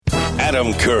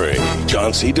Adam Curry,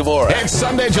 John C. Dvorak. It's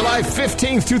Sunday, July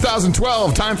 15th,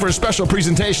 2012. Time for a special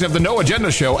presentation of the No Agenda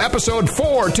Show, episode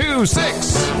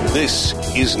 426. This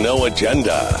is No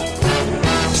Agenda.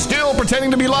 Still pretending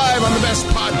to be live on the best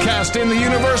podcast in the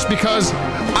universe because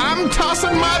I'm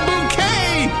tossing my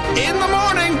bouquet in the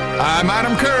morning. I'm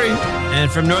Adam Curry. And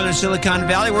from northern Silicon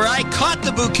Valley, where I caught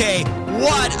the bouquet,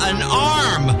 what an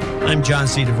arm! I'm John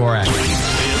C. Dvorak.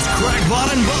 It's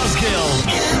Crackpot and Buzzkill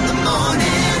in the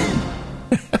morning.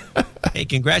 Hey,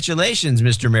 congratulations,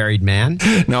 Mr. Married Man.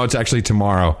 No, it's actually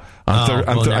tomorrow.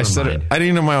 I said it. I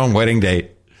didn't know my own wedding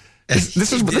date.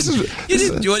 This is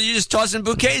you're just tossing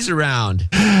bouquets around.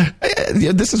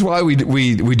 This is why we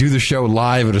do the show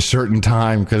live at a certain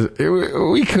time, because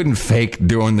we couldn't fake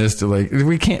doing this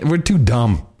we can't. We're too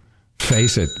dumb.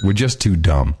 Face it, we're just too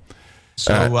dumb.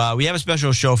 So we have a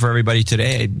special show for everybody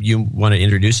today. You want to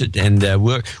introduce it, and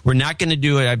we're not going to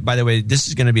do it. By the way, this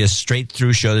is going to be a straight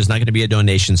through show. There's not going to be a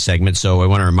donation segment. So I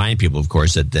want to remind people, of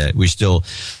course, that we still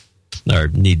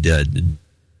need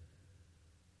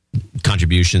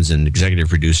contributions and executive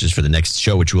producers for the next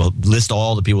show, which will list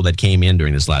all the people that came in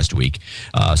during this last week.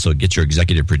 So get your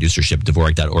executive producership,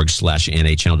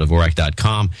 Dvorak.org/NA,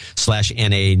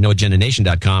 channeldvorak.com/NA,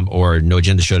 noagendanation.com or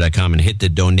noagendashow.com, and hit the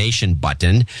donation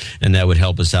button, and that would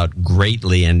help us out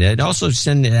greatly. And also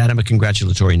send Adam a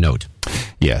congratulatory note.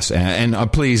 Yes, and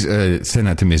please send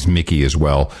that to Ms. Mickey as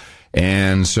well.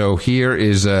 And so here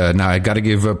is, now I got to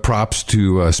give props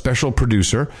to a special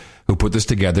producer who put this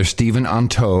together, Stephen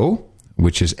Anteau,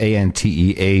 which is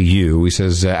Anteau. He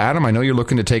says, Adam, I know you're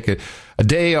looking to take a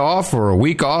day off or a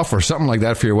week off or something like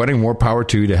that for your wedding. More power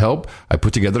to you. To help, I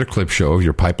put together a clip show of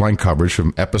your pipeline coverage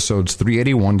from episodes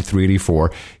 381 to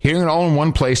 384. Hearing it all in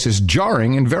one place is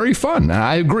jarring and very fun. And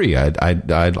I agree.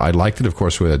 I liked it. Of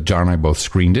course, John and I both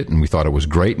screened it, and we thought it was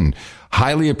great and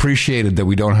highly appreciated that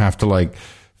we don't have to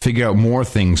figure out more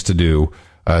things to do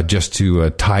just to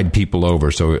tide people over.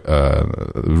 So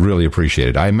really appreciate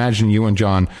it. I imagine you and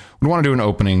John would want to do an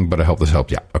opening, but I hope this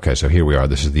helped. Yeah. Okay, so here we are.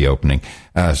 This is the opening.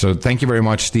 So thank you very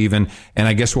much, Stephen. And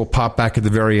I guess we'll pop back at the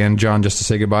very end, John, just to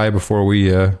say goodbye before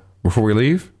we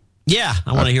leave. Yeah,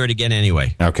 I want to hear it again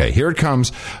anyway. Okay, here it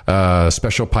comes.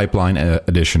 Special pipeline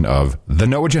edition of The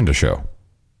No Agenda Show.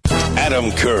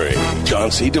 Adam Curry, John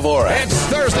C. Dvorak. It's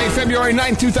Thursday, February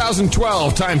 9th,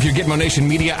 2012. Time for your Gitmo Nation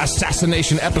Media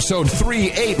Assassination Episode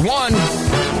 381.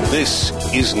 This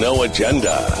is No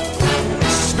Agenda.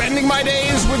 Spending my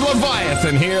days with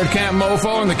Leviathan here at Camp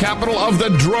Mofo in the capital of the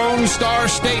Drone Star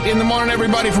State. In the morning,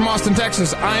 everybody from Austin,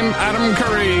 Texas. I'm Adam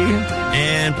Curry.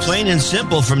 And plain and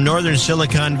simple from northern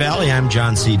Silicon Valley, I'm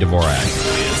John C. Dvorak.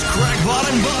 It's Crackpot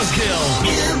and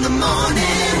Buzzkill in the morning.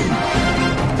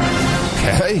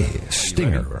 Hey,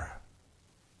 stinger.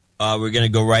 We're going to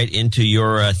go right into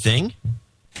your thing?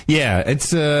 Yeah,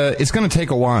 it's going to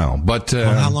take a while, but...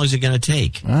 how long is it going to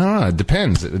take? I don't know. It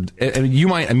depends. You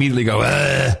might immediately go,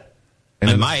 I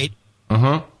might.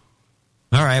 Uh-huh.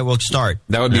 All right, we'll start.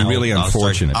 That would be really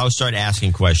unfortunate. I'll start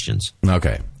asking questions.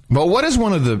 Okay. Well, what is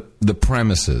one of the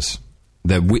premises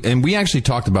that we actually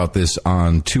talked about this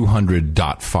on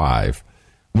 200.5,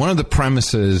 one of the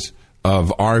premises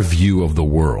of our view of the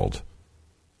world.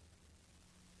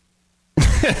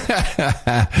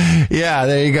 Yeah,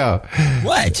 there you go.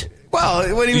 What?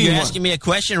 Well, what do you mean? You're asking me a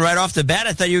question right off the bat?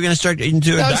 I thought you were going to start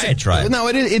into a diatribe. No,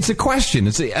 it's a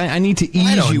question. I need to ease you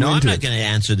into it. I don't know. I'm not going to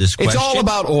answer this question. It's all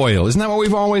about oil. Isn't that what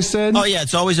we've always said? Oh, yeah,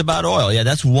 it's always about oil. Yeah,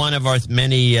 that's one of our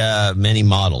many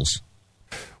models.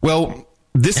 Well,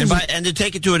 and to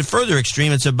take it to a further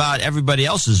extreme, it's about everybody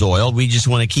else's oil. We just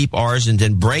want to keep ours and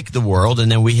then break the world,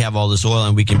 and then we have all this oil,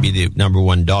 and we can be the number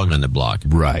one dog on the block.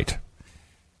 Right.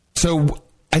 So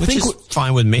I think is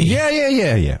fine with me.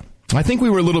 Yeah. I think we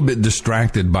were a little bit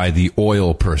distracted by the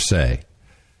oil per se,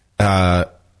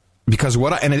 because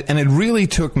it really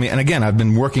took me. And again, I've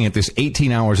been working at this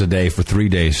 18 hours a day for 3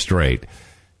 days straight,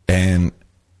 and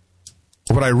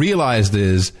what I realized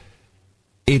is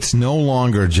it's no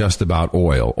longer just about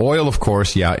oil. Oil, of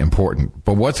course, yeah, important,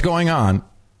 but what's going on?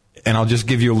 And I'll just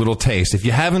give you a little taste. If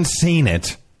you haven't seen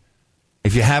it,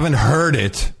 if you haven't heard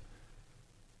it.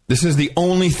 This is the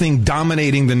only thing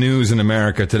dominating the news in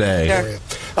America today.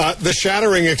 The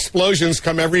shattering explosions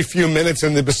come every few minutes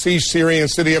in the besieged Syrian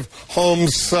city of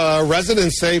Homs.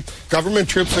 Residents say government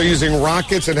troops are using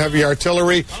rockets and heavy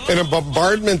artillery in a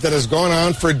bombardment that has gone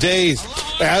on for days.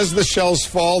 As the shells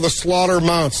fall, the slaughter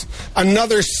mounts.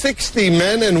 Another 60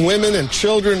 men and women and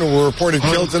children were reported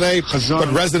killed today, but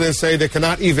residents say they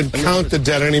cannot even count the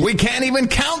dead anymore. We can't even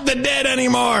count the dead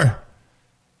anymore.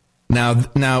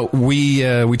 Now we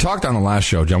talked on the last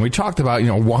show, John. We talked about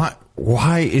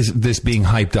why is this being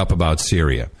hyped up about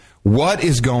Syria? What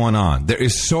is going on? There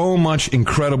is so much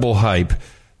incredible hype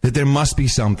that there must be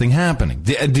something happening.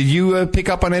 Did you pick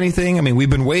up on anything? I mean, we've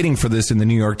been waiting for this in the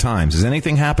New York Times. Has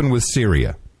anything happened with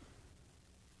Syria?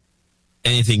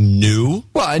 Anything new?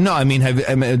 Well, no, I mean,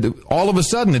 all of a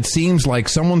sudden it seems like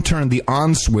someone turned the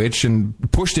on switch and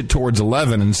pushed it towards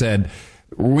 11 and said,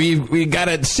 we got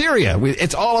it, Syria.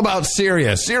 It's all about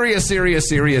Syria. Syria, Syria,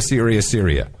 Syria, Syria,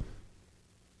 Syria.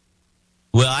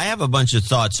 Well, I have a bunch of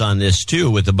thoughts on this,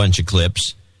 too, with a bunch of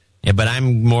clips. Yeah, but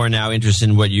I'm more now interested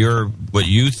in what you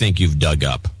think you've dug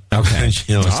up. Okay.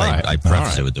 I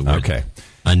preface it with the word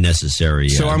unnecessary.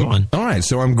 So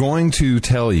I'm going to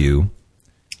tell you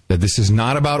that this is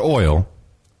not about oil.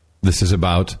 This is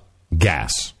about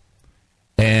gas.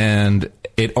 And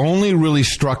it only really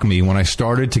struck me when I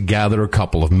started to gather a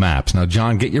couple of maps. Now,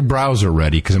 John, get your browser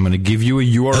ready because I'm going to give you a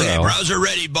URL. Okay, browser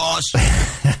ready, boss.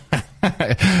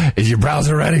 Is your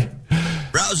browser ready?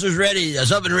 Browser's ready. There's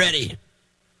something ready.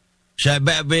 Should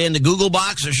I be in the Google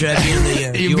box or should I be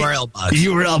in the URL box?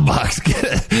 URL box.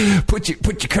 Put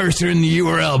your cursor in the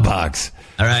URL box.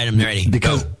 All right, I'm ready.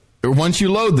 Because once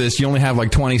you load this, you only have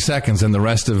like 20 seconds, and the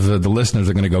rest of the listeners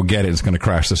are going to go get it. It's going to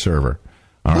crash the server.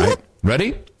 All right?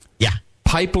 Ready? Yeah.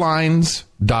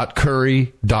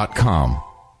 Pipelines.curry.com.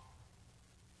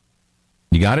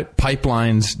 You got it?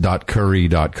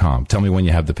 Pipelines.curry.com. Tell me when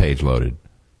you have the page loaded.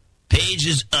 Page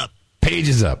is up. Page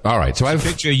is up. All right. So I have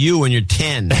picture you when you're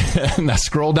 10. Now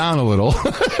scroll down a little.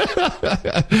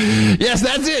 Yes,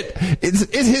 that's it.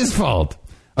 It's his fault.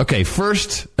 Okay,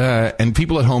 first, and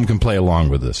people at home can play along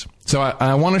with this. So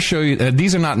I want to show you,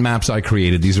 these are not maps I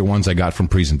created. These are ones I got from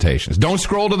presentations. Don't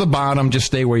scroll to the bottom. Just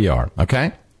stay where you are,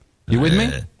 okay? You with me?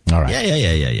 All right.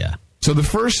 Yeah. So the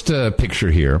first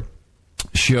picture here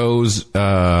shows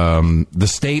the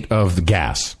state of the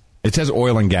gas. It says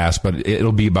oil and gas, but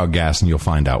it'll be about gas, and you'll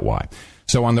find out why.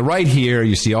 So on the right here,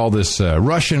 you see all this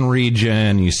Russian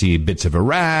region, you see bits of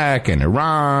Iraq and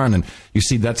Iran, and you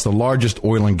see that's the largest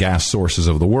oil and gas sources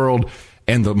of the world.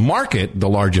 And the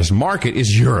largest market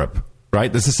is Europe,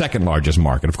 right? That's the second largest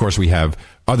market. Of course, we have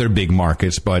other big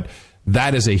markets, but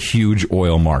that is a huge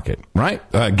oil market, right?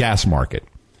 Gas market.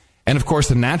 And of course,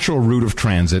 the natural route of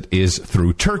transit is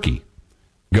through Turkey.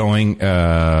 Going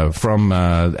from,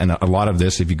 and a lot of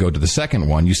this, if you go to the second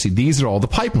one, you see these are all the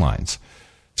pipelines.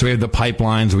 So we have the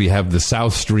pipelines, we have the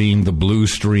South Stream, the Blue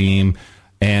Stream,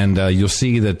 and you'll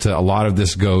see that a lot of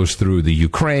this goes through the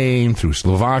Ukraine, through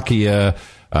Slovakia.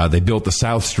 They built the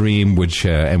South Stream, which,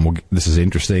 this is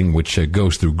interesting, which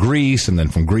goes through Greece, and then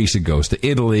from Greece it goes to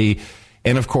Italy.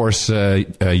 And of course,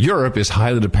 Europe is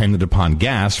highly dependent upon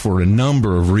gas for a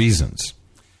number of reasons.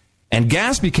 And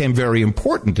gas became very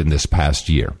important in this past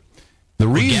year. The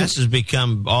reason gas has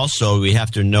become also, we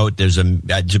have to note, there's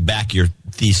to back your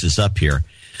thesis up here,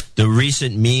 the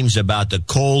recent memes about the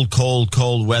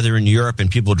cold weather in Europe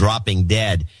and people dropping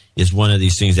dead is one of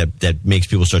these things that makes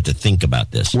people start to think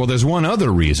about this. Well, there's one other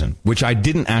reason, which I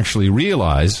didn't actually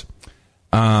realize,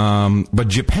 but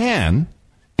Japan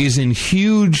has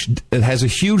a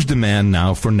huge demand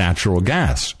now for natural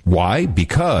gas. Why?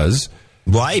 Because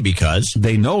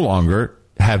they no longer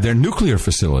have their nuclear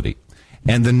facility.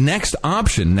 And the next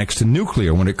option next to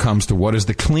nuclear when it comes to what is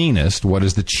the cleanest, what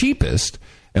is the cheapest,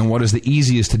 and what is the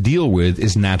easiest to deal with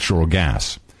is natural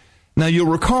gas. Now,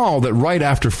 you'll recall that right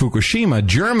after Fukushima,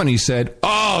 Germany said,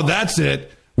 oh, that's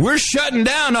it. We're shutting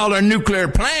down all our nuclear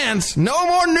plants. No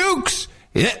more nukes.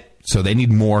 Yeah. So they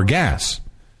need more gas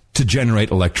to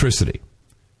generate electricity.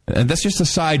 And that's just a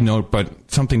side note,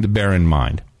 but something to bear in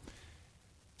mind.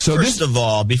 So First of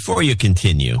all, before you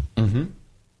continue,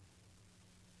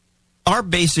 our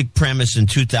basic premise in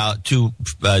show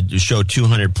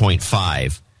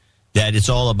 200.5 that it's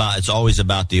always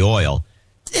about the oil,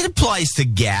 it applies to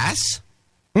gas.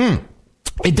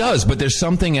 It does, but there's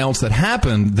something else that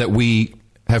happened that we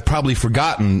have probably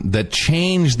forgotten that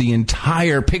changed the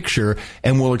entire picture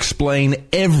and will explain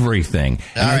everything.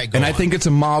 All right, and I think it's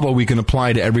a model we can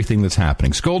apply to everything that's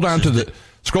happening. Scroll down to the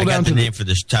name for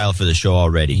the title for the show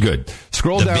already. Good.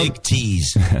 Scroll down. The big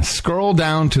T's. Scroll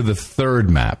down to the third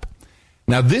map.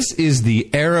 Now, this is the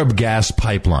Arab gas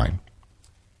pipeline.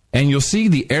 And you'll see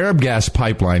the Arab gas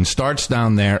pipeline starts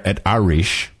down there at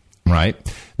Arish, right?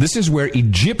 This is where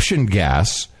Egyptian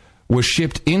gas was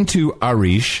shipped into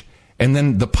Arish, and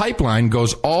then the pipeline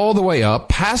goes all the way up,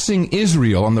 passing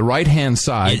Israel on the right-hand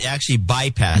side. It actually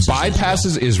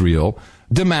bypasses Israel,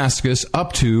 Damascus,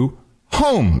 up to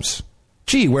Homs.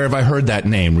 Gee, where have I heard that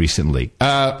name recently?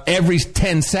 Every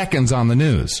 10 seconds on the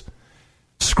news.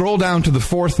 Scroll down to the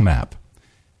fourth map.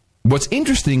 What's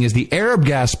interesting is the Arab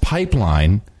gas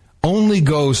pipeline only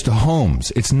goes to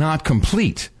Homs. It's not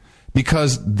complete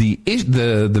because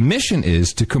the mission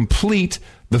is to complete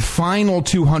the final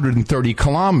 230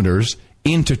 kilometers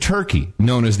into Turkey,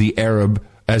 known as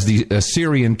the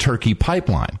Syrian-Turkey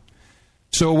pipeline.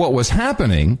 So what was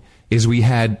happening is we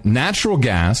had natural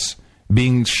gas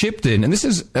being shipped in, and this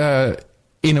is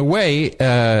in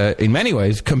many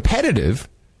ways, competitive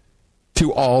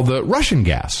to all the Russian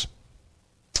gas.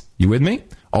 You with me?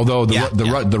 Although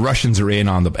the Russians are in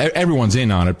on everyone's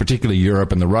in on it, particularly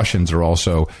Europe, and the Russians are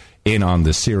also in on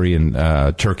the Syrian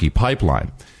Turkey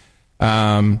pipeline.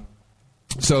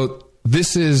 So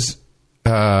this is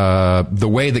the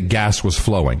way that gas was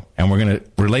flowing, and we're going to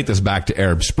relate this back to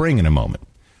Arab Spring in a moment.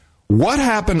 What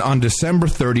happened on December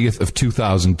 30th of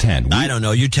 2010? I don't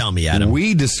know. You tell me, Adam.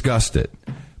 We discussed it,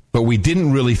 but we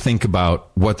didn't really think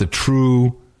about what the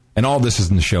true, and all this is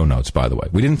in the show notes, by the way.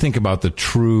 We didn't think about the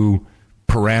true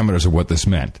parameters of what this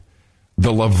meant.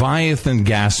 The Leviathan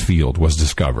gas field was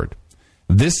discovered.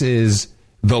 This is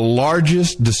the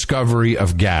largest discovery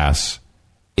of gas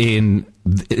in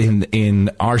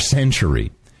our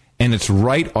century, and it's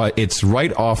right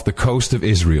off the coast of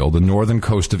Israel, the northern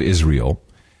coast of Israel.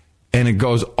 And it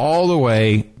goes all the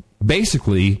way,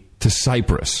 basically, to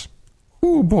Cyprus.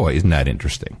 Oh, boy, isn't that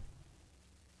interesting?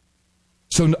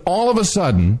 So all of a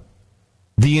sudden,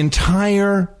 the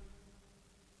entire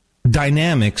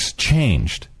dynamics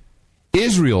changed.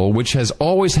 Israel, which has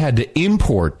always had to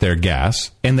import their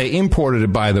gas, and they imported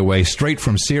it, by the way, straight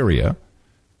from Syria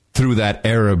through that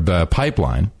Arab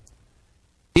pipeline,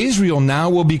 Israel now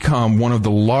will become one of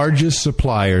the largest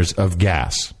suppliers of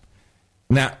gas.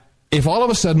 Now, if all of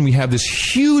a sudden we have this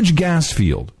huge gas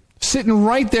field sitting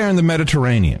right there in the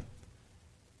Mediterranean,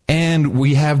 and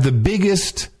we have the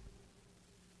biggest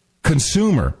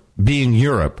consumer being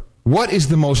Europe, what is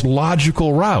the most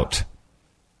logical route?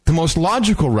 The most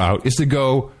logical route is to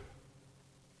go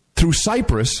through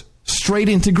Cyprus straight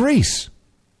into Greece,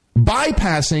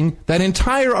 bypassing that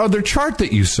entire other chart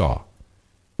that you saw,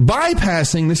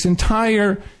 bypassing this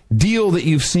entire deal that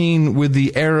you've seen with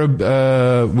the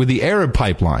Arab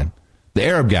pipeline. The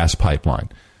Arab gas pipeline.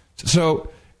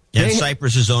 So, and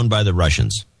Cyprus is owned by the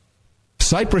Russians.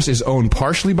 Cyprus is owned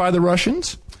partially by the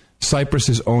Russians. Cyprus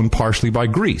is owned partially by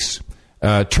Greece.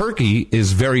 Turkey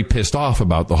is very pissed off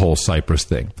about the whole Cyprus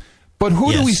thing. But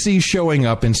who do we see showing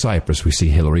up in Cyprus? We see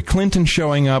Hillary Clinton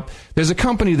showing up. There's a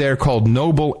company there called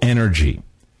Noble Energy.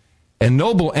 And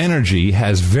Noble Energy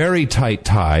has very tight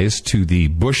ties to the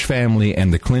Bush family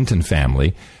and the Clinton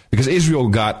family, because Israel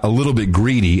got a little bit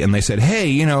greedy, and they said,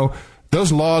 hey,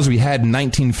 those laws we had in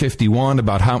 1951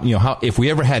 about how if we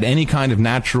ever had any kind of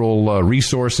natural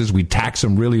resources, we'd tax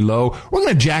them really low. We're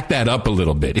going to jack that up a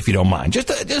little bit, if you don't mind, just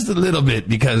a little bit,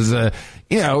 because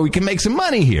we can make some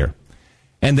money here.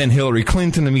 And then Hillary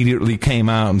Clinton immediately came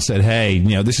out and said, hey,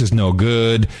 this is no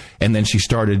good. And then she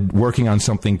started working on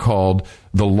something called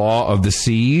the Law of the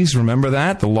Seas. Remember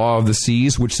that? The Law of the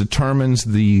Seas, which determines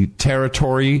the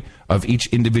territory of each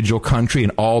individual country,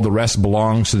 and all the rest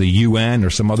belongs to the UN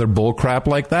or some other bullcrap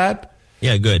like that.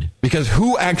 Yeah, good. Because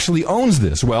who actually owns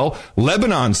this? Well,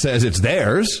 Lebanon says it's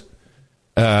theirs.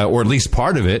 Or at least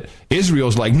part of it.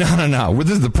 Israel's like, no, this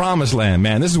is the promised land,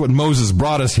 man. This is what Moses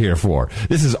brought us here for.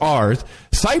 This is ours.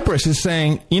 Cyprus is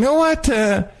saying, you know what?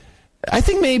 I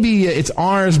think maybe it's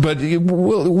ours, but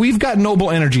we've got Noble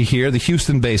Energy here, the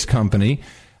Houston-based company.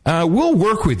 We'll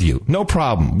work with you. No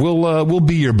problem. We'll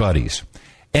be your buddies.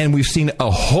 And we've seen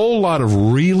a whole lot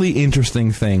of really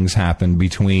interesting things happen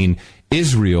between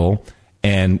Israel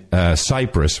and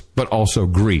Cyprus, but also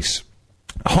Greece.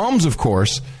 Homs, of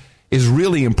course, is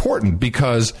really important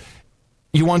because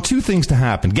you want two things to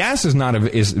happen. Gas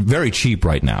is very cheap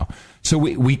right now. So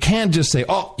we can't just say,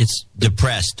 oh, it's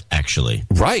depressed, actually.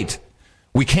 Right.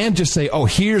 We can't just say, oh,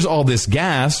 here's all this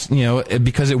gas,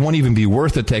 because it won't even be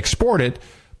worth it to export it.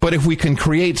 But if we can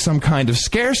create some kind of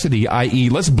scarcity, i.e.,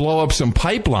 let's blow up some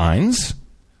pipelines,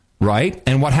 right?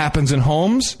 And what happens in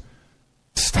homes?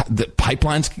 The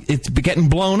pipelines, it's getting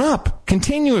blown up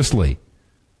continuously.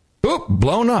 Oop,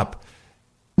 blown up.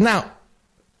 Now,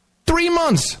 3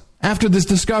 months after this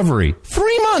discovery,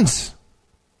 3 months,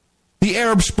 the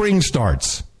Arab Spring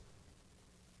starts.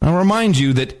 I'll remind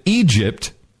you that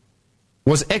Egypt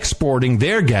was exporting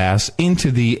their gas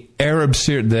into the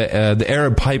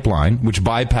Arab pipeline, which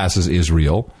bypasses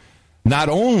Israel. Not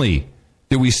only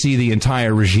did we see the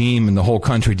entire regime and the whole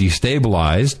country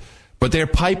destabilized, but their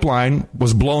pipeline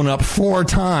was blown up 4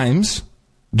 times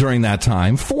during that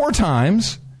time. 4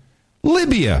 times.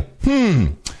 Libya.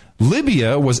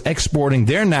 Libya was exporting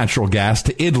their natural gas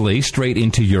to Italy straight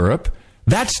into Europe.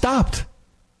 That stopped.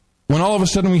 When all of a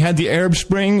sudden we had the Arab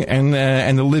Spring and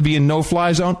the Libyan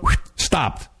no-fly zone,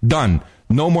 stopped. Done.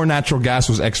 No more natural gas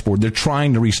was exported. They're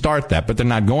trying to restart that, but they're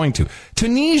not going to.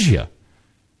 Tunisia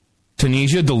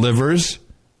delivers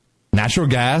natural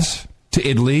gas to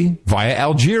Italy via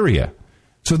Algeria.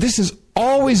 So this has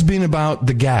always been about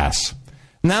the gas.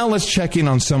 Now let's check in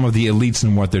on some of the elites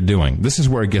and what they're doing. This is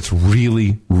where it gets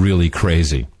really, really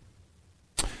crazy.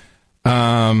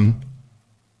 I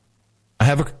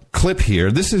have a clip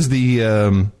here. This is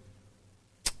the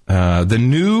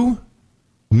new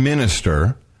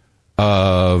minister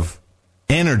of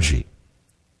energy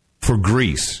for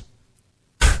Greece.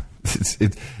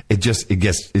 It just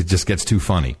gets too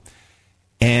funny.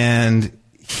 And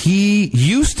he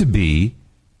used to be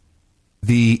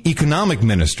the economic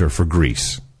minister for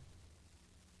Greece.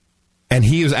 And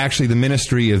he was actually the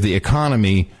Ministry of the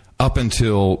Economy up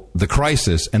until the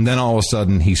crisis, and then all of a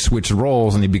sudden he switched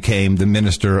roles and he became the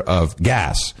Minister of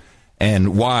Gas.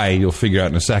 And why, you'll figure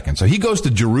out in a second. So he goes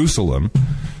to Jerusalem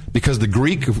because the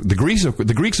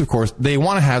Greeks, of course, they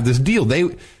want to have this deal.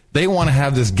 They want to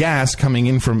have this gas coming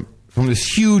in from this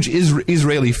huge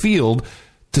Israeli field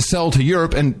to sell to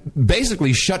Europe and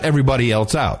basically shut everybody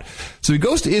else out. So he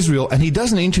goes to Israel and he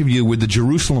does an interview with the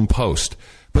Jerusalem Post.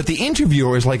 But the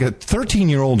interviewer is like a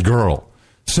 13-year-old girl.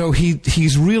 So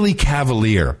he's really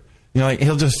cavalier. You know, like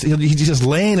he's just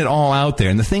laying it all out there.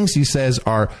 And the things he says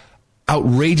are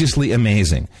outrageously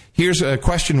amazing. Here's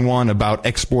question 1 about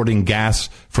exporting gas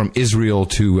from Israel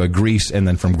to Greece and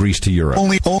then from Greece to Europe.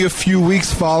 Only a few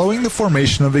weeks following the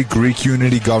formation of a Greek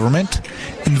unity government,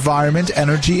 Environment,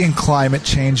 Energy and Climate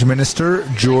Change Minister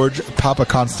George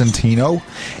Papakonstantinou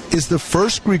is the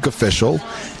first Greek official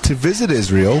to visit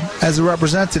Israel as a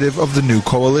representative of the new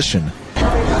coalition.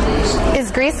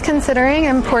 Is Greece considering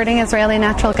importing Israeli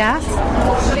natural gas?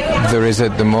 There is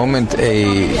at the moment a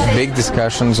big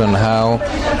discussions on how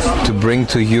to bring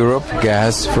to Europe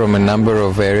gas from a number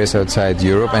of areas outside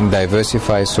Europe and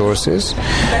diversify sources.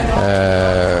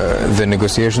 The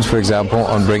negotiations, for example,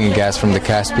 on bringing gas from the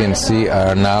Caspian Sea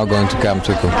are now going to come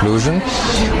to a conclusion.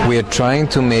 We are trying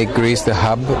to make Greece the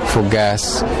hub for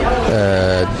gas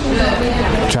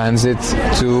transit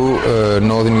to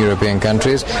northern European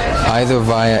countries, either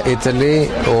via Italy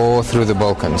or through the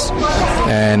Balkans.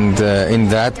 And in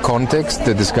that context,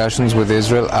 the discussions with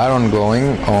Israel are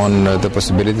ongoing on the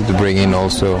possibility to bring in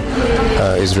also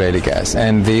Israeli gas.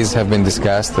 And these have been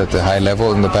discussed at a high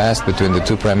level in the past between the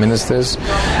two prime ministers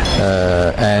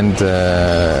and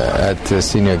at the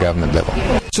senior government level.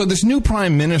 So this new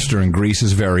prime minister in Greece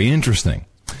is very interesting.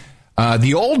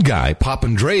 The old guy,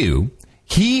 Papandreou,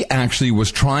 he actually was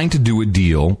trying to do a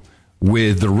deal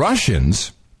with the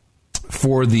Russians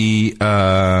for the,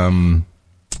 let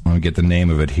me get the name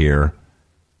of it here,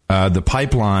 the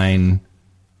pipeline,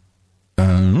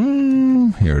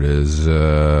 here it is,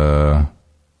 the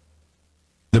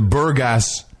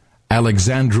Burgas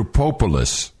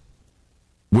Alexandroupolis,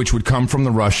 which would come from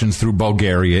the Russians through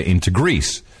Bulgaria into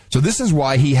Greece. So this is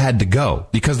why he had to go,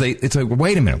 because it's like,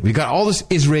 wait a minute, we got all this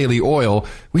Israeli oil.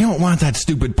 We don't want that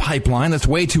stupid pipeline. That's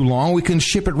way too long. We can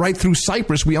ship it right through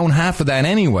Cyprus. We own half of that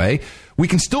anyway. We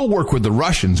can still work with the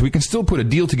Russians. We can still put a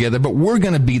deal together, but we're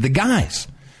going to be the guys.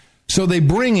 So they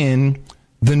bring in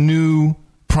the new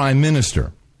prime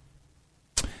minister.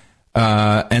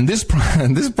 And this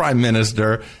prime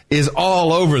minister is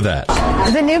all over that.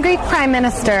 The new Greek prime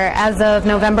minister, as of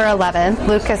November 11th,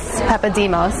 Lucas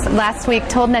Papademos, last week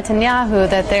told Netanyahu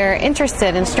that they're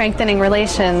interested in strengthening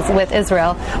relations with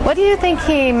Israel. What do you think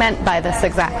he meant by this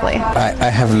exactly? I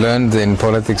have learned in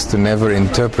politics to never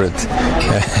interpret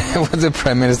what the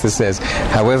prime minister says.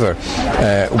 However,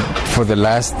 for the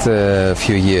last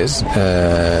few years,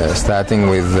 starting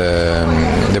with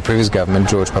the previous government,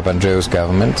 George Papandreou's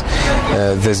government,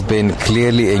 there's been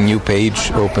clearly a new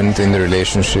page opened in the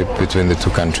relationship between the two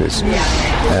countries.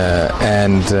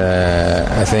 And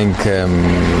I think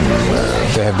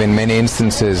there have been many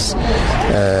instances.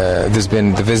 There's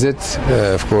been the visit,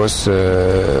 of course,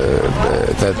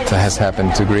 that has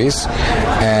happened to Greece,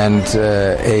 and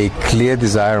a clear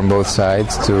desire on both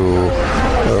sides to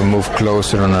move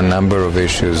closer on a number of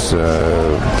issues,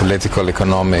 political,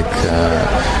 economic,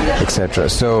 etc.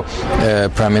 So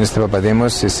Prime Minister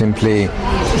Papademos is simply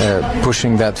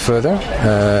pushing that further,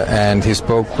 and he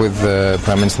spoke with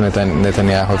Prime Minister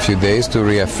Netanyahu a few days to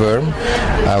reaffirm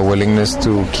our willingness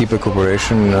to keep a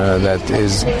cooperation that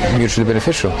is mutually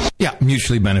beneficial. Yeah,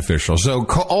 mutually beneficial. So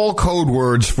all code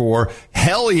words for,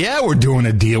 hell yeah, we're doing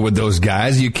a deal with those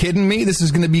guys. Are you kidding me? This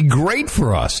is going to be great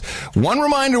for us. One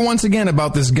reminder once again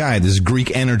about this guy, this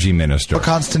Greek energy minister.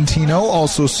 Konstantino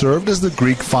also served as the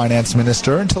Greek finance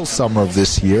minister until summer of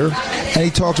this year, and he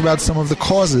talked about some of the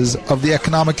causes of the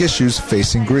economic issues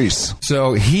facing Greece.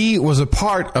 So he was a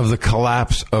part of the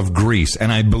collapse of Greece,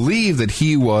 and I believe that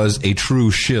he was a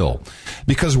true shill.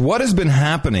 Because what has been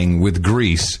happening with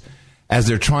Greece as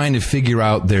they're trying to figure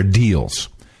out their deals,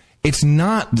 it's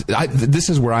not, this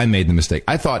is where I made the mistake.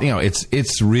 I thought,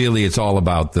 it's all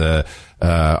about the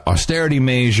austerity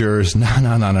measures.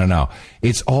 No.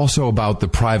 It's also about the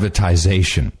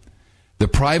privatization.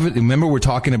 Remember we're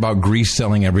talking about Greece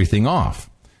selling everything off.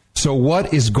 So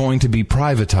what is going to be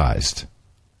privatized?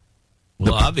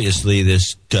 Well, obviously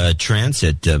this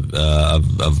transit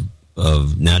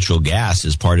of natural gas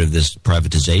is part of this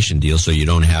privatization deal, so you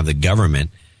don't have the government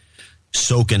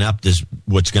soaking up this,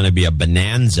 what's going to be a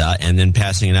bonanza, and then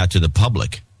passing it out to the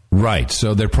public. Right.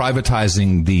 So they're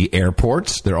privatizing the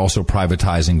airports. They're also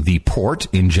privatizing the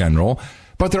port in general.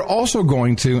 But they're also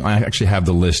going to, I actually have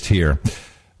the list here,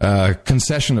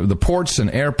 concession of the ports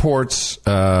and airports,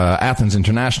 Athens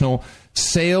International,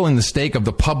 sale in the stake of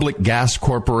the Public Gas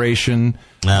Corporation.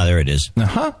 Ah, there it is.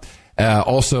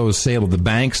 Also sale of the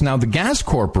banks. Now, the gas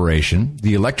corporation,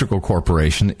 the electrical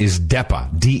corporation, is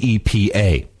DEPA,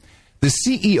 D-E-P-A. The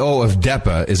CEO of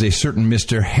DEPA is a certain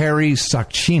Mr. Harry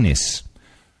Sakchinis.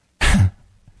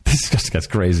 This just gets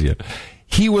crazier.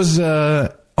 He was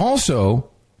also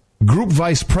group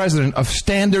vice president of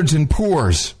Standards &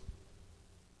 Poor's.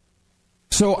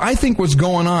 So I think what's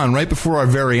going on right before our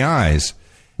very eyes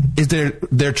is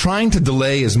they're trying to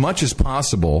delay as much as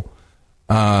possible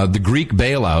the Greek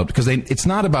bailout, because it's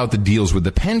not about the deals with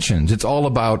the pensions. It's all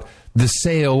about the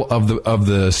sale of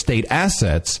the state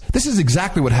assets. This is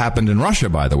exactly what happened in Russia,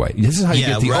 by the way. This is how you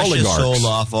get the Russia oligarchs. Sold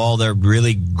off all their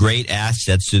really great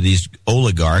assets to these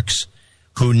oligarchs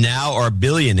who now are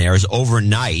billionaires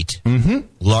overnight,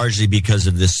 largely because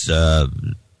of this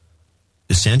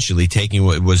essentially taking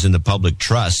what was in the public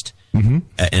trust and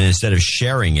instead of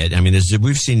sharing it. I mean,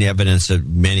 we've seen evidence of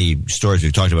many stories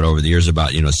we've talked about over the years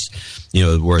about,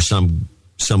 where some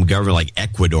government like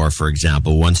Ecuador, for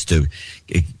example, wants to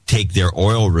take their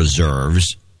oil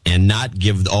reserves and not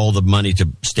give all the money to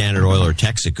Standard Oil or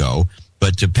Texaco,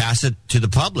 but to pass it to the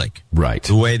public. Right.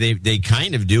 The way they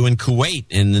kind of do in Kuwait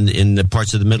and in the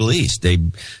parts of the Middle East. They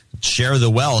share the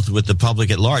wealth with the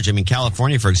public at large. I mean,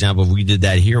 California, for example, if we did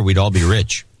that here, we'd all be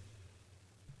rich.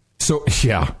 So,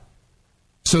 yeah.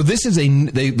 So this is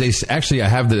they actually, I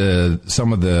have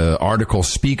some of the articles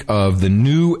speak of the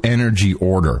new energy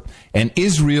order, and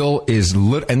Israel is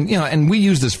and we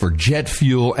use this for jet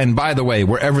fuel. And by the way,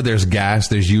 wherever there's gas,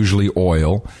 there's usually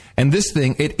oil. And this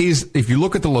thing, it is, if you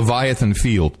look at the Leviathan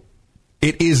field,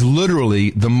 it is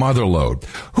literally the mother lode.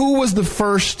 Who was the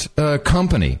first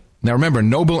company? Now remember,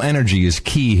 Noble Energy is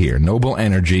key here. Noble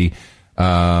Energy.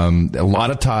 A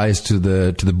lot of ties to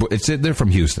they're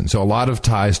from Houston, so a lot of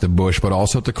ties to Bush, but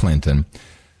also to Clinton.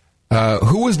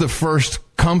 Who was the first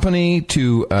company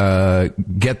to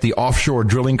get the offshore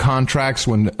drilling contracts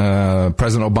when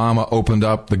President Obama opened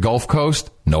up the Gulf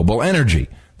Coast? Noble Energy.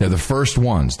 They're the first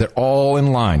ones. They're all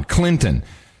in line. Clinton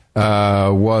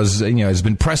has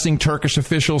been pressing Turkish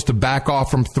officials to back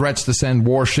off from threats to send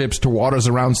warships to waters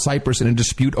around Cyprus in a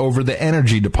dispute over the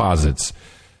energy deposits.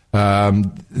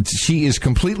 She is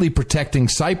completely protecting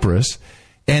Cyprus,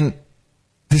 and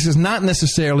this is not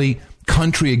necessarily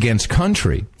country against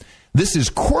country. This is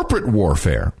corporate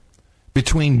warfare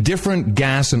between different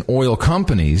gas and oil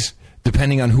companies,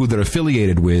 depending on who they're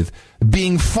affiliated with,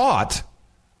 being fought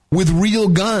with real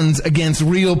guns against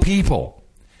real people.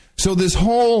 So this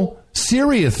whole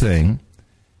Syria thing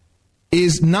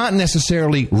is not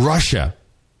necessarily Russia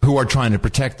who are trying to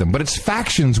protect them, but it's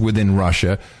factions within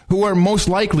Russia who are most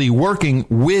likely working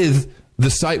with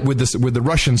the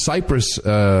Russian Cyprus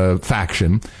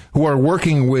faction, who are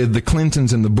working with the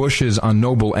Clintons and the Bushes on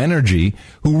Noble Energy,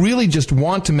 who really just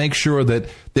want to make sure that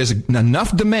there's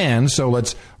enough demand, so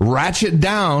let's ratchet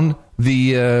down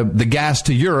the gas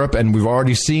to Europe, and we've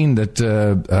already seen that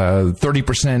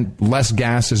 30% less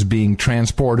gas is being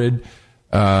transported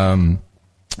from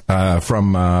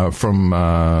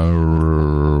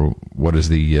what is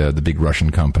the big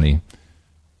Russian company?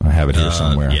 I have it here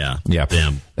somewhere. Yeah.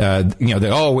 Them.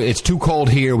 It's too cold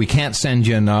here. We can't send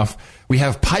you enough. We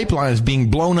have pipelines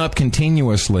being blown up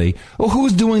continuously. Well,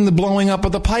 who's doing the blowing up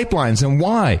of the pipelines and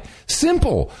why?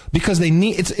 Simple. Because they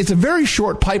need. It's a very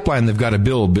short pipeline they've got to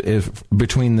build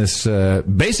between this,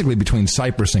 basically between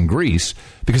Cyprus and Greece,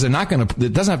 because they're not going to.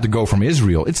 It doesn't have to go from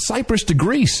Israel. It's Cyprus to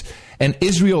Greece, and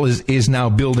Israel is now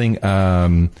building.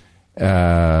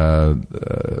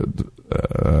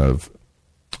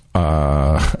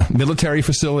 Military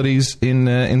facilities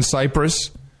in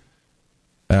Cyprus.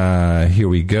 Here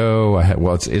we go.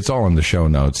 It's all in the show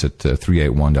notes at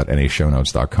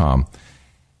 381.nashownotes.com.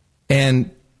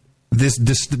 And this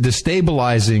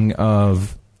destabilizing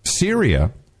of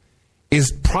Syria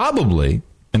is probably,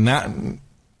 and that,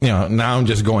 now I'm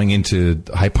just going into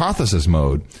hypothesis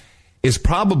mode, is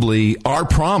probably our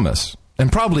promise. And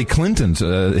probably Clinton's,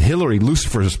 Hillary,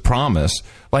 Lucifer's promise,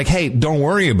 like, hey, don't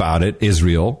worry about it,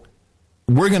 Israel.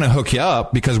 We're going to hook you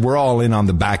up because we're all in on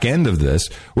the back end of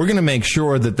this. We're going to make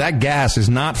sure that gas is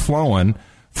not flowing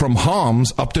from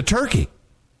Homs up to Turkey.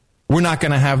 We're not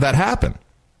going to have that happen.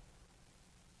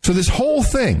 So this whole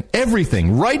thing,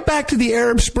 everything, right back to the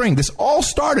Arab Spring, this all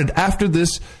started after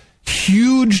this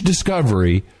huge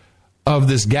discovery of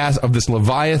this gas, of this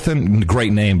Leviathan,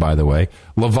 great name, by the way,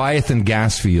 Leviathan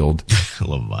gas field.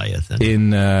 Leviathan.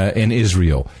 In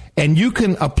Israel. And you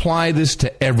can apply this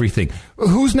to everything.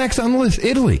 Who's next on the list?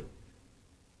 Italy.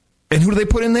 And who do they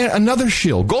put in there? Another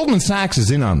shill. Goldman Sachs is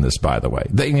in on this, by the way.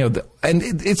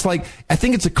 It's like, I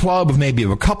think it's a club of maybe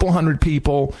a couple hundred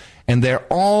people, and they're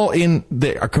all in,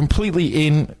 they are completely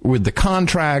in with the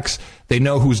contracts. They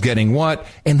know who's getting what,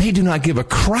 and they do not give a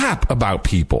crap about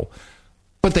people.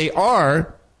 But they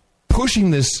are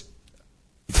pushing this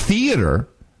theater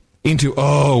into,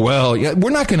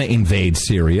 we're not going to invade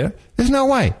Syria. There's no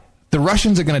way. The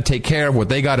Russians are going to take care of what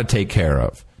they got to take care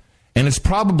of. And it's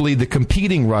probably the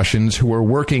competing Russians who are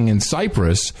working in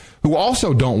Cyprus who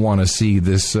also don't want to see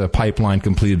this pipeline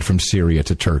completed from Syria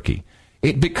to Turkey.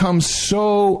 It becomes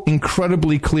so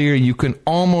incredibly clear you can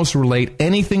almost relate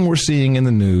anything we're seeing in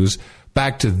the news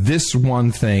back to this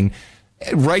one thing,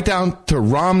 right down to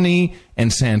Romney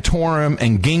and Santorum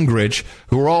and Gingrich,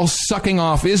 who are all sucking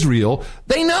off Israel.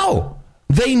 They know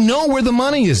where the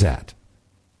money is at.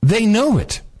 They know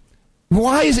it.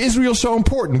 Why is Israel so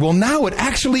important? Well, now it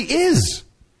actually is.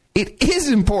 It is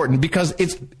important because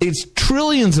it's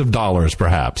trillions of dollars,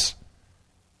 perhaps.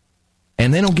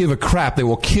 And they don't give a crap. They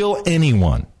will kill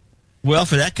anyone. Well,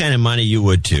 for that kind of money, you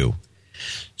would too.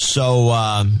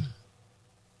 So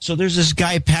there's this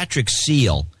guy, Patrick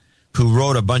Seal, who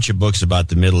wrote a bunch of books about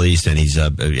the Middle East, and he's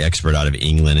an expert out of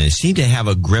England, and he seemed to have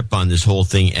a grip on this whole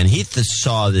thing. And he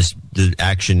saw the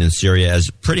action in Syria as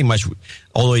pretty much,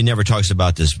 although he never talks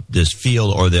about this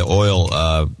field or the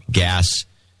oil, gas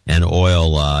and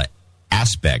oil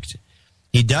aspect,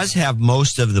 he does have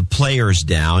most of the players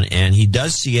down, and he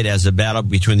does see it as a battle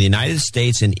between the United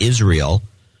States and Israel,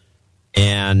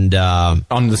 and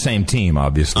on the same team,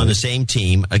 obviously. On the same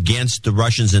team against the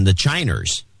Russians and the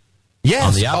Chiners. Yes.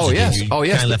 On the opposite yes. team, you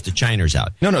kind of left the Chiners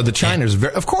out. No, the Chiners,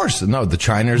 of course. No, the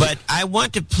Chiners. But I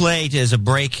want to play, as a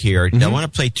break here, I want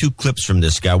to play two clips from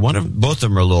this guy. Both of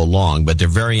them are a little long, but they're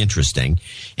very interesting.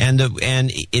 And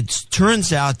it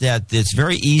turns out that it's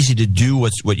very easy to do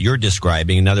what you're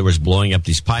describing, in other words, blowing up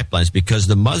these pipelines, because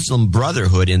the Muslim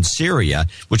Brotherhood in Syria,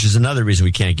 which is another reason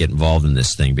we can't get involved in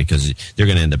this thing, because they're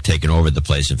going to end up taking over the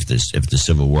place if the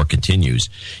civil war continues,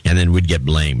 and then we'd get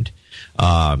blamed.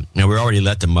 Now we already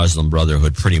let the Muslim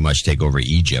Brotherhood pretty much take over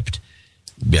Egypt.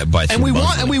 And we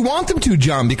want them to,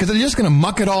 John, because they're just going to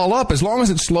muck it all up as long as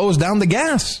it slows down the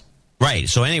gas. Right.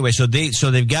 So anyway,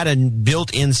 they've got a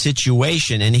built-in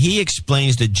situation, and he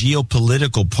explains the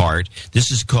geopolitical part. This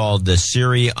is called the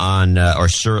Syrian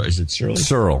is it Cyril?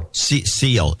 Cyril.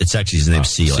 Seal. It's actually his name,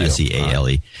 Seal.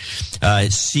 Seale.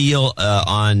 Seal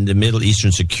on the Middle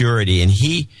Eastern security, and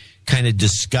he kind of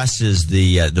discusses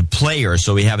the players,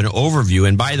 so we have an overview.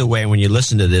 And by the way, when you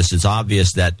listen to this, it's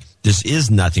obvious that this is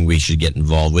nothing we should get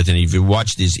involved with. And if you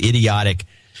watch these idiotic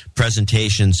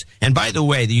presentations, and by the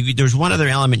way, there's one other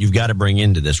element you've got to bring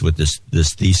into this with this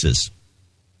thesis.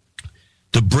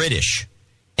 The British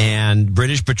and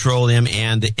British Petroleum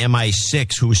and the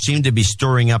MI6, who seem to be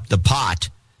stirring up the pot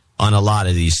on a lot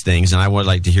of these things, and I would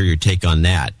like to hear your take on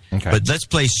that. Okay. But let's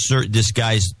play this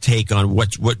guy's take on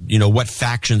what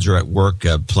factions are at work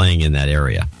playing in that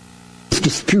area.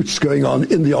 disputes going on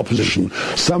in the opposition.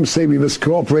 Some say we must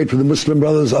cooperate with the Muslim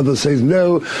Brothers, others say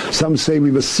no. Some say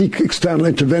we must seek external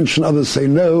intervention, others say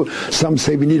no. Some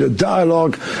say we need a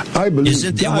dialogue. I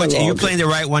believe dialogue. Are you playing the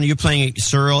right one? Are you playing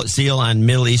Seal on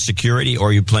Middle East security, or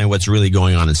are you playing what's really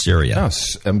going on in Syria?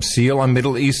 No, Seal on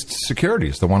Middle East security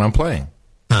is the one I'm playing.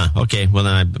 Okay, well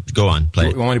then go on, play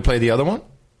it. You want me to play the other one?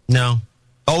 No.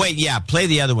 Oh, wait, yeah, play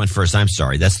the other one first. I'm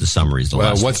sorry, that's the summary.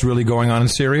 What's really going on in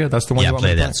Syria? That's the one you want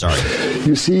play me to that, sorry.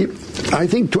 You see, I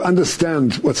think to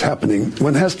understand what's happening,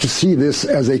 one has to see this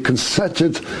as a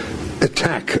concerted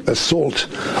attack, assault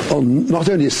on not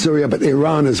only Syria but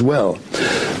Iran as well.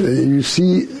 You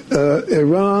see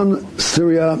Iran,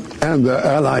 Syria, and their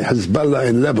ally Hezbollah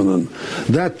in Lebanon.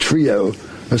 That trio,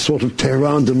 a sort of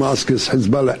Tehran, Damascus,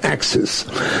 Hezbollah axis,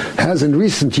 has in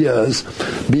recent years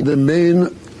been the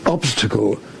main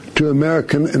obstacle to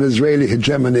American and Israeli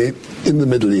hegemony in the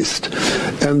Middle East.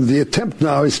 And the attempt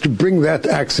now is to bring that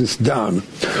axis down.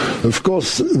 Of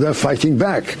course, they're fighting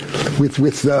back with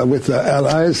their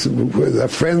allies, with their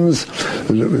friends,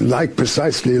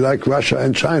 precisely like Russia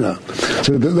and China.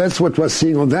 So that's what we're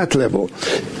seeing on that level.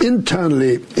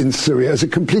 Internally in Syria is a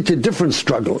completely different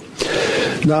struggle.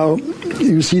 Now,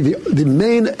 you see the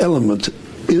main element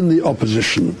in the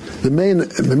opposition,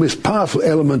 the most powerful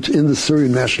element in the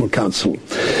Syrian National Council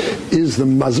is the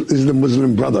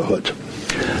Muslim Brotherhood.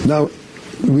 Now,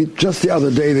 just the other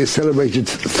day they celebrated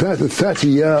the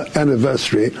 30-year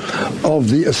anniversary of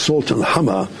the assault on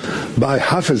Hama by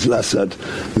Hafez al-Assad,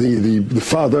 the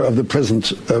father of the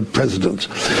present president.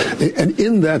 And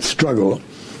in that struggle,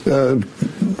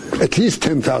 at least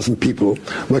 10,000 people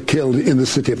were killed in the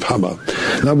city of Hama.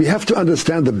 Now, we have to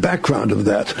understand the background of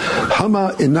that.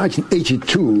 Hama in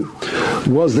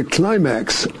 1982 was the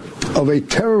climax of a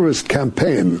terrorist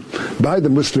campaign by the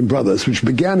Muslim Brothers, which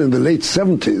began in the late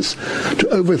 70s to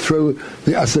overthrow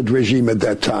the Assad regime at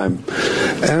that time.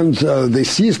 And they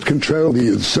seized control, the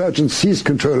insurgents seized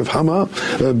control of Hama,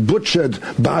 butchered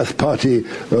Ba'ath Party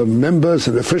members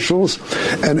and officials,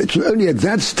 and it was only at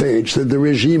that stage that the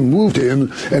regime moved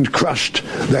in and crushed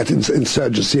that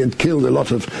insurgency and killed a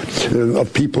lot of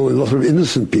people, a lot of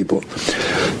innocent people.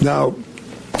 Now,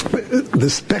 the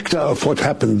specter of what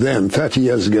happened then, 30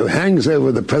 years ago, hangs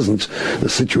over the present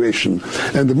situation.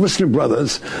 And the Muslim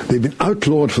Brothers, they've been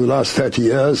outlawed for the last 30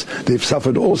 years. They've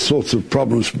suffered all sorts of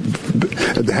problems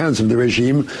at the hands of the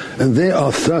regime, and they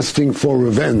are thirsting for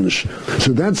revenge.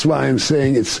 So that's why I'm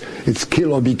saying it's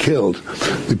kill or be killed.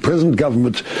 The present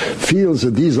government feels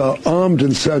that these are armed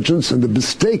insurgents, and the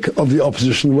mistake of the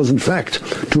opposition was, in fact,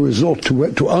 to resort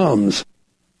to arms.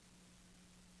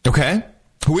 Okay.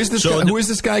 Who is this guy? Who is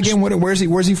this guy again? Where's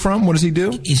he from? What does he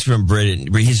do? He's from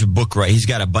Britain. He's a book writer. He's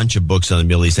got a bunch of books on the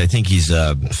Middle East. I think he's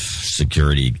a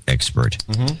security expert.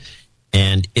 Mm-hmm.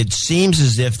 And it seems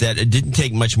as if that it didn't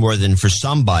take much more than for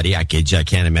somebody, I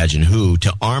can't imagine who,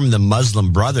 to arm the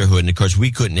Muslim Brotherhood. And, of course,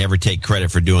 we couldn't ever take credit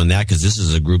for doing that because this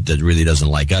is a group that really doesn't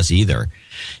like us either.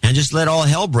 And just let all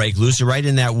hell break loose right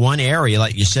in that one area,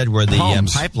 like you said, where the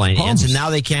pipeline ends. And now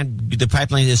the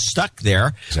pipeline is stuck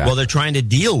there while they're trying to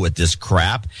deal with this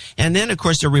crap. And then, of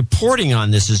course, the reporting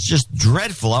on this is just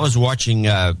dreadful. I was watching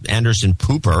Anderson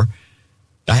Cooper.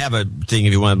 I have a thing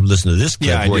if you want to listen to this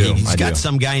clip where he's got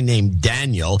some guy named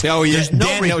Daniel. Oh, yeah. There's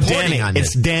no reporting on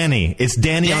this. It's Danny. It's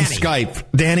Danny on Skype.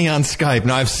 Danny on Skype.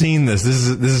 No, I've seen this. This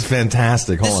is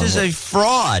fantastic. This is a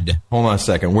fraud. Hold on a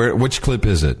second. Which clip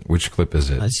is it?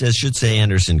 It should say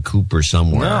Anderson Cooper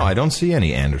somewhere. No, I don't see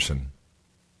any Anderson.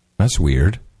 That's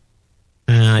weird.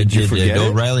 Did you forget it?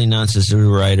 O'Reilly nonsense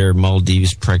writer,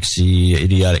 Maldives Prexy,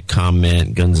 idiotic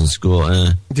comment, guns in school.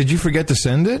 Did you forget to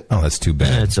send it? Oh, that's too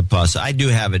bad. It's a pus. I do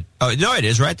have it. Oh no, it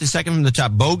is right. The second from the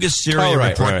top, bogus Syria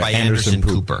report by Anderson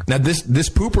Cooper. Now this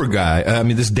Pooper guy,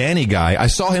 this Danny guy, I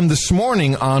saw him this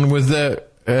morning on with the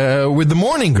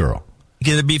Morning Girl.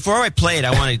 Before I play it,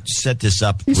 I want to set this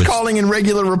up. He's calling in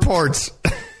regular reports.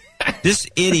 This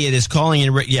idiot is calling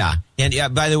in.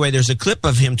 And by the way, there's a clip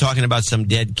of him talking about some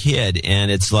dead kid,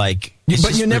 and it's like.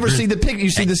 But you never see the picture.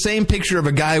 You see the same picture of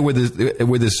a guy with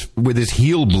his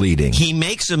heel bleeding. He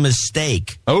makes a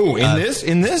mistake. Oh,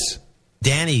 in this.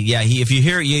 Danny, if you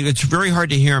hear, it's very hard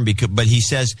to hear him but he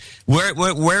says,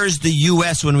 "Where's the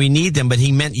U.S. when we need them?" But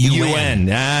he meant UN.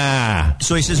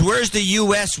 So he says, "Where's the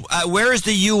U.S.? Where is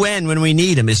the UN when we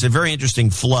need them?" It's a very interesting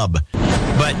flub,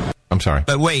 but. I'm sorry.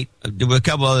 But wait, a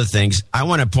couple other things. I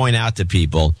want to point out to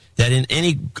people that in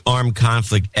any armed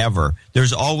conflict ever,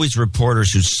 there's always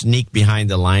reporters who sneak behind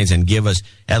the lines and give us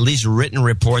at least written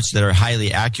reports that are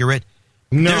highly accurate.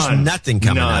 There's nothing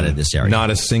coming out of this area. Not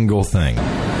a single thing.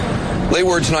 Late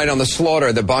word tonight on the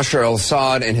slaughter that Bashar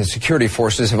al-Assad and his security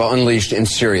forces have unleashed in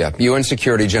Syria. UN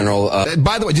Security General...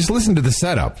 By the way, just listen to the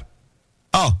setup.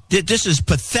 Oh, this is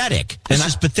pathetic. This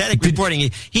is pathetic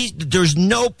reporting. There's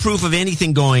no proof of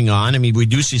anything going on. I mean, we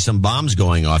do see some bombs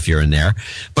going off here and there,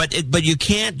 but you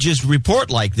can't just report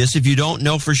like this if you don't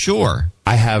know for sure.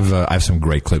 I have some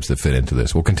great clips that fit into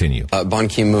this. We'll continue. Ban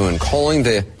Ki-moon calling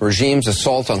the regime's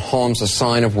assault on Homs a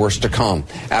sign of worse to come.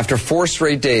 After 4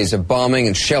 straight days of bombing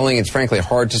and shelling, it's frankly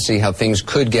hard to see how things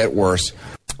could get worse.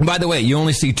 By the way, you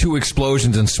only see 2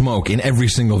 explosions and smoke in every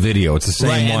single video. It's the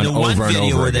same one over and over again. And the one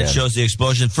video where that shows the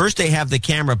explosion, first they have the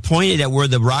camera pointed at where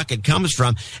the rocket comes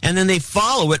from, and then they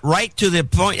follow it right to the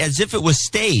point as if it was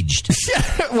staged.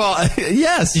 Well,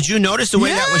 yes. Did you notice the way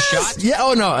that was shot? Yeah,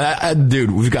 oh no.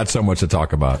 Dude, we've got so much to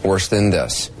talk about. Worse than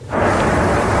this.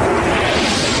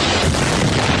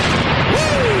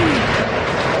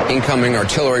 Incoming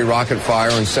artillery rocket fire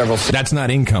in several... That's not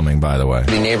incoming, by the way.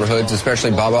 ...neighborhoods,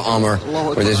 especially Baba Amr,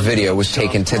 where this video was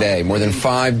taken today. More than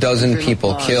 5 dozen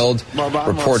people killed.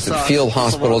 Reports that field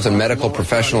hospitals and medical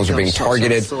professionals are being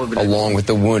targeted, along with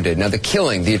the wounded. Now, the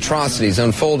killing, the atrocities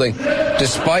unfolding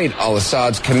despite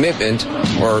al-Assad's commitment,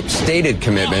 or stated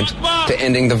commitment, to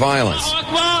ending the violence.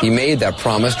 He made that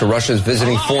promise to Russia's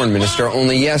visiting foreign minister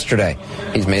only yesterday.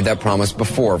 He's made that promise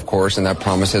before, of course, and that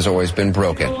promise has always been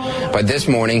broken. By this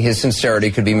morning, his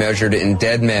sincerity could be measured in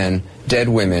dead men, dead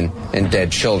women, and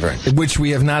dead children. Which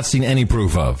we have not seen any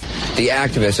proof of. The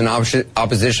activist and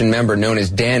opposition member known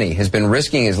as Danny has been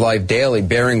risking his life daily,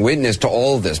 bearing witness to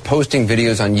all of this, posting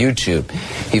videos on YouTube.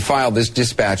 He filed this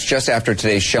dispatch just after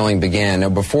today's shelling began. Now,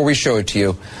 before we show it to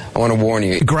you, I want to warn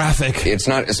you. Graphic. It's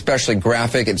not especially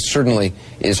graphic. It certainly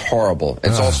is horrible.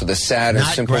 It's also the sad and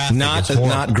simple...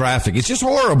 Not graphic. It's just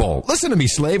horrible. Listen to me,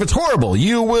 slave. It's horrible.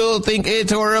 You will think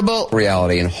it's horrible.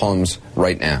 ...reality in Homs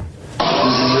right now.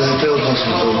 This is a field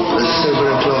hospital. It's 7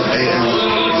 o'clock a.m.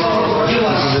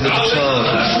 This is a little child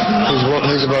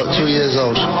who's about 2 years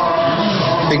old.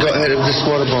 He got hit with this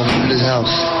water bomb in his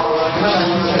house.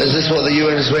 Is this what the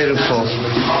UN is waiting for?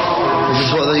 Is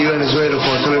this what the UN is waiting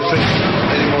for? Till we think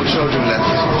any more children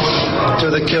left?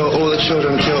 Till they kill all the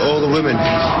children, kill all the women?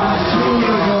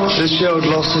 This child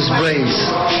lost his brains.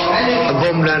 A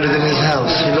bomb landed in his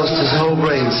house. He lost his whole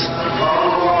brains.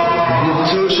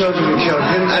 2 children were killed,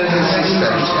 him and his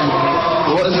sister.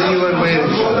 What is the UN waiting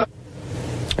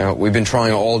for? We've been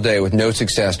trying all day with no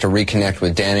success to reconnect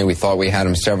with Danny. We thought we had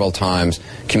him several times.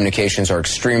 Communications are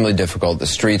extremely difficult. The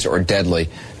streets are deadly.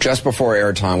 Just before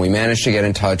airtime, we managed to get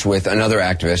in touch with another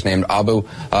activist named Abu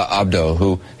Abdo,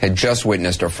 who had just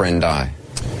witnessed a friend die.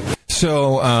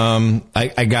 So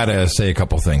I got to say a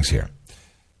couple things here.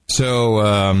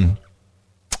 So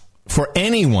for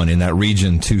anyone in that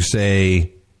region to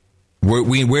say...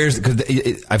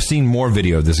 Because I've seen more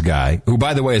video of this guy, who,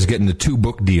 by the way, is getting the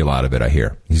 2-book deal out of it, I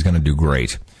hear. He's going to do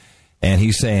great. And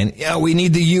he's saying, yeah, we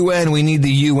need the UN, we need the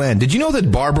UN. Did you know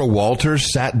that Barbara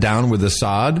Walters sat down with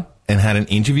Assad and had an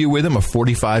interview with him, a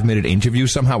 45-minute interview?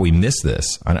 Somehow we missed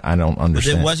this. I don't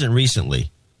understand. But it wasn't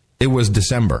recently. It was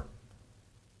December.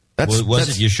 Was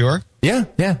it? You sure? Yeah,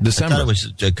 December. I thought it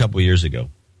was a couple years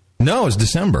ago. No, it's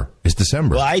December.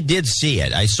 Well, I did see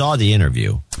it. I saw the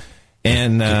interview.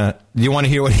 And you want to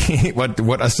hear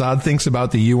what Assad thinks about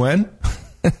the UN?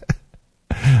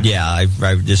 Yeah,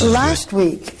 Last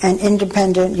week, an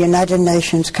independent United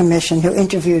Nations commission who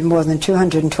interviewed more than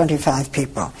 225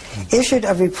 people issued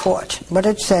a report. What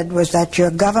it said was that your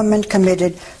government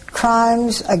committed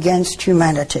crimes against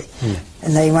humanity.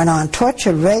 And they went on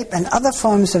torture, rape, and other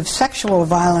forms of sexual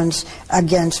violence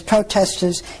against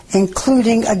protesters,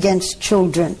 including against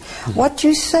children. What do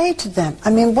you say to them?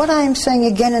 I mean, what I am saying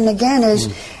again and again is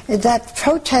that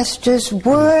protesters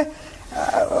were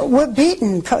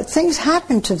beaten. Things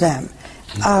happened to them.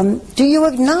 Do you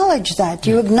acknowledge that? Do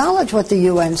you acknowledge what the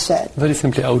UN said? Very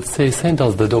simply, I would say send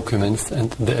us the documents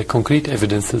and the concrete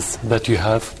evidences that you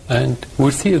have, and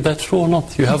we'll see if that's true or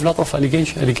not. You have a lot of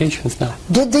allegations now.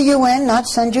 Did the UN not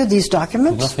send you these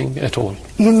documents? Nothing at all.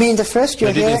 You mean the first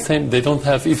you're here? They don't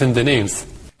have even the names.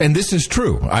 And this is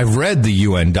true. I've read the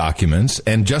UN documents,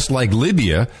 and just like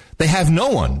Libya, they have no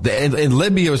one. And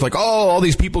Libya was like, all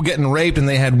these people getting raped, and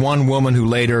they had one woman who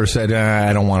later said,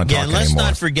 I don't want to talk anymore. Yeah, let's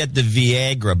not forget the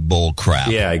Viagra bull crap.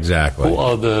 Yeah, exactly. Who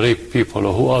are the rape people,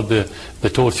 or who are the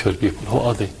tortured people? Who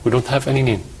are they? We don't have any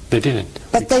name. They didn't.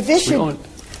 But they've issued...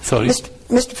 Sorry?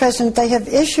 Mr. President, they have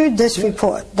issued this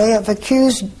report. They have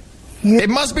accused you...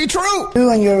 It must be true! You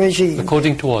and your regime.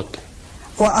 According to what?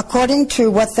 Well, according to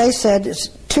what they said,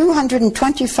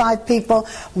 225 people,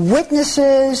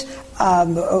 witnesses,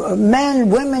 men,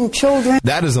 women, children.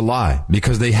 That is a lie,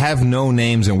 because they have no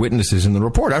names and witnesses in the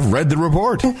report. I've read the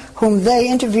report. Whom they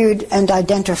interviewed and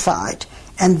identified.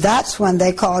 And that's when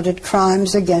they called it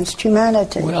crimes against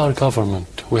humanity. We are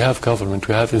government. We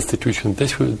have institutions. They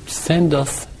should send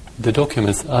us the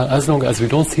documents. As long as we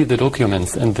don't see the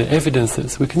documents and the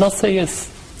evidences, we cannot say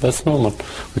yes, that's normal.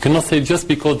 We cannot say just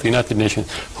because the United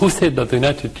Nations. Who said that the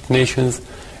United Nations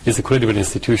is a credible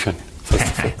institution?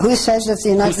 Who says that the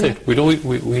United Nations?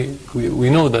 We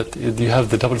know that you have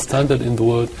the double standard in the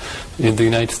world, in the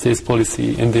United States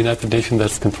policy, in the United Nations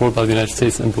that's controlled by the United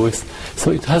States and the West.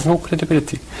 So it has no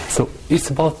credibility. So it's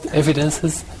about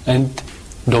evidences and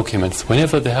documents.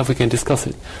 Whenever they have, we can discuss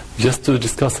it. Just to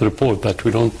discuss a report that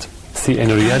we don't see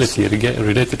any reality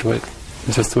related to it,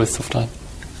 it's just a waste of time.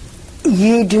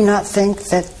 You do not think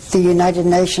that the United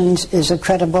Nations is a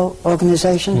credible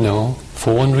organization? No,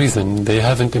 for one reason. They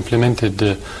haven't implemented,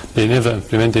 they never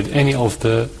implemented any of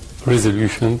the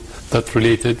resolution that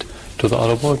related to the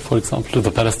Arab world, for example, to the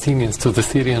Palestinians, to the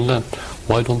Syrian land.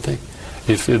 Why don't they?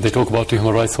 If they talk about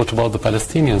human rights, what about the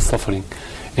Palestinians suffering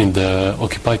in the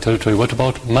occupied territory? What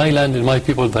about my land and my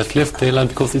people that left their land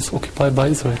because it's occupied by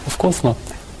Israel? Of course not.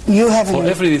 You haven't. For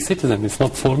every citizen, it's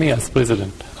not for me as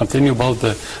president. I'm telling you about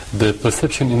the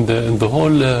perception in the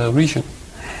whole region.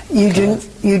 You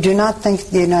do not think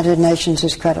the United Nations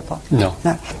is credible? No,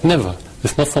 never.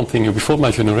 It's not something before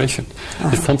my generation.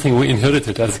 It's something we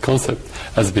inherited as a concept,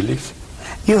 as belief.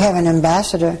 You have an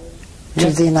ambassador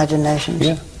to the United Nations.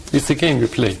 Yeah, it's a game you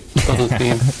play. It doesn't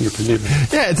mean you believe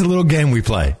it. Yeah, it's a little game we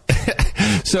play.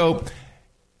 So.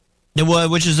 Well,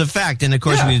 which is a fact, and of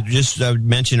course we just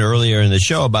mentioned earlier in the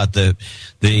show about the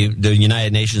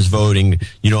United Nations voting,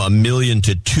 1 million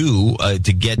to 2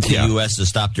 to get the U.S. to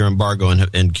stop their embargo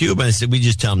in Cuba. And we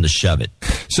just tell them to shove it.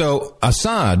 So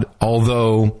Assad,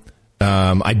 although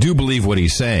I do believe what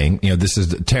he's saying, this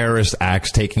is terrorist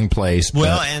acts taking place.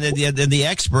 Well, and the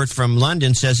expert from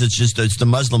London says it's the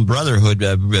Muslim Brotherhood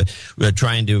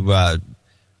trying to.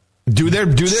 Do their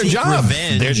job.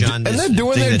 They're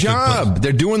doing their job.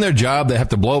 They're doing their job. They have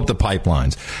to blow up the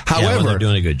pipelines. However, they're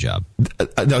doing a good job.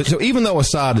 So even though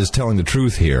Assad is telling the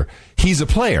truth here, he's a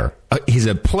player. He's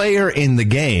a player in the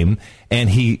game, and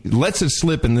he lets it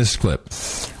slip in this clip.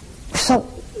 So,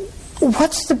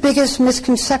 what's the biggest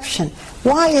misconception?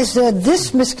 Why is there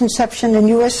this misconception? And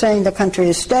you were saying the country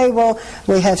is stable.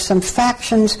 We have some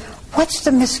factions. What's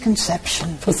the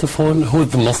misconception? First of all, who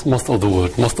is the most of the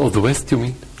world? Most of the West, you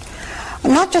mean?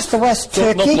 Not just the West,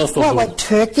 Turkey.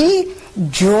 Turkey,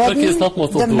 Jordan, Turkey is not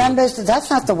most of the members,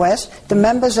 that's not the West, the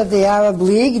members of the Arab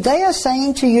League, they are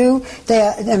saying to you, they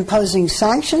are imposing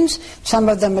sanctions. Some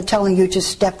of them are telling you to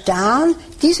step down.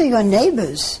 These are your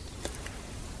neighbors.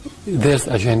 There's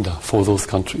agenda for those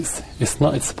countries. It's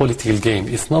a political game.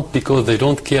 It's not because they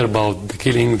don't care about the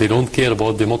killing, they don't care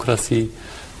about democracy.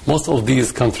 Most of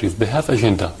these countries, they have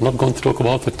agenda. I'm not going to talk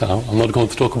about it now. I'm not going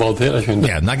to talk about their agenda.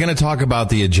 Yeah, I'm not going to talk about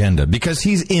the agenda because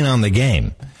he's in on the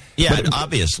game. Yeah,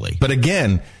 obviously. But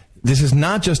again, this is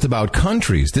not just about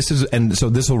countries. So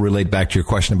this will relate back to your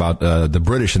question about the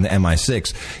British and the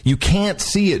MI6. You can't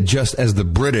see it just as the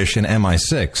British and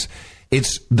MI6.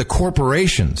 It's the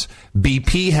corporations.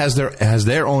 BP has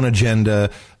their own agenda.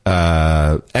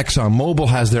 ExxonMobil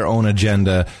has their own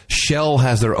agenda. Shell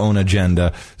has their own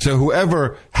agenda. So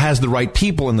whoever has the right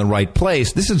people in the right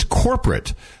place, this is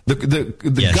corporate. The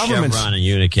government. Chevron and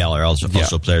Unocal are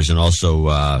also players, and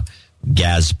also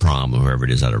Gazprom, whoever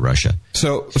it is out of Russia.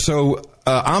 So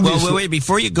obviously. Well, wait,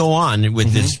 before you go on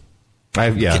with this,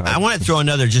 I want to throw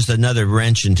another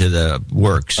wrench into the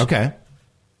works. Okay.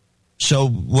 So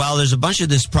while there's a bunch of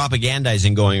this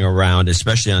propagandizing going around,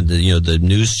 especially on the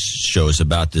news shows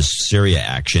about this Syria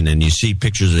action, and you see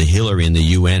pictures of Hillary in the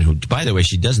UN, who, by the way,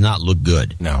 she does not look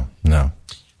good. No.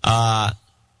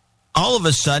 All of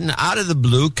a sudden, out of the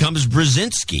blue, comes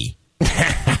Brzezinski.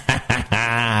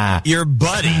 Your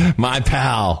buddy. My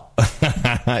pal.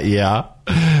 Yeah.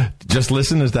 Just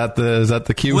listen. Is that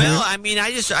the cue? Well, here? I mean,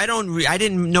 I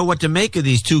didn't know what to make of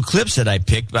these two clips that I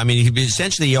picked. I mean,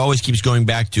 essentially, he always keeps going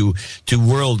back to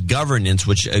world governance,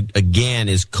 which again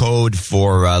is code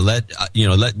for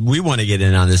we want to get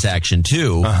in on this action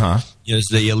too.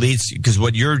 It's the elites, because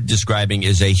what you're describing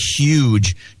is a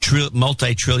huge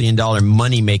multi-trillion-dollar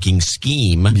money-making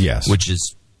scheme. Yes, which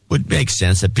would make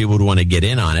sense that people would want to get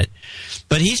in on it.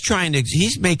 But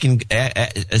he's making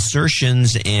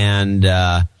assertions and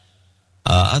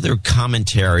other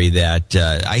commentary that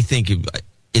I think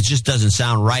it just doesn't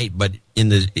sound right. But in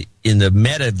the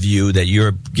meta view that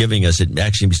you're giving us, it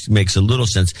actually makes a little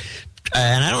sense.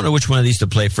 And I don't know which one of these to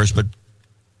play first, but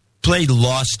play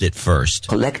lost it first?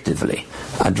 Collectively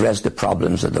address the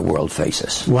problems that the world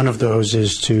faces. One of those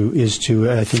is to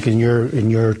I think in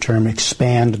your term,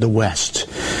 expand the West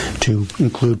to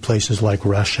include places like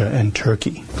Russia and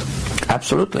Turkey.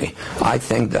 Absolutely. I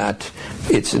think that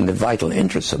it's in the vital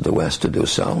interests of the West to do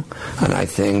so, and I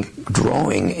think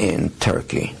drawing in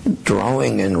Turkey,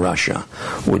 drawing in Russia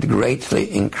would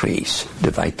greatly increase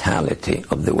the vitality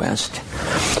of the West.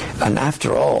 And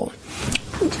after all,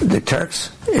 the Turks,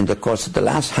 in the course of the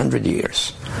last 100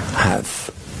 years,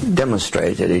 have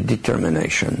demonstrated a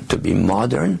determination to be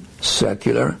modern,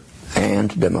 secular,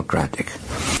 and democratic.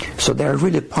 So they're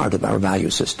really part of our value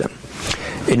system.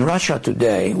 In Russia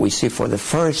today, we see for the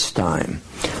first time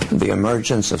the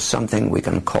emergence of something we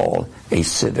can call a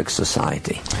civic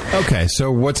society. Okay,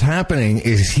 so what's happening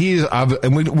is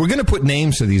and we're going to put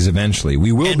names to these eventually.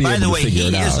 We will be able to figure it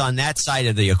out. By the way, he is on that side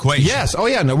of the equation. Yes. Oh,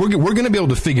 yeah. No, we're going to be able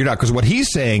to figure it out, because what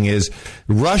he's saying is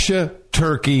Russia,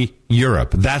 Turkey,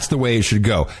 Europe. That's the way it should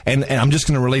go. And I'm just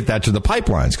going to relate that to the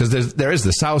pipelines, because there is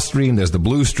the South Stream, there's the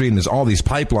Blue Stream, there's all these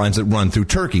pipelines that run through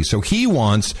Turkey. So he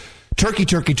wants Turkey,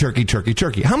 Turkey, Turkey, Turkey,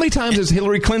 Turkey. How many times has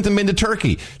Hillary Clinton been to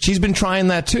Turkey? She's been trying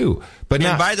that too. But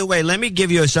now, by the way, let me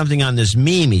give you something on this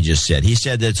meme he just said. He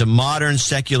said that it's a modern,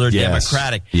 secular,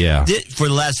 democratic. Yeah. For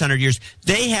the last 100 years,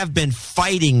 they have been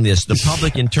fighting this. The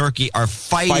public in Turkey are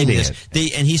fighting this.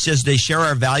 And he says they share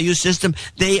our value system.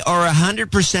 They are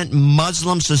 100%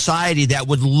 Muslim society that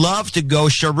would love to go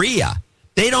Sharia.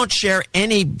 They don't share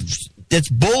any. That's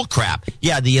bull crap.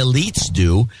 Yeah, the elites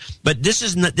do, but this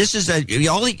is not. This is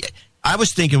I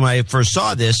was thinking when I first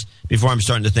saw this, before I'm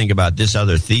starting to think about this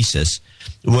other thesis,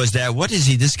 was that what is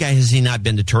he? This guy, has he not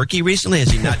been to Turkey recently? Has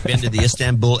he not been to the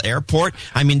Istanbul airport?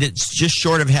 I mean, it's just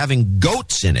short of having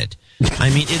goats in it. I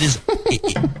mean, it is.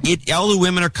 All the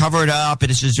women are covered up. It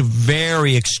is just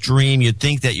very extreme. You'd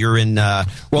think that you're in.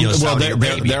 Saudi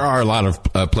Arabia. There are a lot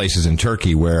of places in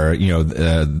Turkey where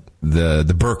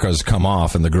the burqas come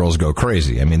off and the girls go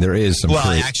crazy. I mean, there is some. Well,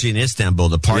 actually, in Istanbul,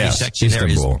 the party section there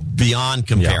is beyond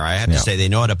compare. Yeah, I have to say, they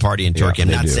know how to party in Turkey. I'm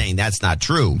not saying that's not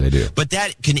true. They do, but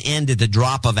that can end at the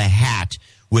drop of a hat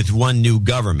with one new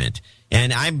government.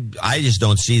 And I just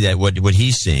don't see that what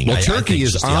he's seeing. Well, Turkey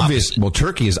is obvious. Well,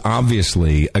 Turkey is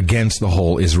obviously against the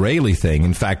whole Israeli thing.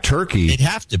 In fact, Turkey, it'd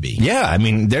have to be. Yeah, I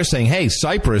mean, they're saying, "Hey,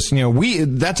 Cyprus,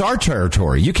 that's our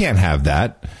territory. You can't have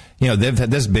that."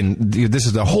 This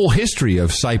is the whole history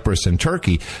of Cyprus and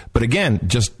Turkey. But again,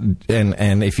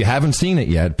 and if you haven't seen it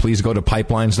yet, please go to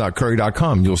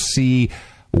pipelines.curry.com. You'll see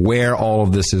where all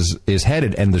of this is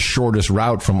headed, and the shortest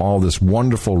route from all this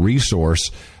wonderful resource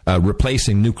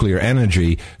replacing nuclear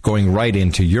energy going right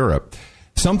into Europe.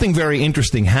 Something very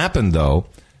interesting happened, though,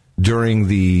 during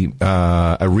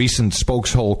a recent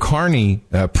Spokeshole Carney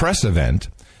press event.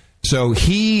 So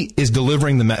he is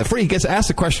delivering he gets asked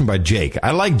a question by Jake.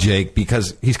 I like Jake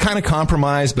because he's kind of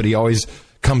compromised, but he always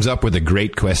comes up with a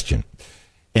great question.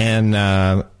 And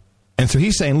so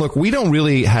he's saying, look, we don't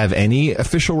really have any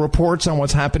official reports on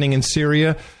what's happening in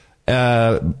Syria.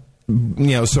 So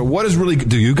what is really,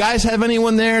 do you guys have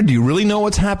anyone there? Do you really know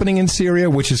what's happening in Syria?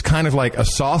 Which is kind of like a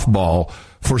softball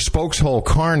for Spokeshole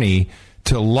Carney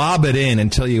to lob it in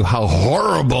and tell you how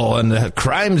horrible and the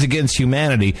crimes against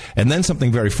humanity. And then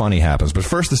something very funny happens. But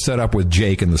first, to set up with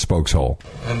Jake and the Spokeshole.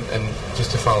 And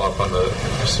just to follow up on the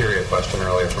Syria question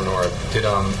earlier from Nora, there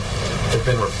have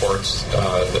been reports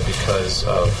that because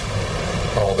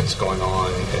of all that's going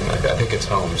on, and I think it's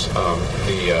Homs.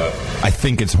 I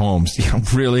think it's Homs.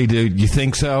 Really, dude? You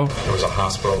think so? There was a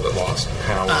hospital that lost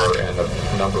power and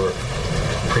a number of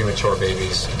premature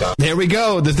babies died. There we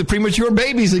go. There's the premature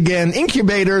babies again.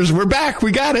 Incubators. We're back.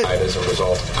 We got it. As a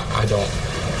result, I don't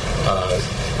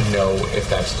know if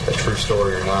that's a true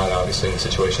story or not. Obviously, in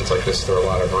situations like this, there are a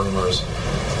lot of rumors.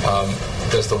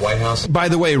 Does the White House... By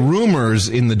the way, rumors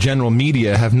in the general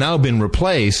media have now been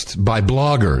replaced by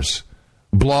bloggers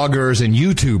and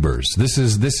YouTubers. This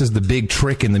is the big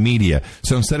trick in the media.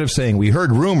 So instead of saying we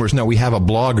heard rumors, no, we have a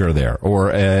blogger there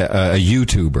or a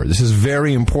YouTuber. This is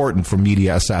very important for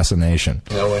media assassination.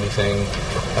 Know anything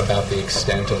about the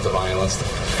extent of the violence,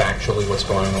 factually what's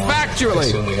going on? Factually! I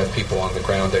assume we have people on the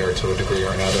ground there to a degree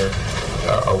or another.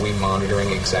 Are we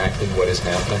monitoring exactly what is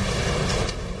happening?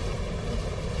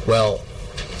 Well,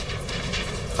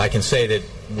 I can say that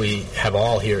we have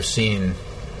all here seen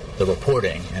the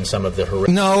reporting and some of the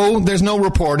horrific... No, there's no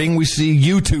reporting. We see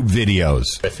YouTube videos.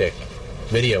 Horrific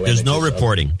video. There's no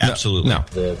reporting. Absolutely. No.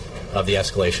 Of the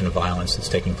escalation of violence that's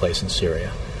taking place in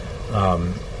Syria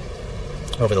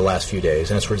over the last few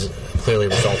days, and it's clearly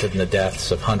resulted in the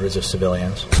deaths of hundreds of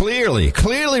civilians.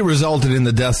 Clearly resulted in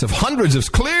the deaths of hundreds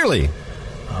of... Clearly.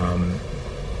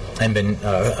 and been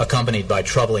accompanied by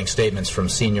troubling statements from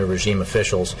senior regime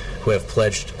officials who have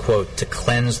pledged, quote, to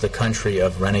cleanse the country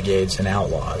of renegades and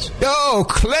outlaws. Oh,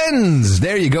 cleanse!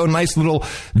 There you go. Nice little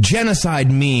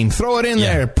genocide meme. Throw it in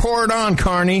there. Pour it on,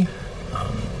 Carney.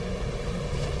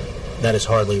 That is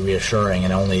hardly reassuring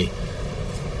and only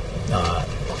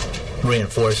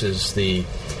reinforces the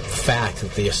fact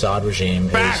that the Assad regime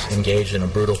is engaged in a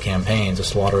brutal campaign to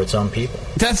slaughter its own people.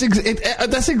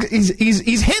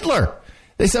 He's Hitler.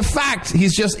 It's a fact.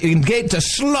 He's just engaged to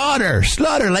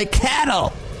slaughter like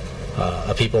cattle.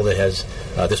 A people that has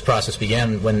this process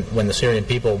began when the Syrian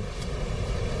people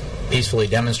peacefully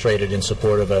demonstrated in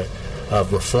support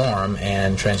of reform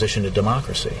and transition to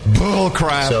democracy. Bull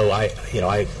crap. So I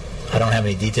don't have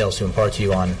any details to impart to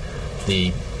you on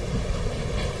the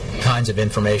kinds of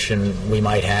information we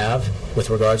might have with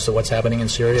regards to what's happening in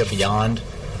Syria beyond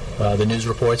the news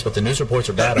reports, but the news reports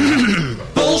are bad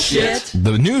enough. Bullshit!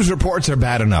 The news reports are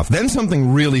bad enough. Then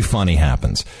something really funny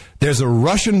happens. There's a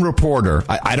Russian reporter.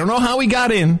 I don't know how he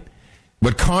got in,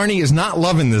 but Carney is not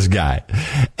loving this guy.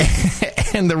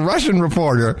 And the Russian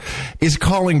reporter is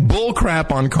calling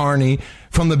bullcrap on Carney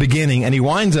from the beginning, and he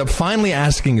winds up finally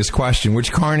asking his question,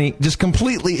 which Carney just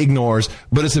completely ignores.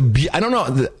 But it's I don't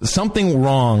know, something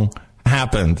wrong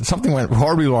happened. Something went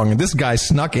horribly wrong, and this guy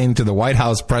snuck into the White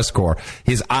House press corps.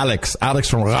 He's Alex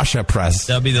from Russia Press.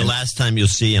 That'll be the last time you'll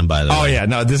see him, by the way. Oh yeah,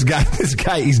 no, this guy,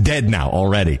 he's dead now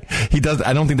already.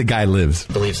 I don't think the guy lives.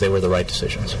 Believes they were the right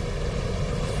decisions.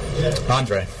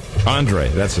 Andre,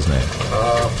 that's his name.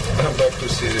 Back to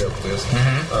Syria, please.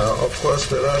 Of course,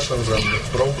 the Russians and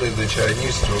probably the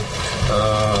Chinese too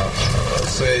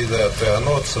say that they are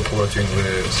not supporting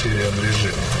the Syrian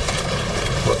regime.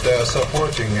 What they are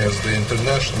supporting is the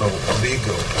international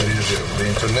legal regime, the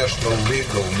international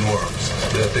legal norms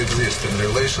that exist in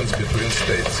relations between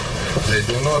states. They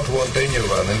do not want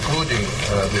anyone, including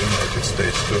the United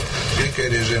States, to pick a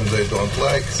regime they don't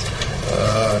like,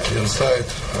 inside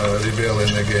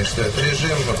rebelling against that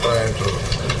regime, trying to...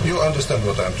 You understand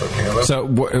what I'm talking about? So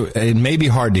it may be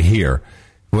hard to hear.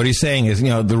 What he's saying is,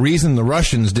 the reason the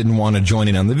Russians didn't want to join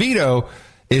in on the veto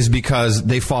is because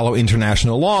they follow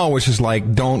international law, which is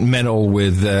like, don't meddle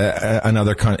with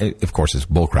another country. Of course, it's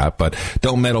bullcrap, but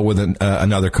don't meddle with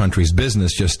another country's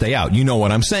business. Just stay out. You know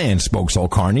what I'm saying,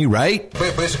 Spokesall Carney, right?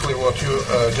 Basically, what you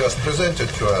just presented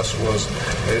to us was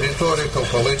a rhetorical,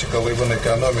 political, even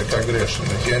economic aggression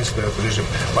against that regime.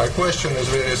 My question is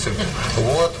very simple.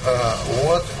 What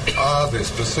are the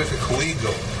specific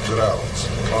legal grounds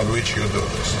on which you do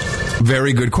this?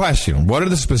 Very good question. What are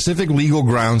the specific legal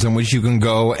grounds on which you can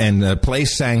go and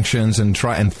place sanctions and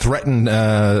try and threaten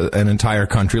an entire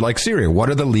country like Syria? What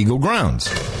are the legal grounds?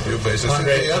 You basically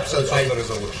the absence of the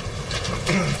resolution.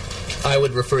 I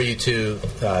would refer you to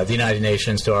the United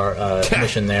Nations, to our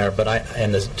mission there,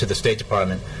 to the State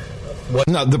Department.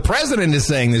 No, the president is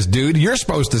saying this, dude. You're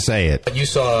supposed to say it. What you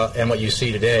saw and what you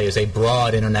see today is a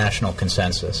broad international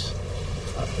consensus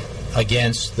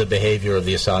against the behavior of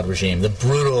the Assad regime, the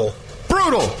brutal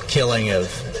killing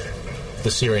of the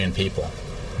Syrian people.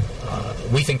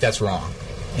 We think that's wrong.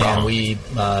 And we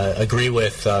agree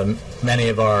with many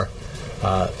of our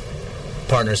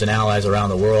partners and allies around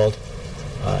the world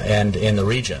and in the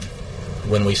region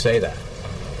when we say that.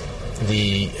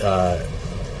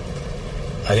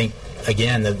 I think,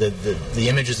 again, the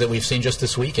images that we've seen just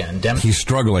this weekend he's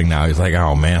struggling now. He's like,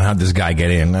 oh man, how'd this guy get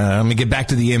in? Let me get back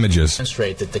to the images.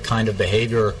 Demonstrate that the kind of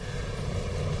behavior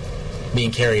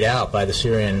being carried out by the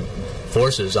Syrian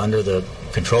forces under the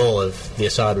control of the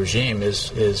Assad regime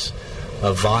is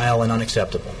vile and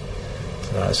unacceptable.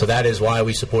 So that is why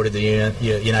we supported the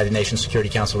United Nations Security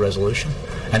Council resolution,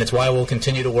 and it's why we'll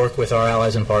continue to work with our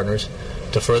allies and partners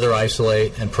to further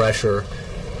isolate and pressure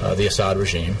the Assad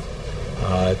regime,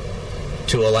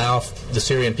 to allow the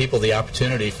Syrian people the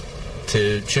opportunity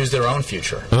to choose their own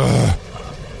future.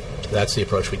 That's the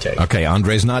approach we take. Okay,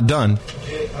 Andre's not done.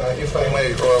 If I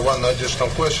may, one additional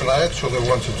question. I actually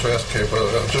wanted to ask you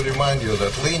to remind you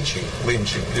that lynching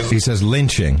is... He says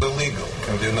lynching. ...illegal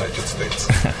in the United States.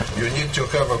 You need to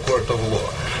have a court of law.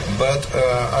 But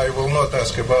I will not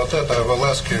ask about that. I will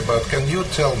ask you about, can you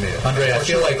tell me... Andre, I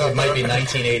feel like it might be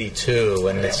 1982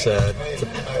 and it's... I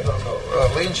don't know.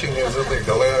 Lynching is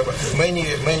illegal.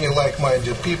 Many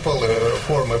like-minded people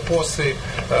form a posse,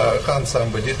 hunt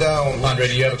somebody down. Andre,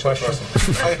 do you have a question?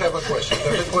 I have a question.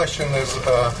 The question is,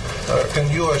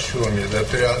 can you assure me that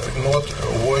they are not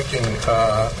working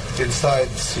inside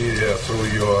Syria through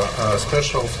your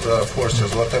special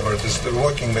forces, whatever it is, they're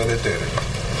working militarily?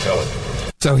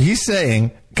 So he's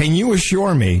saying, can you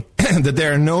assure me that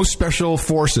there are no special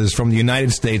forces from the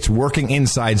United States working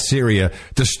inside Syria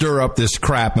to stir up this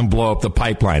crap and blow up the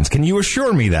pipelines? Can you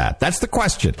assure me that? That's the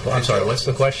question. Well, I'm sorry, what's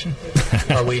the question?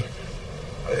 Are we...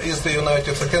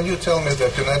 Can you tell me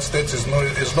that the United States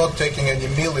is not taking any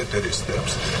military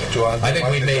steps to undermine? I think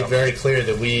we made very clear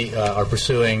that we are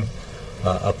pursuing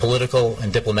a political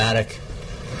and diplomatic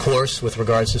course with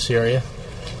regards to Syria,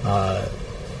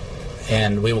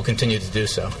 and we will continue to do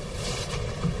so.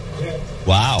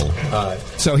 Wow.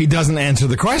 So he doesn't answer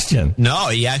the question. No,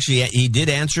 he did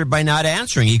answer it by not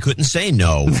answering. He couldn't say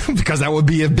no. Because that would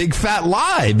be a big fat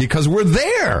lie, because we're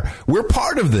there. We're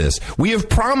part of this. We have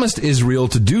promised Israel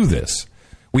to do this.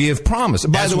 We have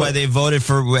promised. That's why they voted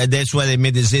for, that's why they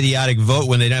made this idiotic vote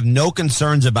when they have no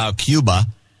concerns about Cuba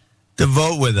to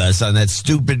vote with us on that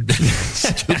stupid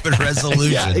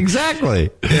resolution. Yeah, exactly.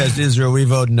 Yes, Israel, we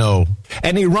vote no.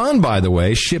 And Iran, by the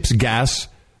way, ships gas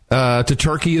to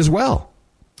Turkey as well.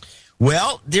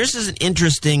 Well, this is an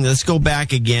interesting. Let's go back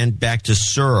to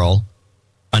Searle,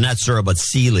 not Searle, but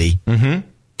Seeley,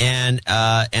 and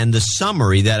the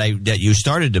summary that you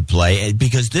started to play,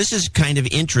 because this is kind of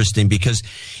interesting, because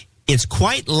it's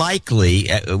quite likely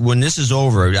when this is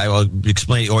over, I will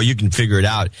explain, or you can figure it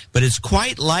out. But it's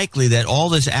quite likely that all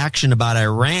this action about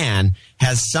Iran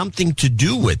has something to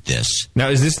do with this. Now,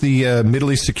 is this the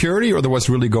Middle East security, or what's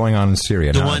really going on in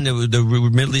Syria? The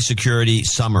Middle East security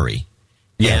summary.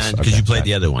 Yes, because you played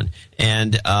the other one.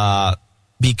 And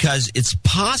because it's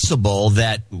possible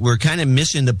that we're kind of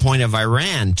missing the point of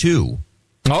Iran, too.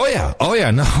 Oh, yeah.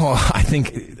 No, I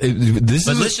think this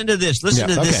But listen to this. Listen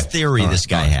to this theory this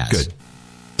guy has. Good.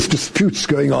 Disputes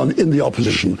going on in the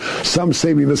opposition. Some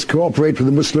say we must cooperate with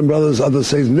the Muslim Brothers, others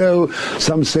say no.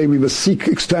 Some say we must seek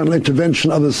external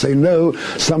intervention, others say no.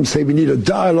 Some say we need a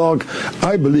dialogue.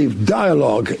 I believe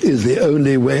dialogue is the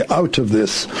only way out of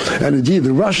this. And indeed,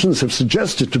 the Russians have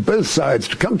suggested to both sides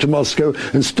to come to Moscow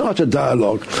and start a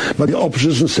dialogue. But the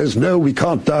opposition says, no, we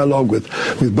can't dialogue with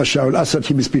Bashar al-Assad.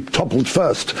 He must be toppled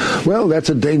first. Well, that's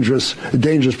a dangerous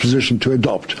position to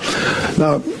adopt.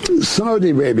 Now,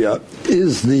 Saudi Arabia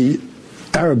is the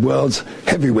Arab world's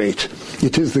heavyweight.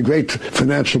 It is the great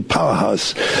financial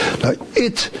powerhouse.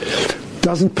 It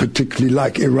doesn't particularly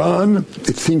like Iran.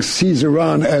 It sees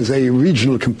Iran as a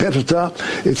regional competitor.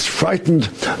 It's frightened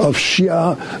of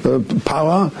Shia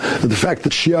power, the fact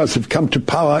that Shias have come to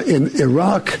power in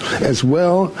Iraq as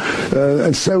well.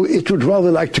 And so it would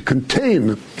rather like to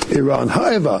contain Iran.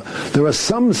 However, there are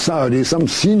some Saudis, some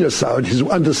senior Saudis,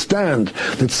 who understand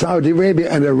that Saudi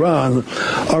Arabia and Iran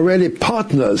are really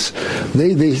partners.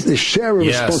 They share a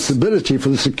responsibility for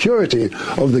the security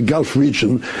of the Gulf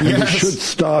region, and they should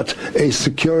start a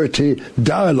security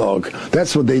dialogue.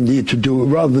 That's what they need to do,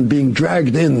 rather than being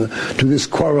dragged in to this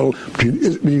quarrel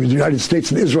between the United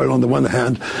States and Israel on the one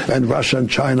hand, and Russia and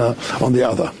China on the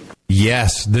other.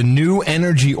 Yes, the new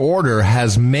energy order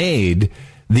has made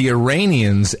the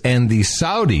Iranians and the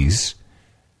Saudis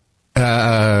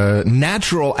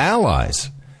natural allies.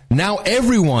 Now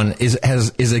everyone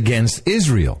is against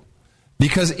Israel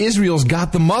because Israel's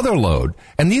got the mother load.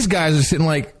 And these guys are sitting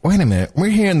like, wait a minute, we're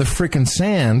here in the frickin'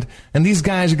 sand, and these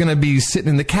guys are going to be sitting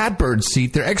in the catbird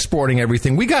seat. They're exporting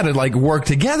everything. We got to work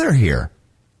together here.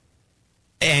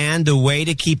 And the way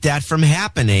to keep that from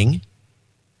happening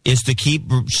is to keep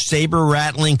saber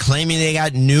rattling, claiming they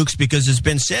got nukes, because it's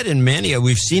been said in many,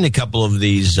 we've seen a couple of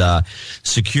these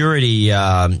security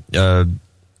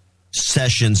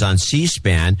sessions on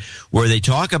C-SPAN where they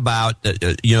talk about,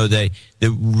 the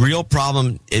real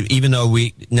problem, even though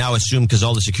we now assume, because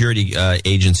all the security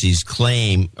agencies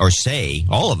claim or say,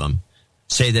 all of them,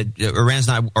 say that Iran's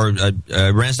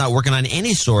not working on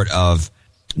any sort of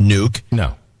nuke.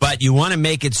 No. But you want to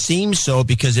make it seem so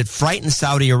because it frightens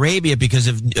Saudi Arabia, because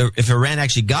if Iran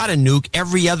actually got a nuke,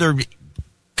 every other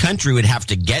country would have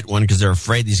to get one because they're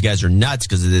afraid these guys are nuts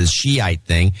because of this Shiite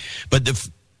thing. But the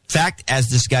fact, as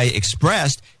this guy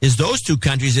expressed, is those two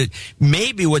countries, that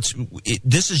maybe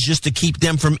this is just to keep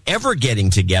them from ever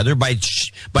getting together by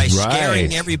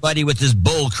scaring everybody with this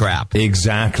bull crap.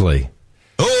 Exactly.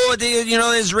 Oh,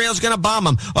 Israel's going to bomb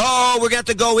them. Oh, we're going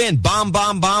to go in. Bomb.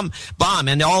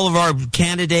 And all of our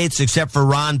candidates, except for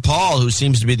Ron Paul, who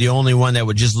seems to be the only one that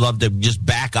would just love to just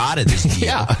back out of this deal.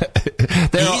 Yeah.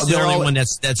 He's the only one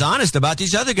that's honest about it.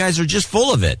 These other guys are just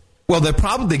full of it. Well,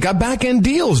 they got back-end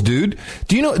deals, dude.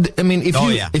 Do you know, I mean, if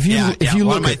you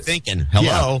what look am I thinking?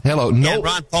 Hello. Yeah, hello. No,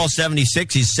 Ron Paul,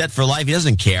 76, he's set for life. He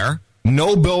doesn't care.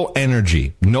 Noble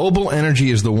Energy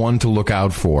is the one to look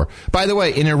out for. By the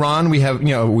way, in Iran,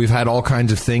 we've had all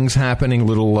kinds of things happening,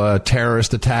 little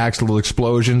terrorist attacks, little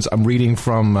explosions. I'm reading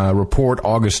from a report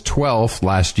August 12th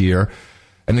last year.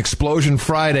 An explosion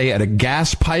Friday at a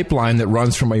gas pipeline that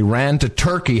runs from Iran to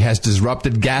Turkey has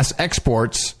disrupted gas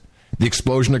exports. The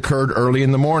explosion occurred early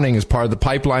in the morning as part of the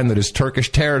pipeline that is Turkish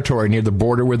territory near the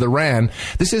border with Iran.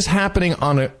 This is happening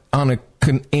on a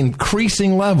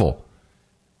increasing level.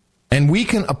 And we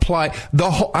can apply the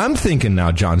whole. I'm thinking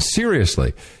now, John,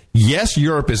 seriously. Yes,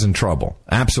 Europe is in trouble.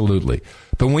 Absolutely.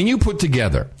 But when you put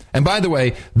together, and by the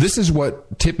way, this is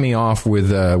what tipped me off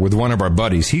with one of our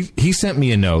buddies. He sent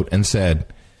me a note and said,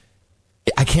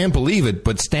 I can't believe it,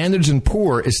 but Standard &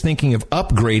 Poor's is thinking of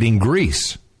upgrading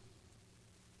Greece.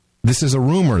 This is a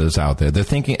rumor that's out there. They're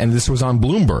thinking, and this was on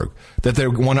Bloomberg, that they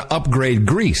want to upgrade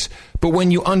Greece. But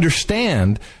when you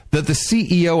understand that the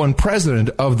CEO and president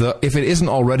of the, if it isn't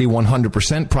already 100%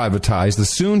 privatized, the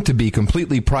soon-to-be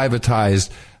completely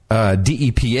privatized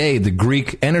DEPA, the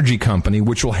Greek energy company,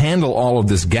 which will handle all of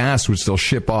this gas, which they'll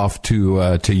ship off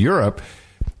to Europe,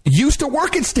 used to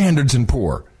work at Standard &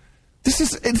 Poor's.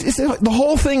 The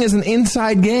whole thing is an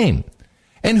inside game.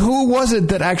 And who was it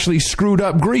that actually screwed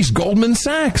up Greece? Goldman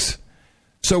Sachs.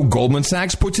 So Goldman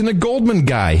Sachs puts in a Goldman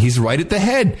guy. He's right at the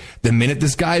head. The minute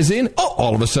this guy's in,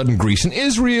 all of a sudden Greece and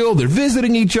Israel, they're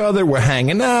visiting each other. We're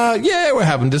hanging out. Yeah, we're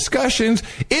having discussions.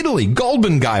 Italy,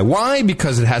 Goldman guy. Why?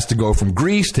 Because it has to go from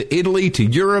Greece to Italy to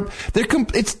Europe.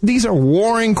 These are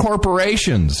warring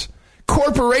corporations.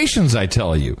 Corporations, I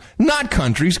tell you. Not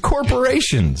countries,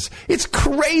 corporations. It's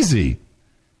crazy.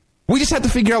 We just have to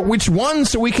figure out which ones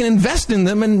so we can invest in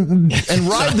them and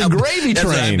ride the gravy train. That's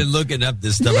why I've been looking up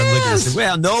this stuff. Yes. I'm looking at this.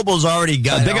 Well, Noble's already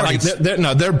got it.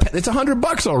 It's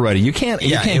 $100 already. You can't.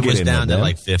 Yeah, it was down to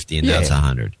like 50, and that's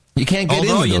 100. You can't get in with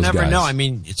those guys. Although you never know. I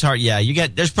mean, it's hard. Yeah,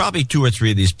 there's probably 2 or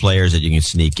 3 of these players that you can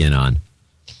sneak in on.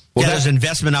 Well, there's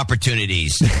investment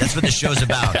opportunities. That's what the show's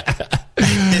about.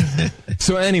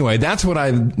 So anyway,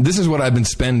 this is what I've been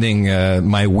spending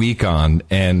my week on,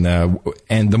 and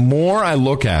the more I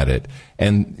look at it,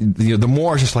 and the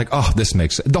more it's just like, this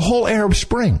makes sense. The whole Arab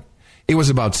Spring. It was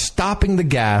about stopping the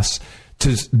gas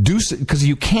to do, because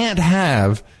you can't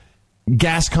have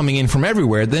gas coming in from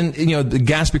everywhere. Then the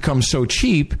gas becomes so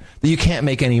cheap that you can't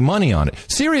make any money on it.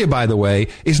 Syria, by the way,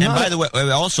 is not. And by the way,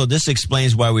 also this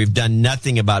explains why we've done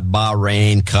nothing about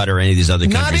Bahrain, Qatar, any of these other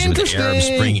countries with the Arab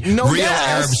Spring. No real gas.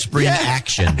 Arab Spring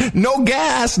action. No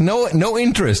gas, no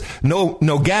interest,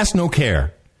 no gas, no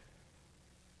care.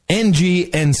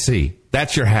 NGNC.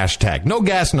 That's your hashtag. No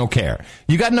gas, no care.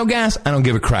 You got no gas? I don't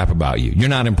give a crap about you. You're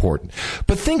not important.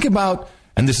 But think about,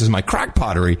 and this is my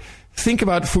crackpottery, think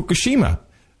about Fukushima.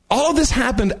 All of this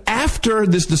happened after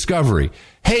this discovery.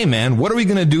 Hey, man, what are we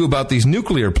going to do about these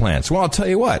nuclear plants? Well, I'll tell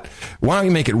you what. Why don't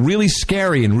we make it really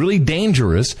scary and really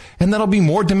dangerous, and that'll be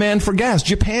more demand for gas.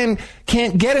 Japan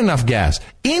can't get enough gas.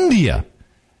 India.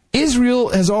 Israel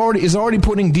is already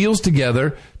putting deals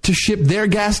together to ship their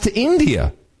gas to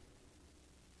India.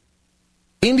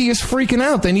 India's freaking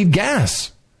out. They need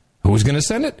gas. Who's going to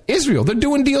send it? Israel. They're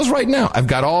doing deals right now. I've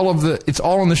got it's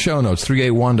all in the show notes,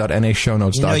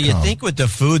 381.nashownotes.com. You think with the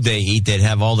food they eat, they'd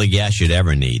have all the gas you'd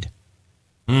ever need.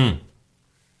 Hold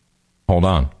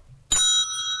on.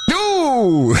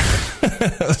 Ooh!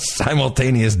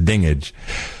 Simultaneous dingage.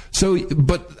 So,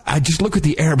 but I just look at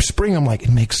the Arab Spring, I'm like,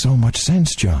 it makes so much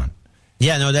sense, John.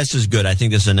 Yeah, no, this is good. I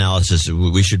think this analysis,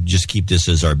 we should just keep this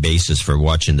as our basis for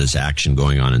watching this action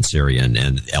going on in Syria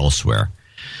and elsewhere.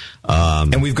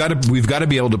 And we've got to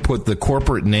be able to put the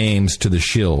corporate names to the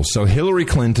shills. So Hillary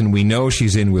Clinton, we know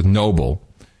she's in with Noble,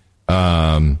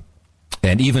 and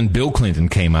even Bill Clinton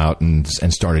came out and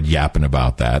started yapping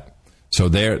about that. So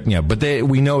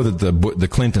we know that the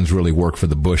Clintons really work for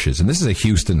the Bushes, and this is a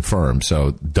Houston firm,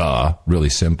 so really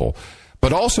simple.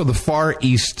 But also the Far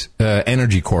East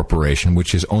Energy Corporation,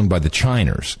 which is owned by the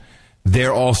Chiners.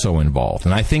 They're also involved.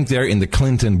 And I think they're in the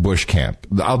Clinton-Bush camp.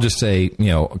 I'll just say,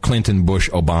 Clinton, Bush,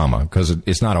 Obama, because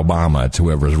it's not Obama, it's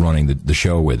whoever's running the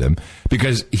show with him.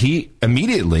 Because he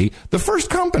immediately, the first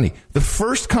company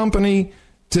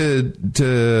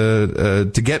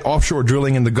to get offshore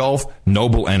drilling in the Gulf,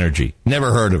 Noble Energy.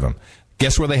 Never heard of them.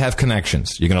 Guess where they have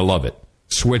connections? You're going to love it.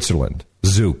 Switzerland.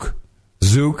 Zook,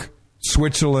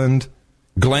 Switzerland,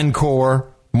 Glencore,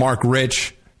 Mark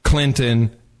Rich,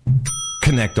 Clinton.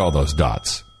 Connect all those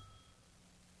dots.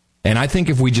 And I think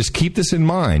if we just keep this in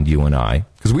mind, you and I,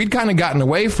 because we'd kind of gotten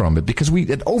away from it because we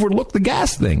had overlooked the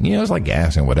gas thing. It's like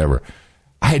gas and whatever.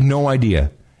 I had no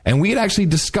idea. And we had actually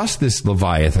discussed this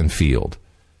Leviathan field,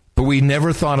 but we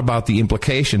never thought about the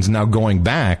implications. Now going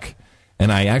back,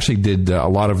 and I actually did a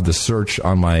lot of the search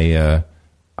on my,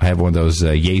 I have one of those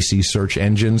Yacey search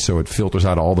engines, so it filters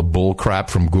out all the bull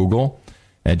crap from Google,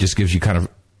 and it just gives you kind of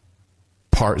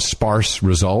sparse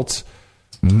results.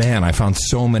 Man, I found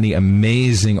so many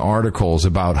amazing articles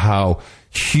about how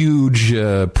huge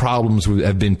problems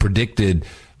have been predicted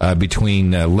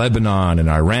between Lebanon and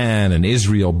Iran and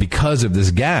Israel because of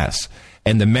this gas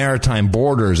and the maritime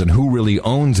borders and who really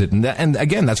owns it. And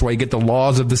again, that's why you get the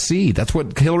laws of the sea. That's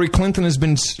what Hillary Clinton has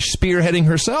been spearheading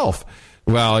herself.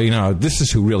 Well, this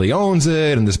is who really owns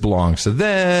it, and this belongs to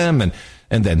them, and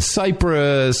then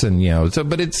Cyprus, and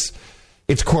but it's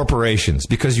corporations,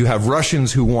 because you have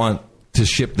Russians who want to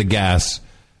ship the gas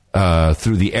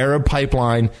through the Arab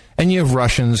pipeline, and you have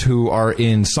Russians who are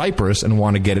in Cyprus and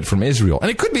want to get it from Israel.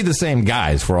 And it could be the same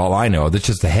guys, for all I know. That's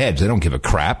just a hedge. They don't give a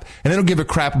crap. And they don't give a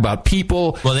crap about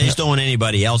people. Well, they just don't want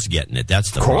anybody else getting it. That's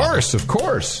the problem. Of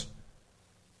course.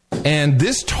 And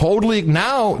this totally,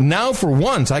 now for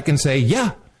once, I can say,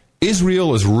 yeah,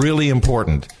 Israel is really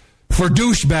important for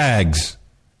douchebags.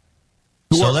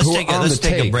 Let's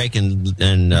take a break and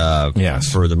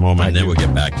for the moment, and then we'll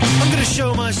get back to it. I'm going to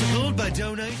show my support by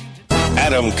donating.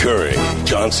 Adam Curry,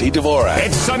 John C. Dvorak.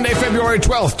 It's Sunday, February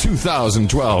 12th,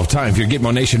 2012. Time for your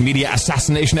Gitmo Nation Media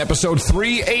Assassination episode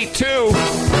 382.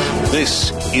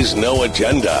 This is No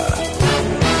Agenda.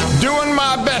 Doing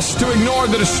my best to ignore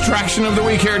the distraction of the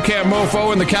week here at Camp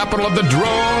Mofo in the capital of the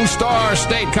Drone Star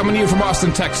State. Coming to you from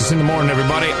Austin, Texas in the morning,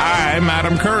 everybody. I'm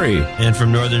Adam Curry. And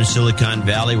from northern Silicon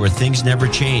Valley, where things never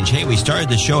change. Hey, we started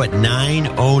the show at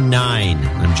 9:09.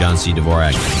 I'm John C.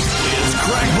 Dvorak. It's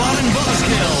Crackpot and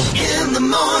Buzzkill in the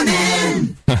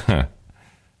morning.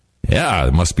 Yeah,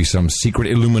 there must be some secret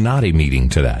Illuminati meeting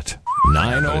to that.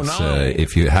 9:09.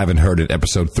 If you haven't heard it,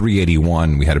 episode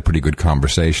 381, we had a pretty good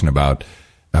conversation about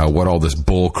what all this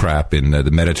bull crap in the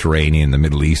Mediterranean, the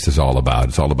Middle East is all about.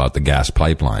 It's all about the gas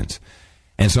pipelines.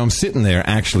 And so I'm sitting there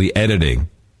actually editing,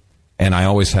 and I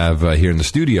always have, here in the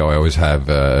studio,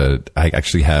 I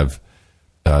actually have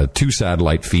 2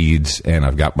 satellite feeds, and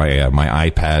I've got my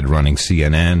iPad running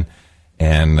CNN,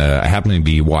 and I happen to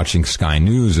be watching Sky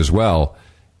News as well.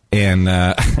 And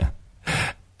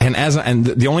And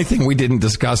the only thing we didn't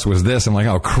discuss was this. I'm like,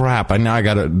 oh crap! We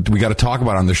got to talk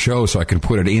about it on the show so I can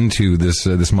put it into this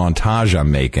montage I'm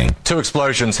making. 2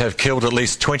 explosions have killed at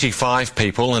least 25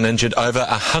 people and injured over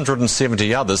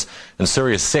 170 others in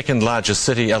Syria's second largest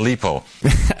city, Aleppo.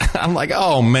 I'm like,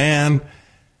 oh man.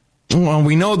 Well,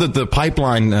 we know that the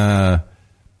pipeline that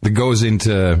goes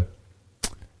into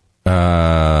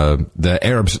the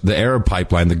Arab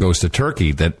pipeline that goes to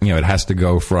Turkey, that it has to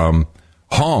go from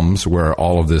Homs, where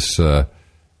all of this, where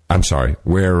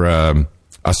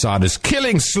Assad is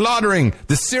slaughtering,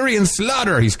 the Syrian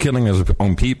slaughter, he's killing his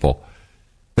own people,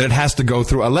 that it has to go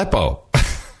through Aleppo.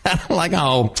 I'm like,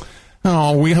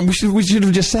 we should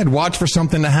have just said, watch for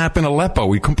something to happen in Aleppo.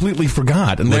 We completely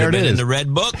forgot, and there it is. In the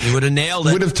red book, you would have nailed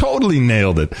it. Would have totally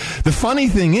nailed it. The funny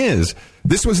thing is,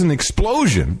 this was an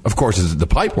explosion. Of course, it's the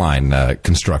pipeline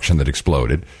construction that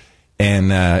exploded.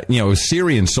 And, it was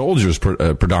Syrian soldiers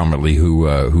predominantly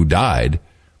who died.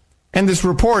 And this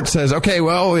report says, okay,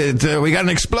 well, we got an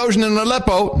explosion in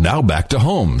Aleppo. Now back to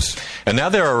Homs. And now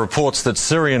there are reports that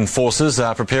Syrian forces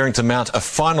are preparing to mount a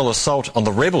final assault on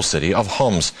the rebel city of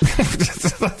Homs.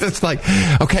 It's like,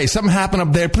 okay, something happened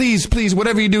up there. Please,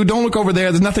 whatever you do, don't look over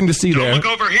there. There's nothing to see there. Don't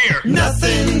look over here.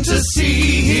 Nothing to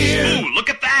see here. Ooh,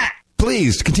 look at that.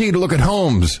 Please, continue to look at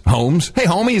Homs. Homs? Hey,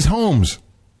 homies, Homs.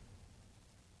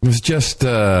 It's just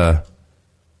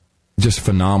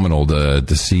phenomenal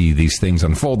to see these things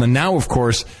unfold. And now, of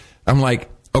course, I'm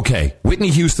like, okay, Whitney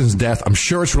Houston's death, I'm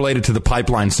sure it's related to the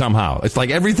pipeline somehow. It's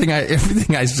like everything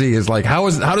I see is like, how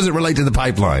does it relate to the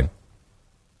pipeline?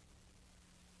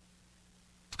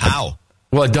 How?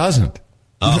 Well, it doesn't.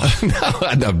 Oh.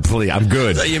 No, please, I'm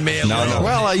good. So you may have known.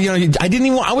 Well, I didn't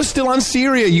even. I was still on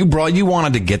Syria. You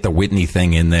wanted to get the Whitney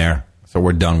thing in there. So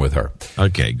we're done with her.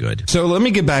 Okay, good. So let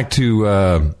me get back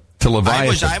to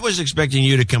Leviathan. I was expecting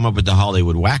you to come up with the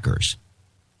Hollywood Whackers.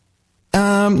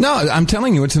 No, I'm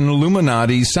telling you, it's an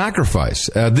Illuminati sacrifice.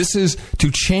 This is to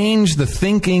change the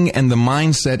thinking and the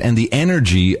mindset and the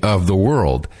energy of the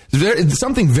world.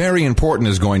 Something very important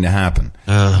is going to happen.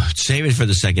 Save it for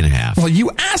the second half. Well,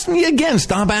 you asked me again.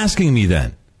 Stop asking me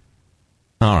then.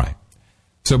 All right.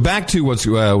 So back to what's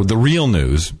the real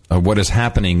news of what is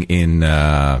happening in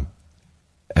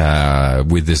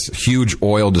with this huge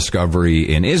oil discovery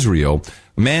in Israel.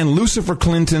 Man, Lucifer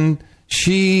Clinton,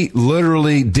 she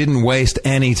literally didn't waste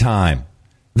any time.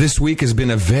 This week has been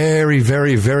a very,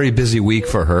 very, very busy week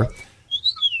for her.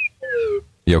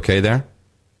 You okay there?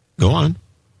 Go on.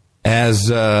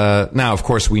 Now, of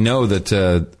course, we know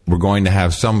that we're going to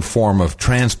have some form of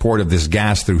transport of this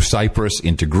gas through Cyprus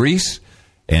into Greece.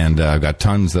 And I've got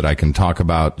tons that I can talk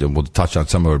about. We'll touch on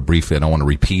some of it briefly. I don't want to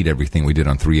repeat everything we did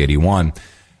on 381.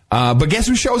 But guess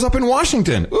who shows up in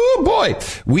Washington? Oh, boy.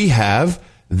 We have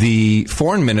the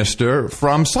foreign minister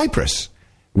from Cyprus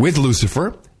with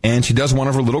Lucifer. And she does one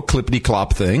of her little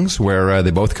clippity-clop things where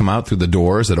they both come out through the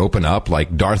doors that open up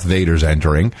like Darth Vader's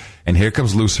entering. And here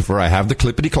comes Lucifer. I have the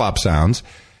clippity-clop sounds.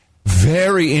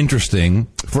 Very interesting.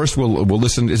 First, we'll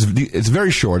listen. It's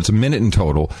very short. It's a minute in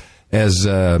total. As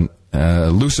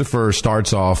Lucifer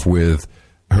starts off with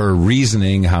her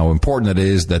reasoning how important it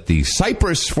is that the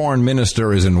Cyprus foreign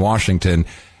minister is in Washington.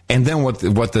 And then what the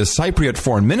Cypriot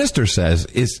foreign minister says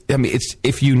is, I mean, it's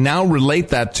if you now relate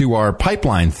that to our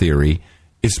pipeline theory,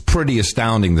 it's pretty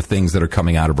astounding the things that are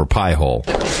coming out of her pie hole.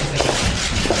 Well,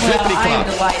 I'm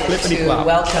delighted to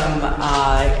welcome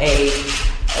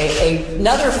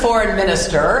another foreign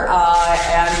minister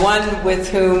and one with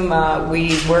whom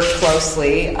we work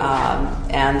closely,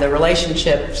 and the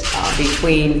relationship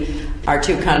between our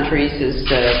two countries is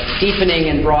deepening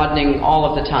and broadening all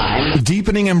of the time.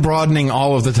 Deepening and broadening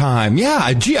all of the time.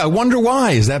 Yeah, gee, I wonder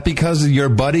why. Is that because your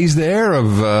buddies there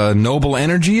of Noble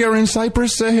Energy are in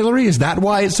Cyprus, Hillary? Is that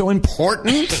why it's so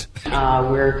important?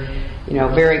 We're,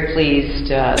 very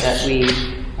pleased that we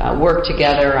work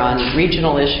together on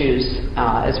regional issues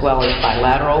as well as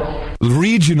bilateral.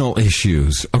 Regional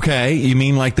issues. Okay. You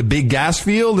mean like the big gas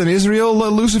field in Israel,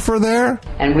 Lucifer, there?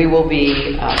 And we will be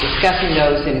discussing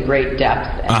those in great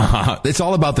depth. It's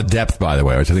all about the depth, by the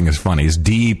way, which I think is funny. It's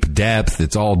deep, depth,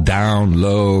 it's all down,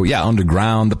 low,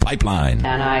 underground, the pipeline.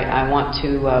 And I want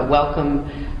to welcome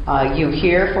you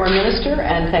here, Foreign Minister,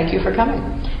 and thank you for coming.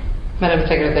 Madam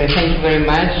Secretary, thank you very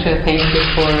much. Thank you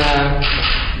for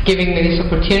giving me this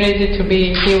opportunity to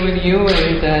be here with you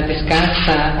and discuss,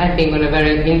 I think, on a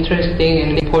very interesting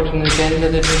and important agenda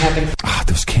that we have.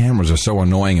 Those cameras are so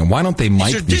annoying. And why don't they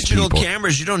mic these digital people?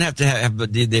 Cameras. You don't have to have.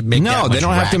 They make no, they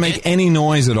don't have to make any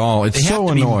noise at all. It's so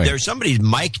annoying. There's somebody's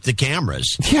mic'd the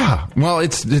cameras. Yeah. Well,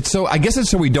 it's so. I guess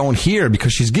it's so we don't hear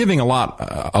because she's giving a lot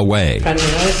away.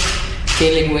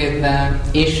 Dealing with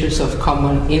issues of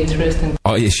common interest.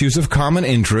 Issues of common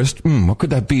interest. What could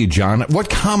that be, John? What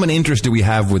common interest do we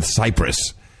have with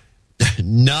Cyprus?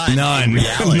 None. None.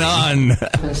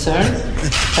 Concerns,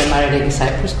 primarily the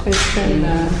Cyprus question,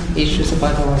 issues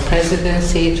about our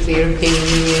presidency to the European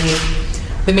Union,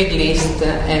 the Middle East,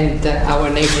 and our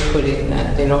neighborhood in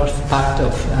the north part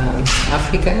of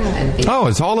Africa.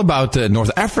 It's all about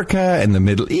North Africa and the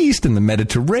Middle East and the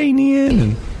Mediterranean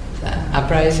and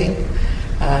uprising.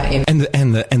 And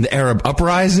the Arab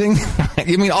uprising.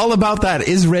 You mean all about that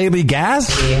Israeli gas?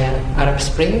 The Arab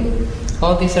Spring.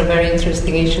 All these are very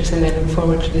interesting issues, and I look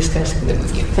forward to discussing them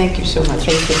with you. Thank you so much.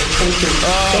 Thank you.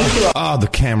 Thank you. Oh, the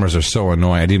cameras are so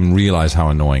annoying. I didn't even realize how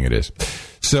annoying it is.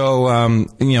 So,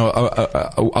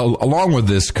 along with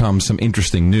this comes some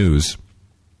interesting news.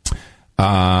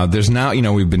 There's now,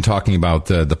 we've been talking about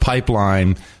the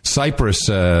pipeline. Cyprus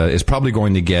is probably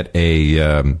going to get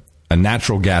a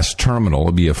natural gas terminal.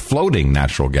 It'll be a floating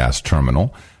natural gas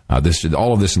terminal. All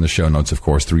of this in the show notes, of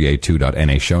course,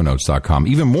 382.nashownotes.com.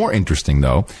 Even more interesting,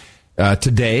 though,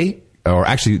 today, or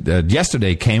actually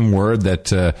yesterday, came word that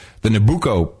the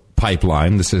Nabucco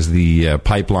pipeline, this is the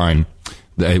pipeline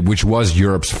which was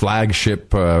Europe's flagship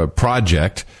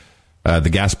project, the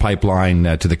gas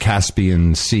pipeline to the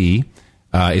Caspian Sea,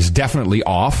 is definitely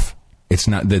off. It's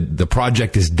not the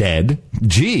project is dead.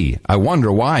 Gee, I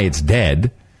wonder why it's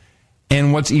dead.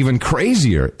 And what's even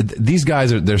crazier, these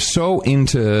guys they're so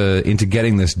into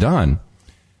getting this done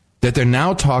that they're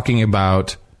now talking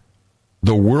about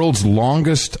the world's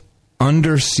longest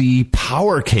undersea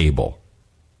power cable.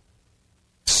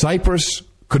 Cyprus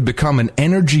could become an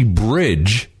energy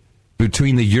bridge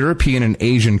between the European and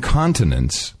Asian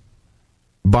continents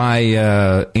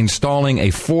by installing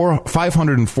a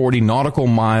 540 nautical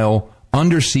mile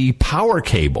undersea power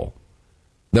cable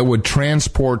that would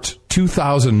transport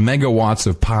 2,000 megawatts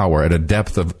of power at a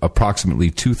depth of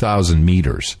approximately 2,000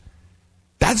 meters.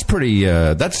 That's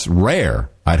that's rare,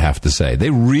 I'd have to say. They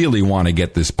really want to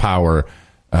get this power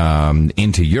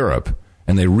into Europe,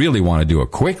 and they really want to do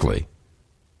it quickly.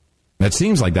 That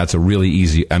seems like that's a really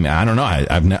easy. I mean, I don't know.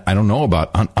 I don't know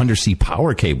about undersea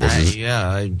power cables.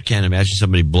 I can't imagine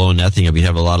somebody blowing that thing up. You'd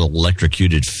have a lot of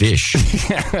electrocuted fish.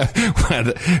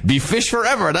 Be fish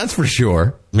forever, that's for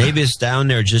sure. Maybe it's down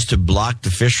there just to block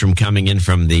the fish from coming in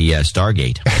from the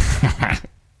Stargate.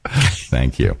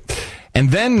 Thank you. And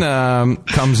then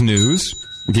comes news.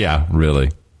 Yeah,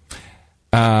 really.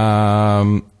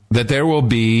 That there will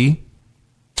be.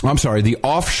 The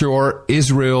offshore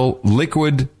Israel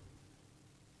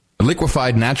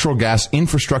liquefied natural gas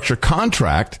infrastructure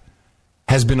contract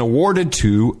has been awarded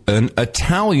to an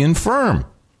Italian firm.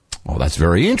 Well, that's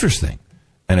very interesting.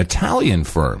 An Italian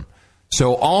firm.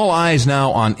 So all eyes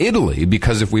now on Italy,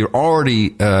 because if we're already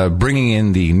bringing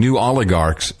in the new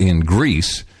oligarchs in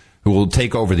Greece who will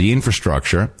take over the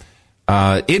infrastructure,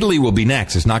 Italy will be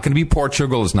next. It's not going to be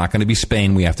Portugal. It's not going to be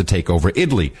Spain. We have to take over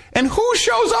Italy. And who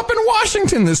shows up in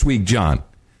Washington this week, John?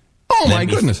 Oh, my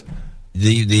goodness.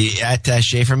 The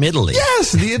attaché from Italy.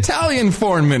 Yes, the Italian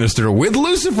foreign minister with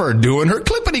Lucifer doing her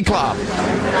clippity-clop.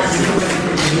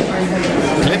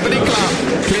 Clippity-clop,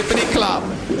 clippity-clop.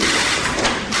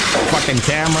 Fucking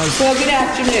cameras. Well, good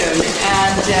afternoon.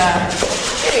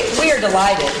 And we are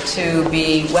delighted to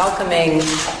be welcoming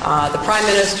the Prime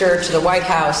Minister to the White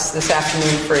House this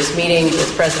afternoon for his meeting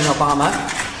with President Obama.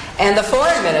 And the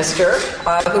Foreign Minister,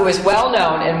 who is well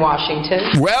known in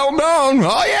Washington. Well known?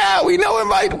 Oh, yeah, we know him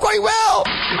quite well.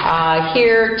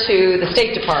 Here to the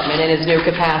State Department in his new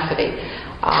capacity.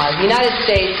 The United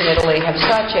States and Italy have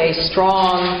such a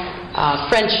strong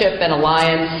friendship and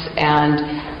alliance,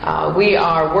 and we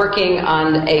are working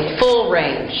on a full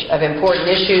range of important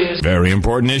issues. Very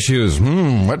important issues.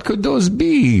 What could those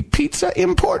be? Pizza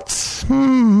imports?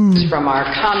 From our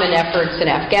common efforts in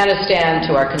Afghanistan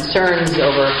to our concerns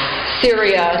over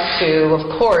Syria to,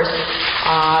 of course,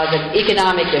 the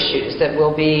economic issues that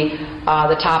will be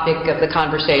the topic of the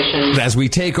conversation. As we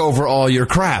take over all your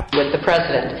crap. With the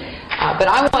President. But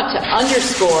I want to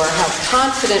underscore how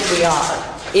confident we are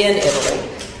in Italy,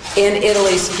 in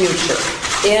Italy's future,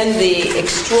 in the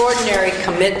extraordinary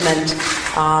commitment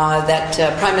that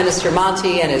Prime Minister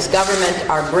Monti and his government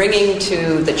are bringing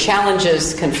to the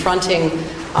challenges confronting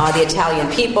the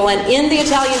Italian people and in the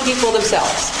Italian people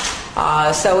themselves.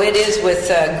 So it is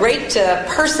with great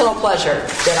personal pleasure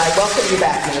that I welcome you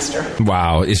back, Minister.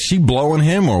 Wow. Is she blowing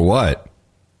him or what?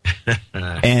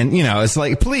 And, it's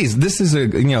like, please, this is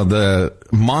the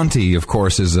Monti, of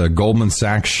course, is a Goldman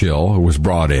Sachs shill who was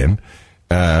brought in.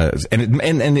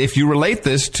 And if you relate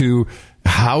this to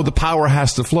how the power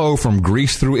has to flow from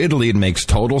Greece through Italy, it makes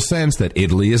total sense that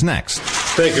Italy is next.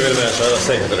 Thank you very much,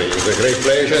 Secretary. It's a great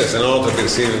pleasure. It's an honor to be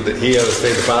received here at the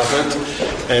State Department.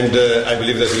 And I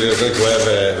believe that we are going to have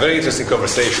a very interesting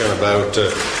conversation about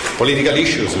political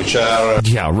issues, which are...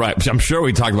 Yeah, right. I'm sure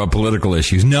we talk about political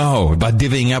issues. No, about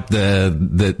divvying up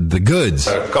the goods.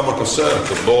 A common concern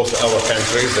to both our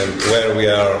countries and where we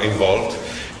are involved.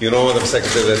 You know, Madam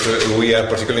Secretary, that we are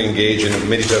particularly engaged in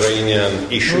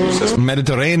Mediterranean issues.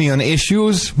 Mediterranean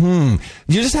issues? You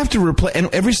just have to replace... And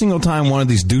every single time one of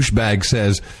these douchebags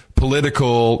says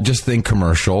political, just think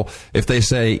commercial. If they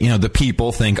say, the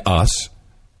people, think us.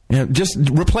 Just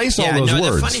replace all those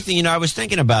words. The funny thing, I was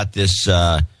thinking about this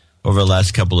over the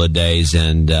last couple of days,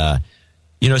 and,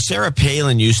 Sarah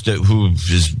Palin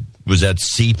was at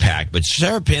CPAC, but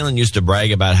Sarah Palin used to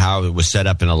brag about how it was set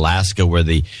up in Alaska where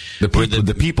the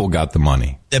people got the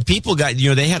money. The people got,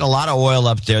 they had a lot of oil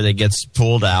up there that gets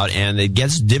pulled out and it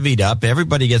gets divvied up.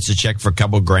 Everybody gets a check for a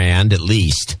couple grand at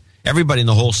least. Everybody in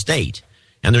the whole state.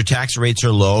 And their tax rates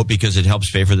are low because it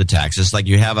helps pay for the taxes. Like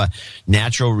you have a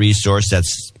natural resource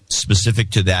that's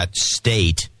specific to that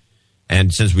state.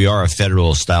 And since we are a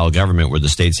federal style government where the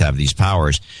states have these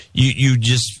powers, you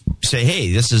just say,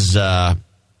 hey, this is,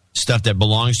 stuff that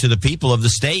belongs to the people of the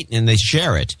state, and they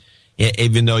share it.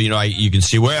 Even though, you can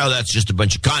see, well, that's just a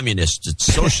bunch of communists. It's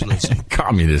socialism.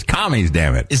 Commies,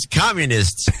 damn it. It's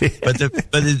communists. But the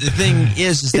thing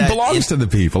is that... It belongs to the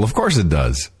people. Of course it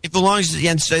does. It belongs to...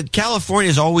 And so California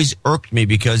has always irked me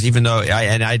because even though...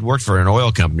 I'd worked for an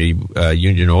oil company,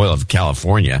 Union Oil of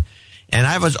California, and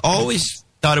I was always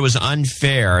thought it was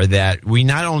unfair that we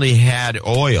not only had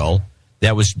oil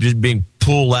that was being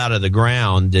pulled out of the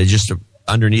ground just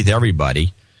underneath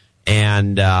everybody,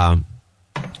 and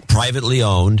privately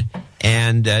owned,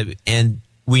 and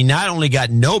we not only got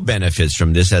no benefits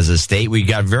from this as a state, we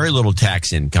got very little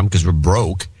tax income because we're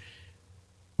broke,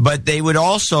 but they would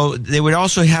also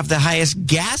have the highest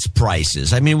gas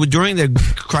prices. I mean, during the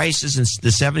crisis in the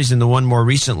 70s and the one more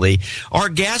recently, our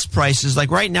gas prices,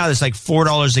 like right now, it's like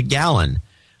 $4 a gallon.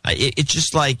 It's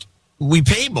just like we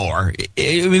pay more.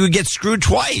 We get screwed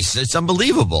twice. It's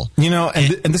unbelievable.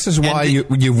 And this is why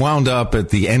you wound up at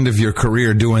the end of your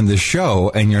career doing this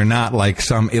show, and you're not like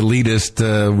some elitist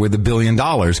with $1 billion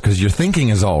because your thinking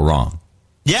is all wrong.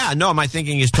 Yeah, no, my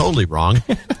thinking is totally wrong.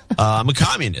 I'm a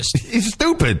communist. He's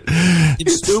stupid.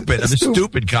 It's stupid. I'm a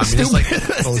stupid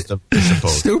communist.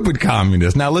 Stupid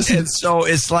communist. Now listen. And so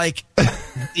it's like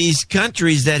these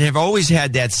countries that have always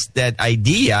had that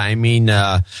idea. I mean,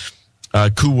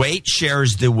 Kuwait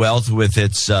shares the wealth with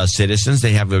its citizens.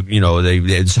 They have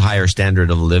it's a higher standard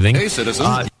of living. Hey,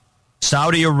 citizen.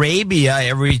 Saudi Arabia,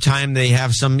 every time they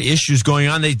have some issues going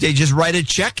on, they just write a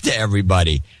check to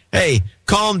everybody. Hey,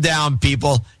 calm down,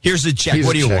 people. Here's a check.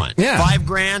 What do you want? Yeah.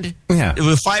 $5,000? Yeah.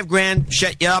 With $5,000,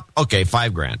 shut you up? Okay,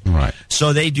 $5,000. Right.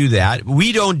 So they do that.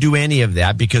 We don't do any of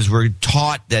that because we're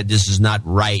taught that this is not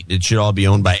right. It should all be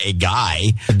owned by a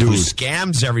guy who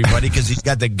scams everybody because he's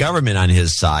got the government on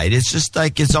his side. It's just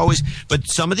like it's always. But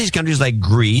some of these countries like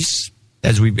Greece,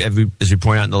 as we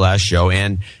pointed out in the last show,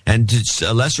 and to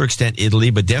a lesser extent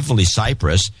Italy, but definitely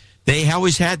Cyprus, they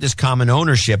always had this common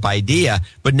ownership idea,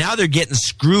 but now they're getting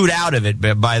screwed out of it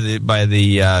by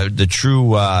the true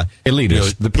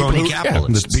elitists, the crony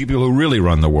capitalists, the people who really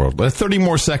run the world. 30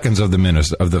 more seconds of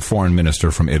the foreign minister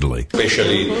from Italy.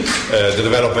 Especially the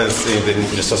developments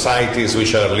in the societies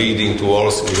which are leading to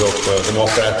also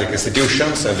democratic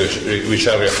institutions and which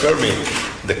are reaffirming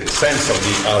the sense of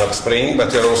the Arab Spring,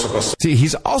 but they're also See,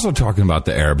 he's also talking about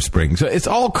the Arab Spring. So it's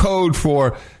all code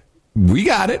for we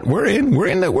got it. We're in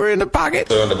the pocket.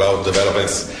 Concerned about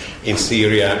developments in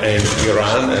Syria and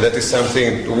Iran, and that is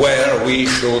something where we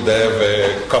should have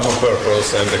a common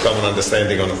purpose and a common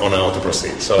understanding on how to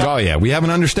proceed. So, oh yeah, we have an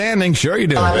understanding. Sure you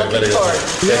do. I'm looking forward.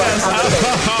 Yes,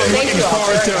 I'm looking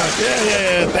forward to it.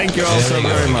 Yeah. Thank you all so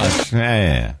very much.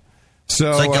 Yeah. So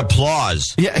it's like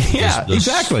applause. Yeah,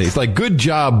 exactly. It's like good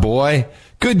job, boy.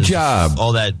 Good job.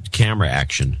 All that camera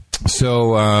action.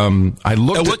 So I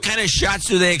looked. What kind of shots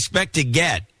do they expect to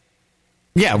get?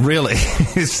 Yeah, really.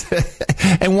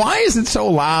 And why is it so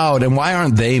loud? And why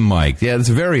aren't they mic'd? Yeah, it's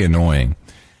very annoying.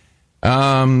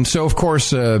 So of course,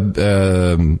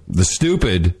 the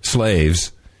stupid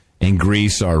slaves in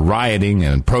Greece are rioting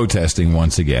and protesting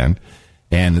once again.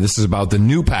 And this is about the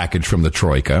new package from the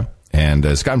Troika. And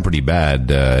it's gotten pretty bad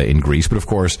in Greece. But, of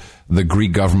course, the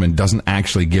Greek government doesn't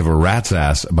actually give a rat's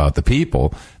ass about the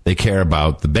people. They care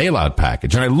about the bailout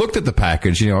package. And I looked at the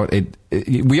package.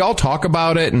 We all talk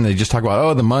about it, and they just talk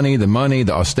about, the money,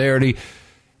 the austerity.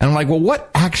 And I'm like, well, what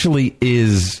actually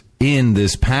is in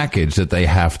this package that they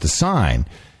have to sign?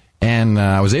 And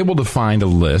I was able to find a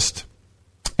list.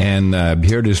 And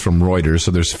here it is from Reuters.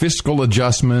 So there's fiscal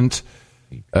adjustment.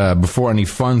 Before any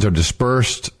funds are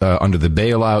dispersed under the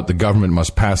bailout, the government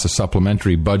must pass a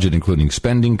supplementary budget, including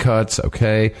spending cuts.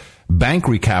 Okay. Bank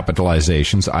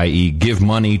recapitalizations, i.e. give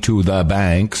money to the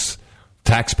banks,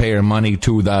 taxpayer money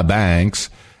to the banks.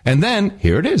 And then,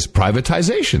 here it is,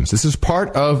 privatizations. This is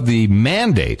part of the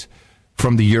mandate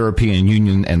from the European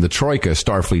Union and the Troika,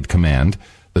 Starfleet Command,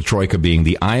 the Troika being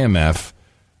the IMF,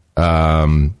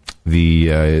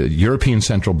 the European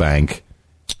Central Bank,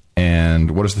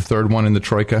 and what is the third one in the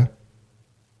Troika?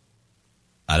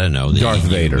 I don't know. The Darth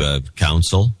Vader.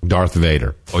 Council? Darth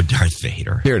Vader. Or Darth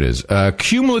Vader. Here it is.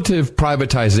 Cumulative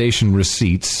privatization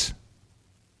receipts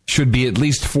should be at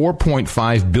least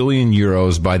 4.5 billion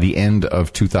euros by the end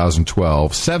of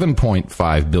 2012,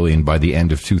 7.5 billion by the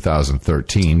end of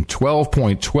 2013,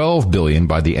 12.12 billion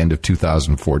by the end of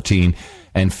 2014,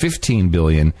 and 15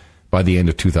 billion by the end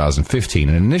of 2015.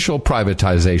 An initial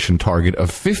privatization target of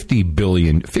 50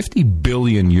 billion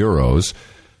euros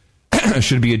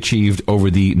should be achieved over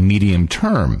the medium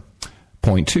term.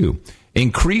 Point 2.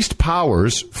 Increased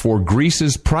powers for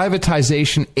Greece's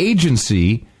privatization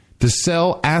agency to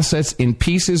sell assets in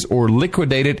pieces or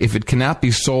liquidate it if it cannot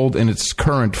be sold in its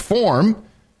current form.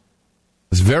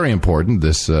 It's very important,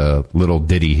 this little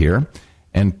ditty here.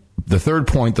 And the third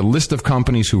point, the list of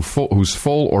companies whose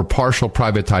full or partial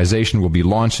privatization will be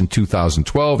launched in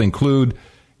 2012 include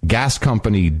gas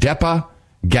company DEPA,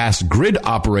 gas grid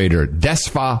operator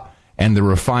DESFA, and the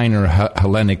refiner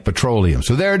Hellenic Petroleum.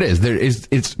 So there it is.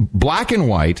 It's black and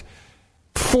white,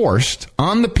 forced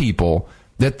on the people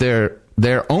that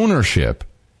their ownership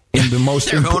in the most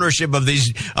their ownership of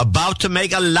these about to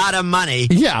make a lot of money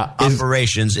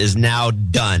operations is now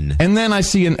done. And then I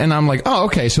see and I'm like, oh,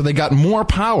 okay, so they got more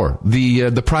power, the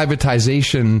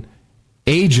privatization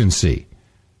agency.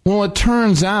 Well, it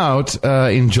turns out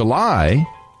in July,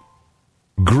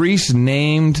 Greece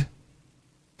named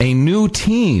a new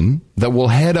team that will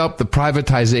head up the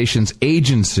privatizations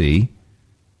agency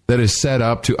that is set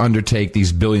up to undertake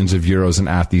these billions of euros and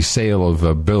at the sale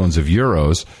of billions of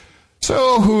euros.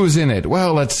 So who's in it?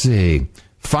 Well, let's see.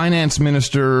 Finance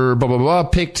Minister blah, blah, blah,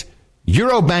 picked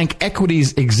Eurobank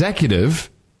Equities Executive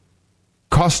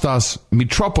Kostas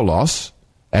Mitropoulos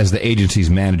as the agency's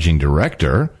managing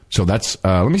director. So that's,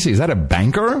 let me see, is that a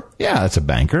banker? Yeah, that's a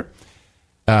banker.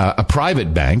 A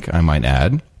private bank, I might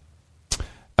add.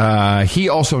 He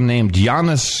also named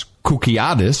Giannis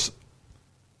Koukiadis,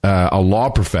 a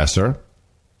law professor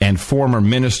and former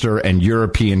minister and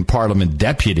European Parliament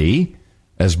deputy,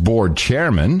 as board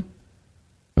chairman.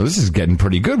 Well, this is getting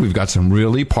pretty good. We've got some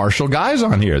really partial guys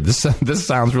on here. This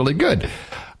sounds really good.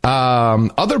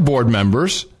 Other board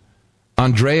members,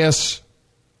 Andreas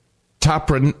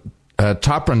Toprantzis,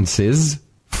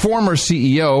 former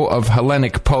CEO of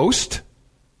Hellenic Post.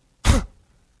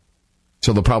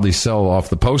 So they'll probably sell off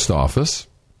the post office.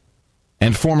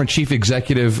 And former chief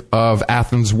executive of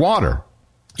Athens Water.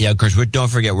 Yeah, of course. Don't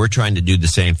forget, we're trying to do the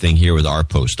same thing here with our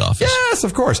post office. Yes,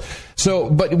 of course. So,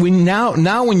 but we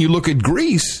now when you look at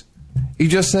Greece, you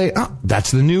just say, "Oh,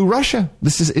 that's the new Russia."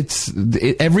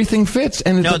 Everything fits.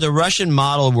 And no, the Russian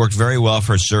model worked very well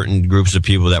for certain groups of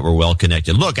people that were well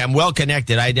connected. Look, I'm well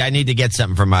connected. I need to get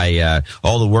something for my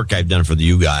all the work I've done for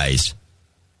you guys.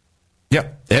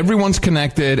 Yep, everyone's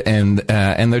connected, and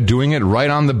they're doing it right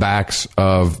on the backs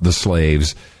of the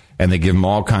slaves. And they give them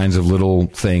all kinds of little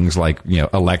things like,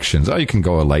 elections. Oh, you can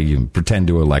go elect, you can pretend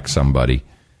to elect somebody.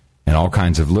 And all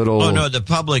kinds of little... Oh, no, the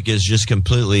public is just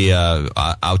completely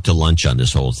out to lunch on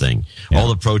this whole thing. Yeah. All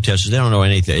the protesters, they don't know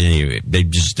anything. They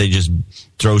just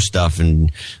throw stuff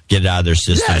and get it out of their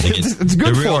system. Yeah, it's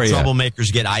good for you. The real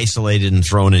troublemakers get isolated and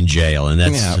thrown in jail. And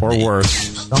that's or worse.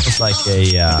 It's almost like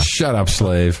a... Shut up,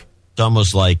 slave. It's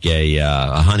almost like a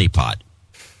honeypot.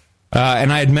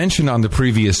 And I had mentioned on the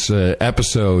previous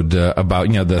episode about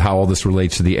how all this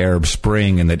relates to the Arab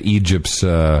Spring and that Egypt's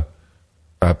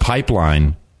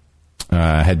pipeline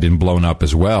had been blown up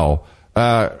as well.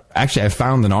 Actually, I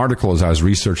found an article as I was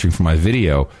researching for my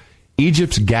video.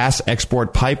 Egypt's gas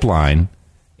export pipeline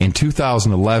in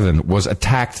 2011 was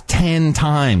attacked 10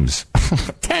 times.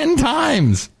 10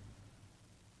 times.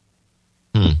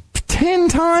 10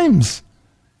 times.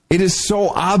 It is so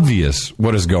obvious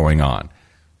what is going on.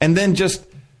 And then just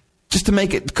to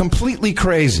make it completely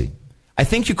crazy, I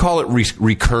think you call it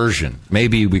recursion.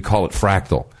 Maybe we call it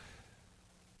fractal.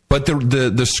 But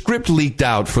the script leaked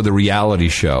out for the reality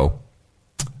show.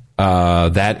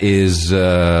 That is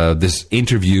this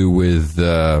interview with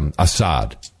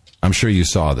Assad. I'm sure you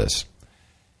saw this.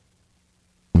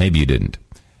 Maybe you didn't.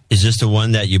 Is this the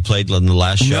one that you played in the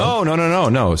last show?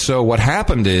 No. So what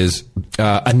happened is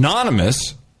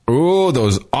Anonymous... Oh,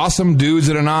 those awesome dudes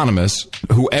at Anonymous,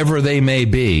 whoever they may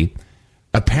be,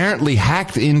 apparently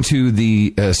hacked into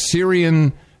the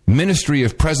Syrian Ministry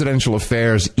of Presidential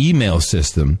Affairs email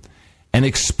system and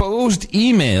exposed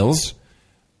emails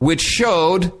which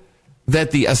showed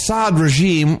that the Assad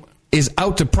regime is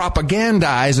out to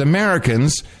propagandize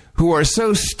Americans who are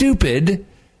so stupid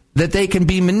that they can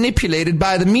be manipulated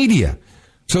by the media.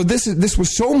 So this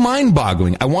was so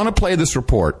mind-boggling. I want to play this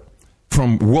report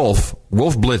from Wolf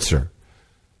Blitzer.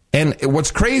 And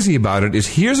what's crazy about it is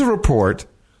here's a report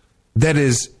that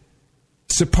is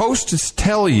supposed to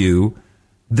tell you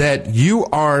that you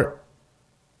are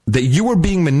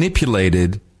being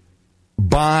manipulated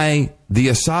by the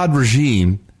Assad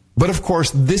regime. But of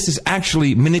course, this is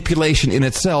actually manipulation in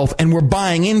itself, and we're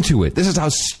buying into it. This is how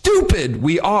stupid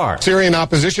we are. Syrian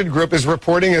opposition group is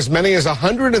reporting as many as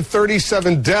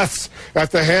 137 deaths at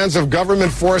the hands of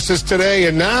government forces today.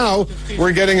 And now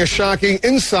we're getting a shocking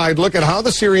inside look at how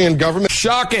the Syrian government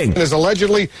is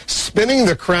allegedly spinning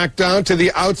the crackdown to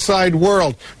the outside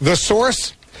world. The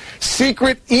source?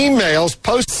 Secret emails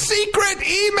Secret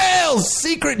emails!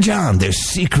 Secret, John. They're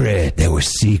secret. They were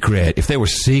secret. If they were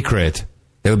secret...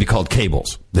 they would be called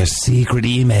cables. They're secret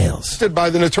emails. By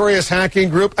the notorious hacking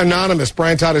group Anonymous.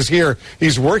 Brian Todd is here.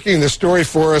 He's working the story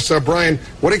for us. Brian,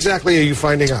 what exactly are you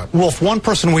finding out? Wolf, one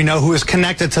person we know who is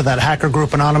connected to that hacker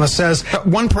group Anonymous says...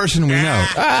 one person we know.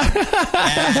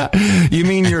 You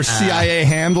mean your CIA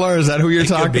handler? Is that who you're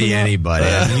talking about? It could be anybody.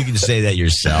 I mean, you can say that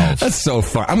yourself. That's so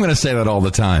fun. I'm going to say that all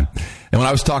the time. And when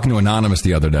I was talking to Anonymous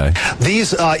the other day...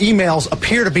 these emails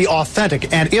appear to be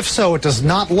authentic, and if so, it does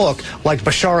not look like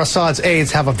Bashar Assad's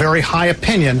aides have a very high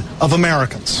opinion of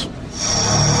Americans.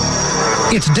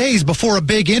 It's days before a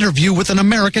big interview with an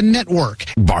American network.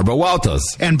 Barbara Walters.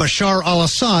 And Bashar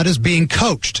al-Assad is being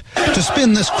coached. To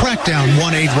spin this crackdown,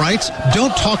 one aide writes,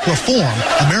 don't talk reform.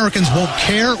 Americans won't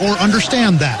care or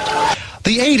understand that.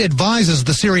 The aide advises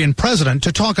the Syrian president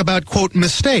to talk about, quote,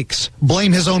 mistakes,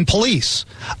 blame his own police.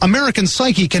 American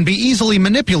psyche can be easily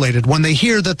manipulated when they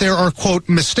hear that there are, quote,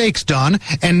 mistakes done,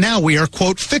 and now we are,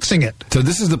 quote, fixing it. So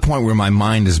this is the point where my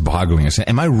mind is boggling. I say,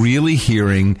 am I really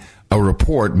hearing a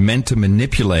report meant to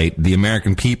manipulate the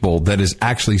American people that is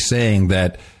actually saying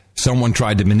that someone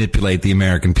tried to manipulate the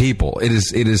American people? It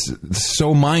is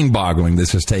so mind-boggling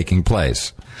this is taking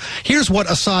place. Here's what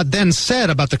Assad then said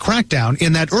about the crackdown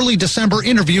in that early December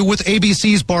interview with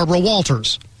ABC's Barbara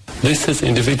Walters. This is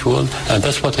individual, and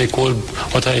that's what I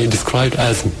described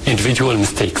as individual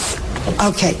mistakes.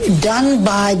 Okay, done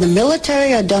by the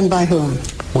military or done by whom?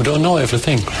 We don't know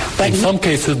everything. In some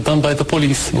cases done by the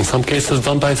police, in some cases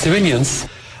done by civilians.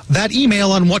 That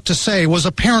email on what to say was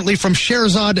apparently from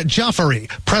Sherzad Jafari,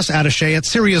 press attaché at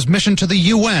Syria's mission to the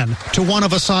UN, to one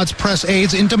of Assad's press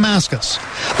aides in Damascus.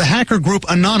 The hacker group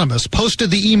Anonymous posted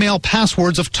the email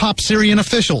passwords of top Syrian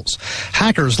officials.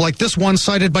 Hackers like this one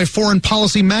cited by Foreign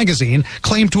Policy magazine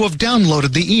claim to have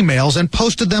downloaded the emails and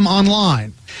posted them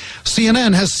online.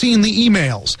 CNN has seen the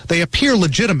emails. They appear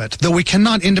legitimate, though we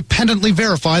cannot independently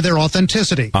verify their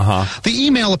authenticity. The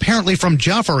email apparently from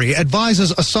Jafari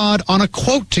advises Assad on a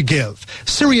quote to give.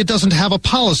 Syria doesn't have a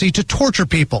policy to torture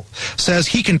people. Says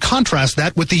he can contrast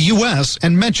that with the U.S.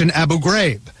 and mention Abu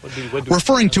Ghraib.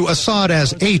 Referring to Assad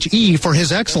as H.E. for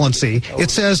his excellency,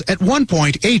 it says at one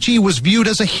point H.E. was viewed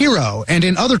as a hero, and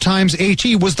in other times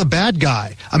H.E. was the bad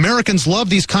guy. Americans love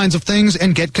these kinds of things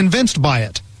and get convinced by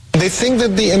it. They think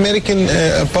that the American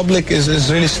public is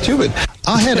really stupid.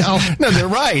 No, they're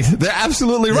right. They're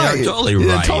absolutely right. They're totally right.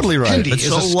 They're totally right. But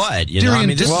so what? You know, I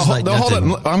mean, this is like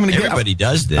nothing. Everybody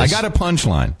does this. I got a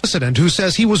punchline. President who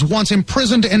says he was once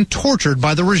imprisoned and tortured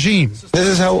by the regime.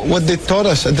 This is what they taught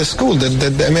us at the school,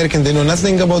 that the Americans, they know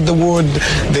nothing about the war.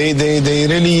 They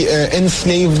really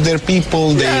enslave their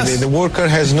people. The worker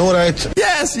has no rights.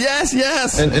 Yes.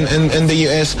 And the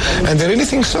U.S. And they really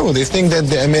think so. They think that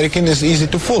the American is easy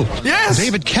to fool. Yes.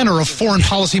 David Kenner of Foreign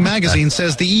Policy magazine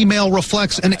says the email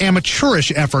reflects an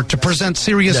amateurish effort to present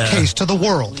Syria's case to the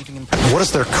world. What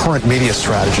is their current media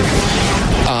strategy?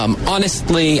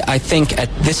 Honestly, I think at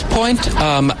this point,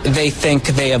 they think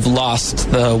they have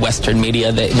lost the Western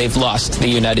media. They've lost the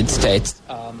United States.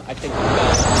 I think.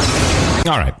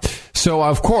 All right. So,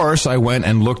 of course, I went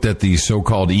and looked at the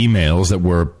so-called emails that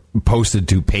were posted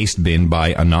to Pastebin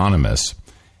by Anonymous.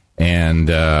 And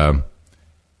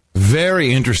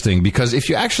very interesting, because if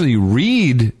you actually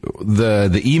read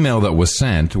the email that was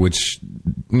sent, which,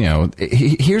 you know,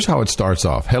 here's how it starts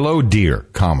off. Hello, dear,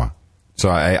 comma. So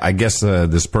I guess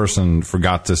this person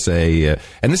forgot to say,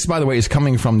 and this, by the way, is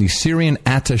coming from the Syrian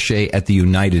attaché at the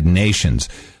United Nations,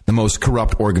 the most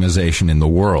corrupt organization in the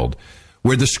world,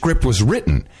 where the script was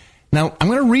written. Now, I'm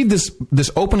going to read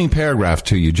this opening paragraph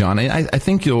to you, John. I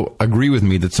think you'll agree with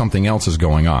me that something else is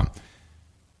going on.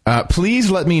 Please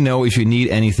let me know if you need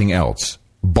anything else.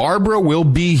 Barbara will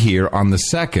be here on the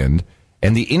 2nd,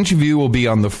 and the interview will be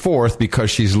on the 4th because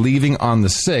she's leaving on the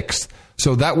 6th,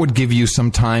 so that would give you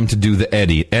some time to do the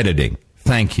editing.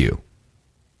 Thank you.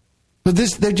 But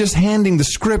they're just handing the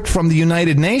script from the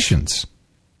United Nations.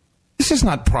 This is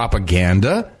not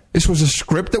propaganda. This was a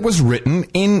script that was written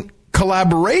in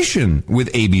collaboration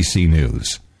with ABC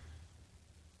News.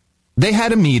 They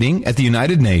had a meeting at the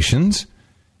United Nations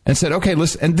and said, okay,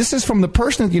 listen, and this is from the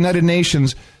person at the United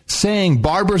Nations saying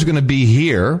Barbara's going to be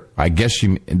here. I guess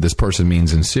this person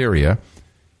means in Syria.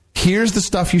 Here's the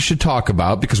stuff you should talk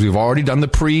about because we've already done the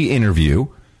pre-interview,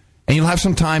 and you'll have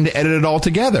some time to edit it all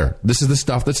together. This is the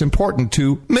stuff that's important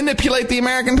to manipulate the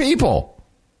American people.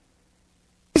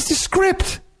 It's the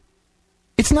script.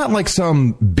 It's not like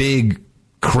some big,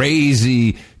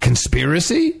 crazy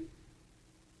conspiracy.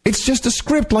 It's just a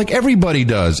script like everybody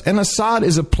does. And Assad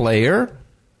is a player.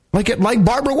 Like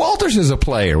Barbara Walters is a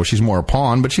player. Well, she's more a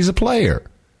pawn, but she's a player.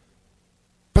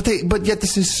 But yet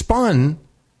this is spun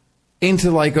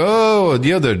into like,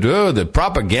 the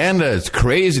propaganda is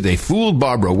crazy. They fooled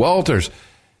Barbara Walters.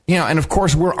 You know, and of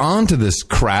course we're on to this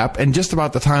crap, and just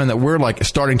about the time that we're like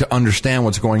starting to understand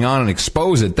what's going on and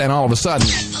expose it, then all of a sudden,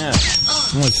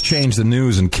 let's change the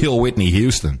news and kill Whitney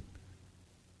Houston.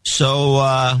 So,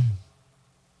 I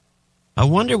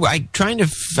wonder.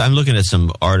 I'm looking at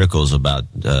some articles about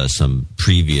some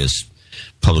previous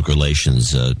public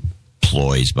relations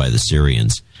ploys by the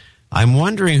Syrians. I'm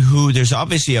wondering who. There's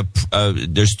obviously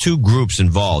there's two groups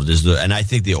involved. And I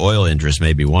think the oil interest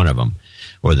may be one of them,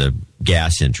 or the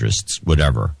gas interests,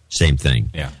 whatever. Same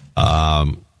thing. Yeah.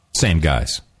 Same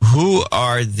guys. Who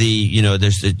are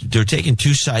they're taking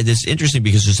two sides. It's interesting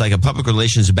because it's like a public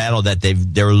relations battle that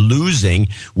they're losing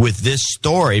with this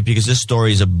story, because this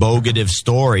story is a bogative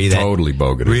story that totally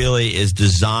bogative. Really is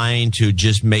designed to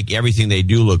just make everything they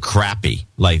do look crappy.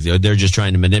 Like they're just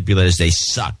trying to manipulate us. They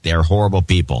suck. They're horrible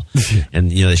people,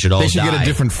 and they should all. They should die. Get a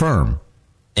different firm.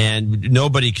 And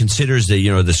nobody considers the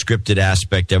scripted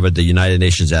aspect of it, the United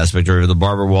Nations aspect, or the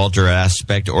Barbara Walter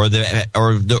aspect, or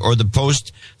the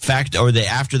post fact or the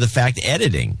after the fact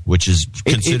editing, which is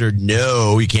considered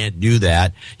no, you can't do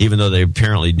that, even though they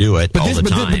apparently do it all the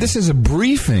time. But this is a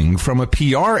briefing from a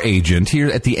PR agent here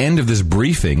at the end of this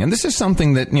briefing, and this is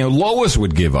something that Lois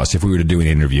would give us if we were to do an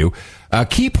interview.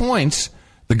 Key points: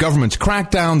 the government's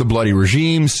crackdown, the bloody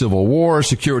regime, civil war,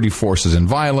 security forces and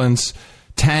violence.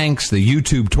 tanks, the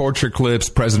YouTube torture clips.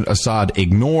 President Assad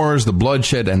ignores the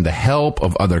bloodshed and the help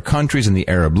of other countries in the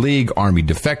Arab League, army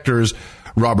defectors.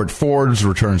 Robert Ford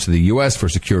returns to the U.S. for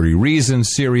security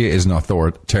reasons. Syria is an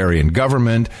authoritarian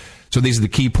government. So these are the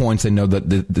key points they know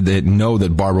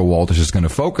that Barbara Walters is going to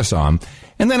focus on.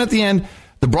 And then at the end,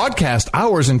 the broadcast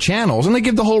hours and channels, and they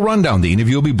give the whole rundown. The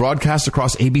interview will be broadcast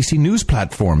across ABC News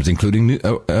platforms, including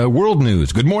World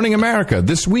News, Good Morning America,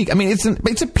 This Week. I mean, it's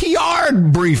a PR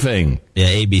briefing. Yeah,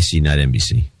 ABC, not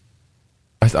NBC.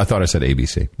 I thought I said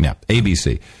ABC. Yeah,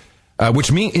 ABC.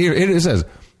 Which means, here it says,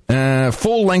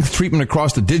 full-length treatment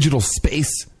across the digital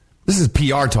space. This is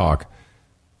PR talk.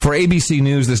 For ABC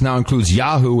News, this now includes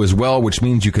Yahoo as well, which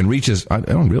means you can reach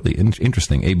really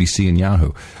interesting, ABC and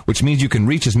Yahoo, which means you can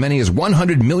reach as many as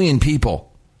 100 million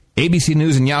people. ABC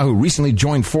News and Yahoo recently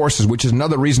joined forces, which is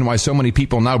another reason why so many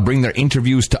people now bring their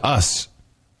interviews to us.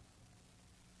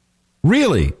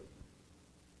 Really?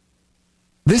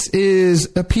 This is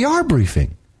a PR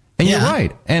briefing. And You're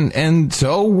right. And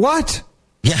so what?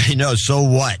 Yeah, I know. So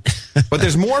what? But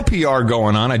there's more PR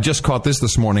going on. I just caught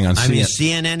this morning on CNN. I mean,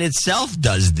 CNN itself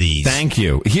does these. Thank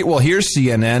you. Here's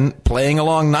CNN playing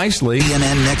along nicely.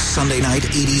 CNN next Sunday night,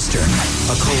 8 Eastern.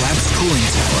 A collapsed cooling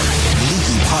tower.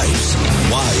 Leaky pipes.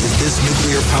 Why is this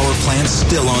nuclear power plant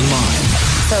still online?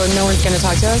 So no one's going to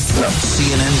talk to us? No.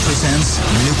 CNN presents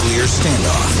Nuclear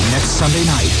Standoff next Sunday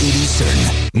night, 8 Eastern.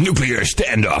 Nuclear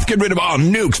standoff. Get rid of all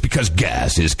nukes because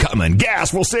gas is coming.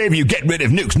 Gas will save you. Get rid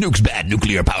of nukes. Nukes bad.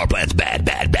 Nuclear power plants bad,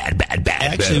 bad, bad, bad,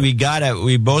 bad. Actually,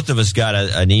 we both of us got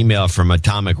an email from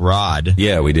Atomic Rod.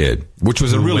 Yeah, we did. Which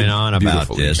was a really went on about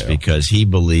this email. Because he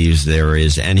believes there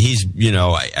is, and he's,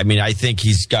 I think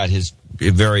he's got his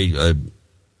very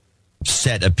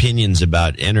set opinions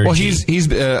about energy. Well,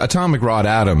 he's Atomic Rod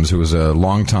Adams, who was a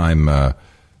longtime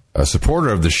a supporter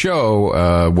of the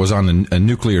show, was on a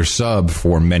nuclear sub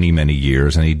for many, many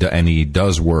years, and he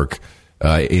does work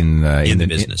in the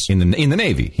business in the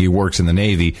Navy. He works in the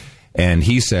Navy, and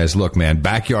he says, "Look, man,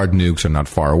 backyard nukes are not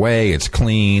far away. It's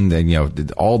clean. Then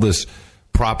all this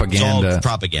propaganda. It's all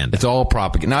propaganda. It's all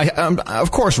propaganda." Now,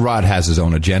 of course, Rod has his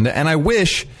own agenda, and I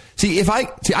wish.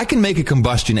 I can make a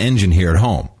combustion engine here at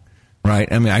home. Right?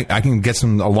 I mean, I can get a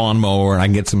lawnmower and I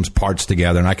can get some parts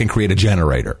together and I can create a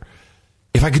generator.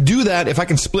 If I could do that, if I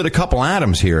can split a couple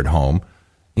atoms here at home,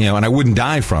 and I wouldn't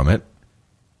die from it,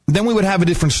 then we would have a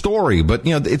different story. But,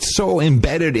 it's so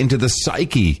embedded into the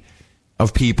psyche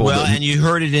of people. Well, and you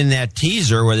heard it in that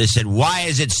teaser where they said, why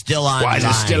is it still online? Why is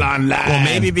it still online? Well,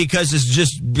 maybe because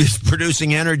it's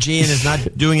producing energy and it's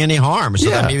not doing any harm.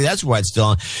 So maybe that's why it's still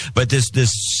on. But this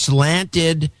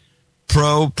slanted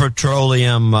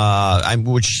pro-petroleum,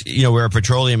 which, we're a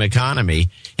petroleum economy,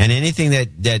 and anything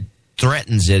that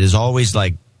threatens it is always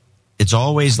like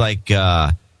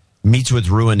meets with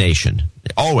ruination.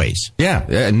 Always.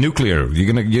 Yeah, nuclear.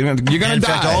 You're gonna die. In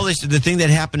fact, the thing that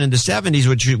happened in the 70s,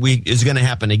 which is going to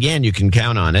happen again, you can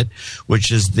count on it,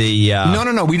 which is the...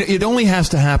 No. It only has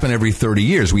to happen every 30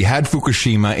 years. We had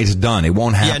Fukushima. It's done. It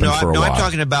won't happen for a while. I'm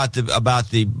talking about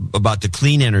the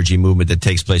clean energy movement that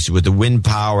takes place with the wind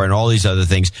power and all these other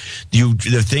things.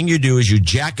 The thing you do is you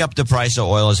jack up the price of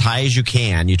oil as high as you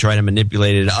can. You try to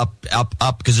manipulate it up,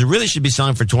 because it really should be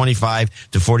selling for $25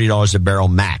 to $40 a barrel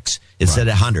max instead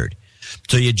of $100.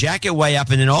 So you jack it way up,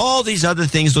 and then all these other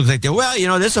things look like this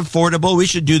is affordable. We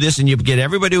should do this, and you get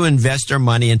everybody to invest their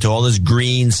money into all this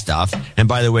green stuff. And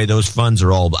by the way, those funds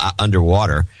are all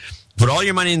underwater. Put all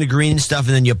your money in the green stuff,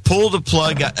 and then you pull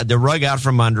the rug out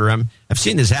from under them. I've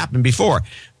seen this happen before.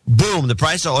 Boom! The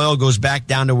price of oil goes back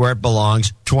down to where it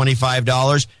belongs,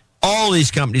 $25. All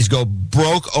these companies go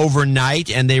broke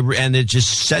overnight, and it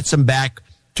just sets them back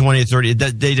 20 or 30.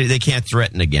 They can't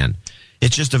threaten again.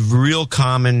 It's just a real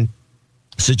common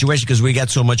situation because we got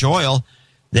so much oil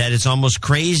that it's almost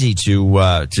crazy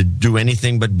to do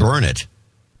anything but burn it.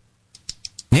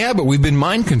 Yeah, but we've been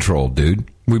mind controlled, dude.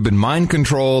 We've been mind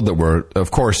controlled. That we're, of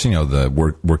course,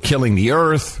 we're killing the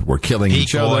earth. We're killing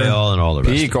each other. Peak oil and all the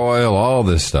rest. Peak oil, all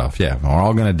this stuff. Yeah, we're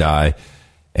all going to die.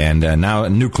 And now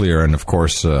nuclear. And of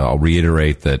course, I'll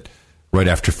reiterate that right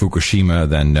after Fukushima,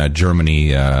 then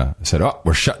Germany said, "Oh,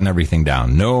 we're shutting everything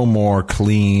down. No more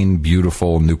clean,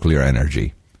 beautiful nuclear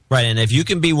energy." Right, and if you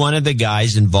can be one of the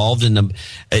guys involved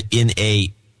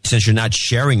since you're not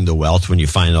sharing the wealth when you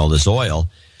find all this oil,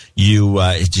 you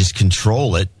just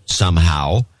control it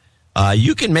somehow.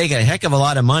 You can make a heck of a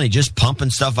lot of money just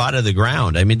pumping stuff out of the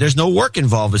ground. I mean, there's no work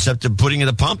involved except putting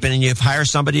the pump in, and you hire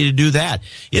somebody to do that.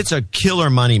 It's a killer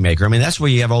moneymaker. I mean, that's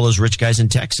where you have all those rich guys in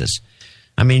Texas.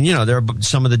 I mean, they're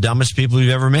some of the dumbest people you've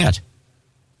ever met.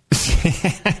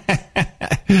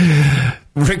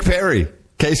 Rick Perry,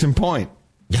 case in point.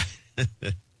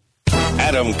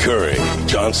 Adam Curry,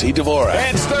 John C.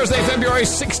 Dvorak. It's Thursday, February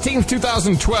 16th,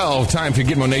 2012. Time for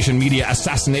Gitmo Nation Media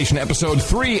Assassination Episode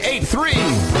 383.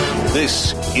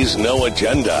 This is No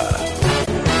Agenda.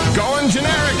 Going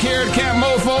generic here at Camp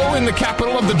Mofo in the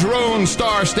capital of the Drone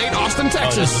Star State, Austin,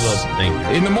 Texas.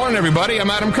 In the morning, everybody. I'm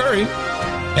Adam Curry.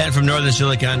 And from northern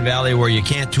Silicon Valley, where you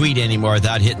can't tweet anymore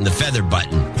without hitting the feather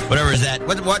button. Whatever is that?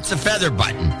 What's the feather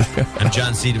button? I'm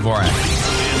John C. Dvorak.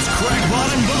 It's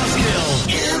Crackpot and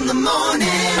Buzzkill in the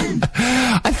morning.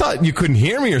 I thought you couldn't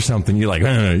hear me or something. You're like,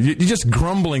 you're just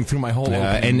grumbling through my whole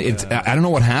and it's I don't know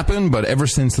what happened, but ever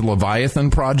since the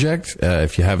Leviathan Project,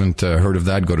 if you haven't heard of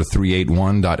that, go to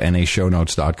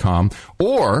 381.nashownotes.com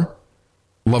or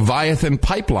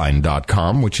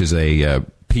leviathanpipeline.com, which is a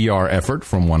PR effort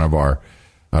from one of our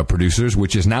producers,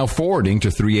 which is now forwarding to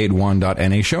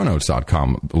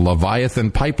 381.nashownotes.com,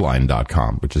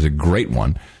 leviathanpipeline.com, which is a great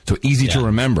one. So easy to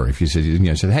remember. If you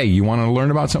said, hey, you want to learn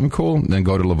about something cool? Then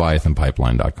go to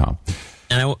leviathanpipeline.com.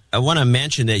 And I want to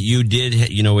mention that you did,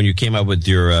 when you came up with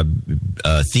your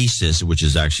thesis, which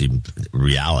is actually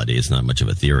reality, it's not much of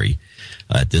a theory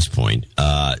at this point.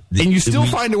 And you still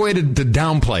find a way to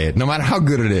downplay it, no matter how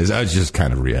good it is. It's just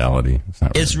kind of reality.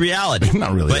 It's reality. It's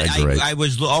not really that great.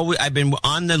 I've been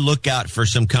on the lookout for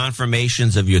some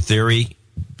confirmations of your theory.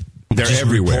 They're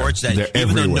everywhere. Reports that They're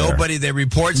even everywhere. though they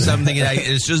report something, and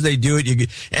as soon as they do it,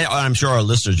 and I'm sure our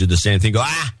listeners do the same thing. Go,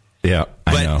 yeah,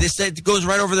 I know. But this goes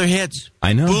right over their heads.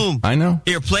 I know. Boom. I know.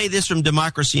 Here, play this from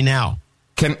Democracy Now!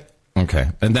 Okay.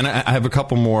 And then I have a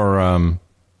couple more.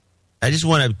 I just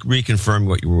want to reconfirm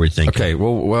what you were thinking. Okay.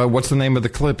 Well, what's the name of the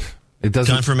clip? It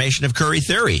doesn't. Confirmation of Curry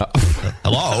theory.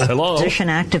 Hello. Hello. Opposition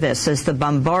activists as the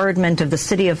bombardment of the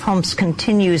city of Homs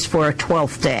continues for a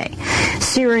 12th day.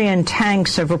 Syrian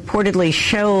tanks have reportedly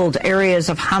shelled areas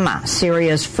of Hama,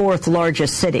 Syria's fourth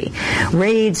largest city.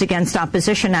 Raids against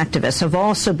opposition activists have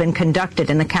also been conducted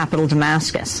in the capital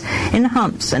Damascus. In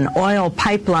Homs, an oil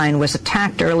pipeline was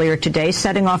attacked earlier today,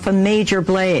 setting off a major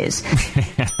blaze.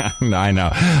 I know.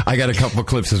 I got a couple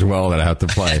clips as well that I have to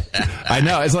play. I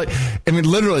know. It's like,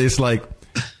 literally, it's like,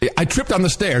 I tripped on the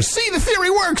stairs. See, the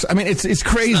theory works. It's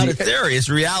crazy. It's not a theory. It's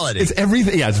reality. It's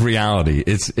everything. Yeah, it's reality.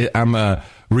 I'm a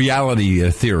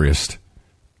reality theorist.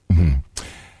 Mm-hmm.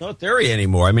 No theory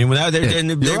anymore. They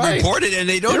right. report it and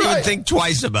they don't even think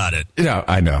twice about it. Yeah,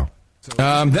 I know.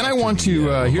 Then I want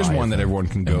to. Here's one that everyone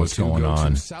can go. What's going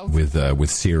on with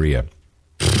Syria?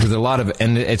 Because a lot of,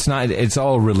 and it's not. It's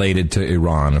all related to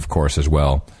Iran, of course, as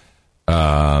well.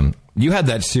 You had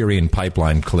that Syrian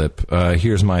pipeline clip.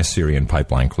 Here's my Syrian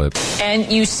pipeline clip.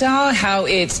 And you saw how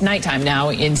it's nighttime now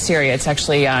in Syria. It's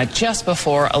actually just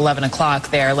before 11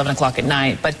 o'clock there, 11 o'clock at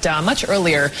night. But much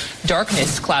earlier,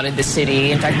 darkness clouded the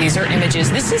city. In fact, these are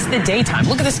images. This is the daytime.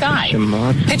 Look at the sky.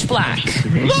 Pitch black.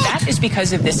 That is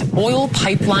because of this oil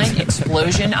pipeline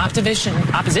explosion. Opposition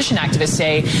activists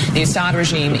say the Assad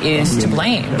regime is to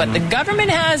blame. But the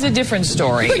government has a different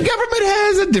story. The government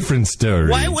has a different story.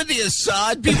 Why would the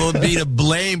Assad people be to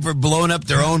blame for blowing up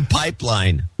their own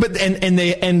pipeline? But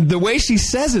and the way she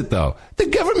says it, though, the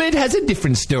government has a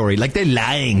different story. Like they're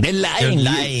lying. They're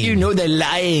lying. You know they're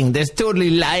lying. They're totally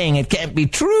lying. It can't be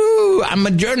true. I'm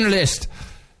a journalist.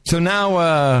 So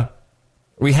now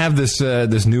we have this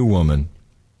new woman.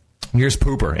 Here's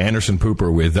Pooper, Anderson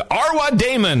Pooper, with Arwa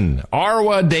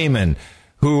Damon.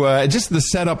 Who, just the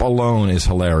setup alone is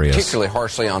hilarious. Particularly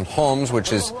harshly on Homs,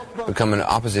 which has become an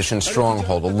opposition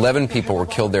stronghold. 11 people were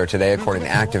killed there today, according to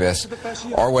activists.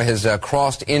 Arwa has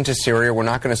crossed into Syria. We're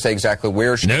not going to say exactly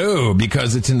where she is. No,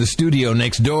 because it's in the studio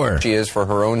next door. She is for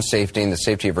her own safety and the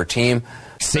safety of her team.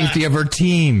 Safety of her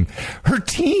team. Her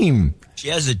team. She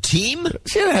has a team?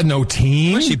 She had no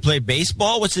team. Does she play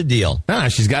baseball? What's the deal? Nah,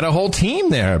 she's got a whole team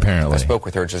there, apparently. I spoke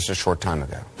with her just a short time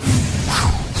ago.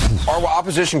 Our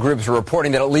opposition groups are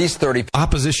reporting that at least 30...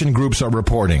 Opposition groups are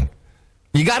reporting.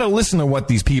 You got to listen to what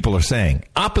these people are saying.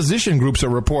 Opposition groups are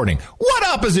reporting. What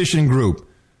opposition group?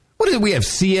 What did we have,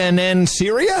 CNN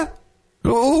Syria?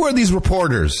 Who are these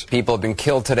reporters? People have been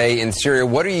killed today in Syria.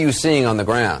 What are you seeing on the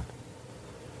ground?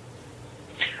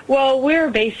 Well,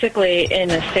 we're basically in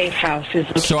a safe house.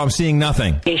 So I'm seeing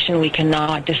nothing. We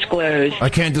cannot disclose. I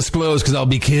can't disclose because I'll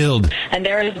be killed. And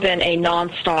there has been a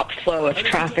nonstop flow of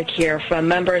traffic here from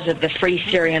members of the Free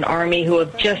Syrian Army who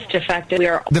have just defected.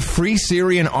 The Free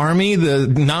Syrian Army, the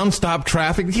nonstop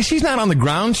traffic. She's not on the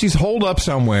ground. She's holed up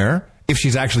somewhere, if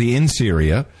she's actually in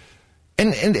Syria.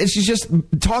 And she's just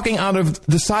talking out of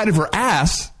the side of her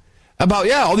ass About,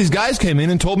 all these guys came in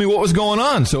and told me what was going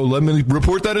on, so let me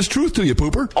report that as truth to you,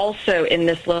 pooper. Also in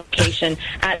this location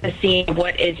at the scene of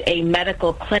what is a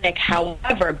medical clinic.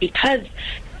 However, because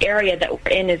the area that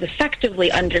we're in is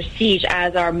effectively under siege,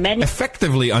 as are many...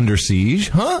 Effectively under siege?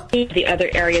 Huh? The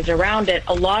other areas around it,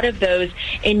 a lot of those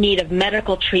in need of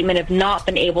medical treatment have not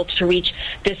been able to reach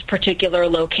this particular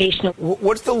location.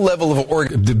 What's the level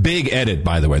of... The big edit,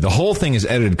 by the way. The whole thing is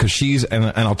edited because she's... And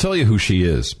I'll tell you who she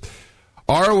is.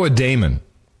 Arwa Damon,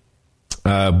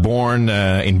 born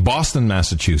in Boston,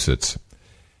 Massachusetts.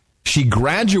 She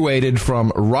graduated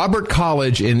from Robert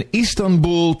College in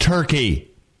Istanbul,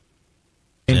 Turkey.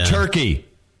 Turkey.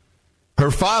 Her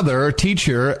father, a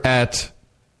teacher at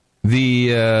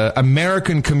the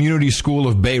American Community School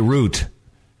of Beirut.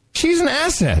 She's an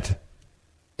asset.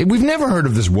 We've never heard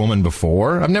of this woman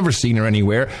before. I've never seen her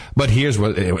anywhere. But here's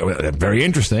what very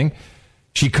interesting.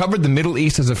 She covered the Middle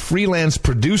East as a freelance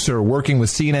producer working with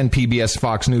CNN, PBS,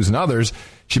 Fox News, and others.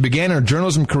 She began her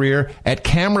journalism career at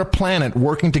Camera Planet,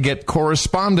 working to get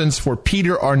correspondence for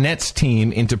Peter Arnett's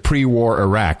team into pre-war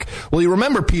Iraq. Well, you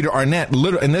remember Peter Arnett,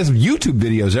 and there's YouTube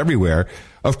videos everywhere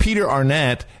of Peter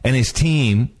Arnett and his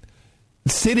team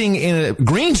sitting in a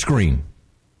green screen.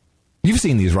 You've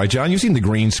seen these, right, John? You've seen the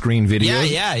green screen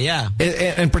videos. Yeah.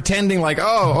 And pretending like,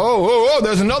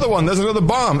 there's another one. There's another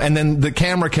bomb. And then the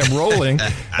camera kept rolling.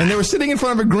 And they were sitting in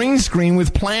front of a green screen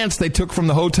with plants they took from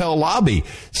the hotel lobby.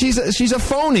 She's a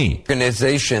phony.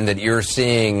 Organization that you're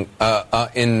seeing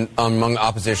among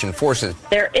opposition forces.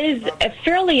 There is a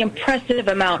fairly impressive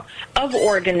amount of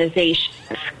organization.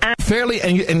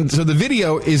 And so the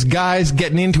video is guys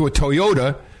getting into a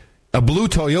Toyota, a blue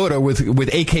Toyota with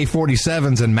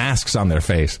AK-47s and masks on their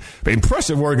face.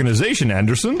 Impressive organization,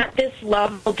 Anderson. At this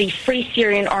level, the Free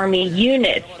Syrian Army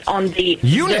units on the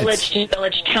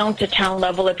village-to-village, town-to-town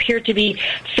level appear to be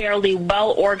fairly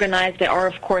well organized. They are,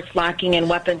 of course, lacking in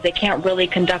weapons. They can't really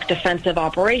conduct offensive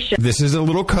operations. This is a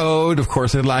little code. Of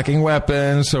course, they're lacking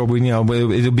weapons, so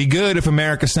it'll be good if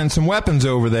America sends some weapons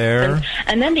over there.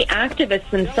 And then the activists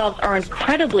themselves are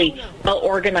incredibly well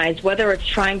organized, whether it's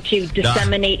trying to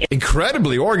disseminate...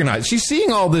 Incredibly organized. She's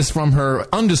seeing all this from her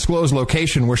undisclosed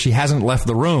location where she hasn't left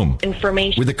the room.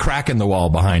 Information. With a crack in the wall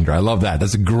behind her. I love that.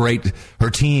 That's a great... Her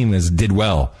team did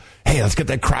well. Hey, let's get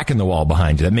that crack in the wall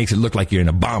behind you. That makes it look like you're in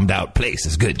a bombed-out place.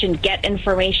 It's good. Get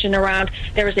information around.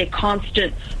 There is a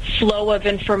constant flow of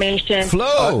information.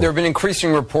 There have been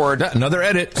increasing reports. Another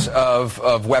edit.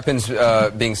 Of weapons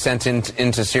being sent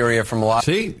into Syria from a lot.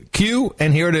 See? Q,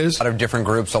 and here it is. A lot of different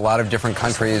groups, a lot of different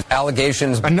countries.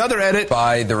 Allegations. Another edit.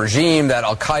 By the regime that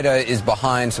Al-Qaeda is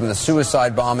behind some of the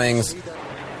suicide bombings.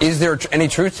 Is there any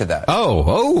truth to that?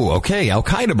 Okay.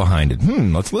 Al-Qaeda behind it.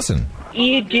 Let's listen.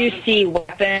 You do see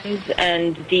weapons,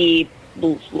 and the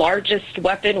largest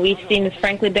weapon we've seen has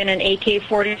frankly been an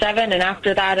AK-47, and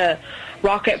after that a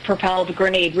rocket-propelled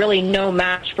grenade. Really no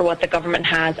match for what the government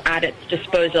has at its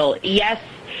disposal. Yes,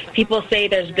 people say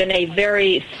there's been a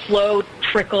very slow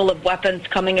trickle of weapons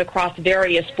coming across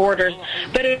various borders,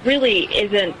 but it really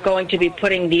isn't going to be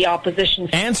putting the opposition...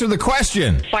 Answer the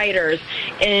question. ...fighters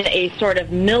in a sort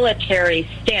of military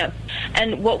stance.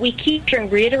 And what we keep hearing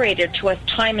reiterated to us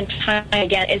time and time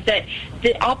again is that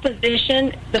the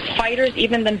opposition, the fighters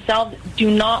even themselves,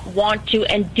 do not want to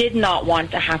and did not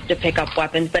want to have to pick up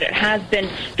weapons, but it has been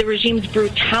the regime's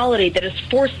brutality that has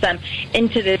forced them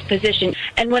into this position.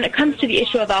 And when it comes to the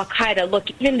issue of Al-Qaeda,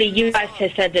 look, even the U.S.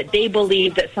 has said that they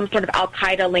believe that some sort of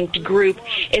Al-Qaeda-linked group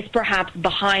is perhaps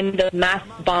behind the mass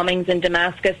bombings in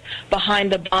Damascus,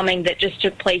 behind the bombing that just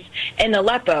took place in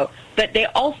Aleppo. But they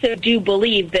also do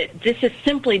believe that this is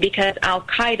simply because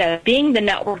Al-Qaeda, being the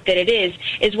network that it is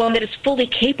one that is fully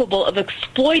capable of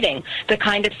exploiting the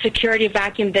kind of security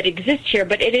vacuum that exists here.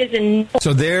 But it is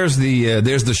So there's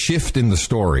the shift in the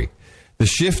story. The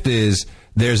shift is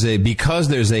there's a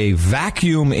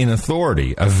vacuum in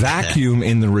authority, a vacuum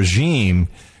in the regime.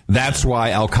 That's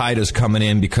why Al-Qaeda's coming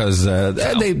in, because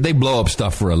they blow up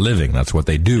stuff for a living. That's what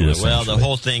they do. Yeah, well, the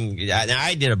whole thing,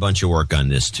 I did a bunch of work on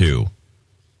this too.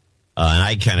 And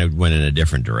I kind of went in a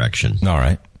different direction. All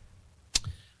right.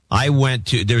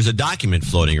 There's a document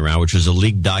floating around, which was a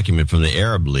leaked document from the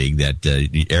Arab League, that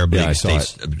the Arab League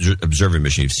States Observer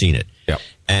Mission. You've seen it. Yep.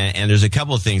 And there's a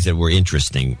couple of things that were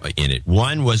interesting in it.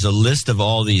 One was a list of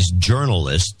all these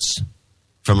journalists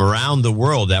from around the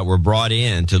world that were brought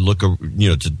in to look,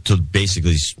 to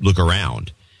basically look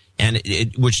around, and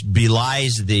which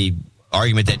belies the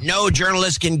argument that no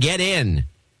journalists can get in.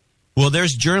 Well,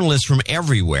 there's journalists from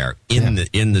everywhere and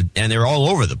they're all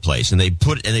over the place, and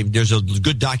there's a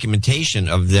good documentation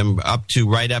of them up to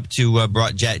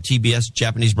TBS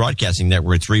Japanese Broadcasting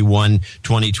Network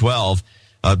 3/1/2012.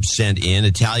 sent in.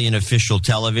 Italian official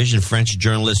television, French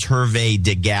journalist Hervé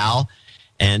Degal,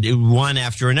 and one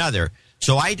after another.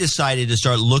 So I decided to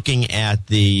start looking at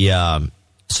the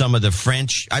some of the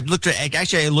French. I looked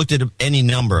at any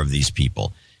number of these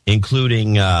people,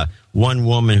 including one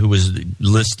woman who was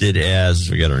listed as,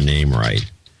 I got her name right.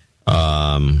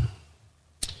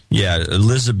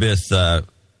 Elizabeth.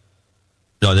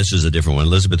 No, this is a different one.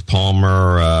 Elizabeth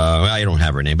Palmer. I don't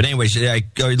have her name, but anyway,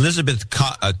 Elizabeth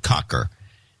Cocker.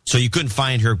 So you couldn't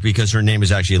find her because her name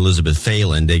is actually Elizabeth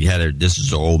Phelan. They had her. This is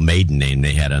her old maiden name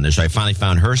they had on there. So I finally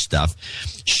found her stuff.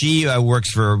 She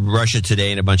works for Russia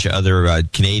Today and a bunch of other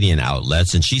Canadian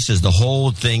outlets, and she says the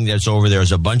whole thing that's over there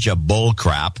is a bunch of bull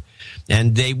crap,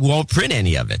 and they won't print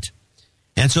any of it.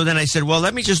 And so then I said, well,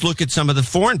 let me just look at some of the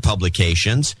foreign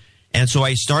publications. And so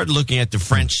I started looking at the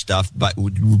French stuff, but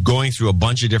going through a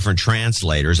bunch of different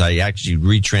translators. I actually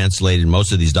retranslated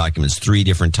most of these documents 3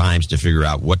 different times to figure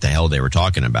out what the hell they were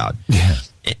talking about. Yeah.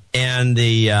 And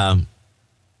the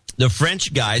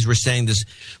French guys were saying this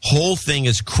whole thing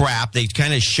is crap. They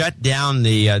kind of shut down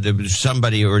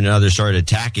somebody or another started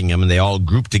attacking them, and they all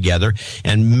grouped together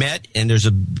and met. And there's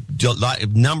a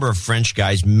number of French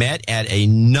guys met at a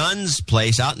nun's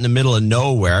place out in the middle of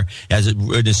nowhere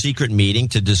in a secret meeting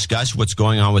to discuss what's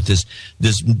going on with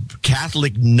this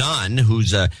Catholic nun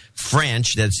who's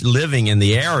French that's living in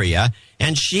the area.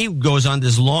 And she goes on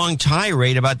this long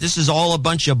tirade about this is all a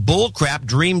bunch of bullcrap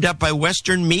dreamed up by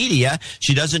Western media.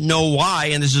 She doesn't know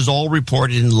why, and this is all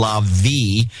reported in La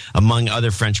Vie, among other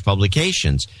French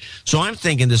publications. So I'm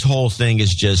thinking this whole thing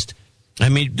is just, I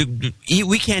mean,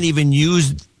 we can't even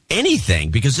use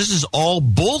anything because this is all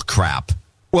bullcrap.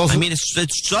 Well, I mean,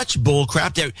 it's such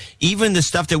bullcrap that even the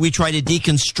stuff that we try to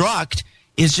deconstruct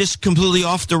is just completely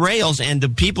off the rails. And the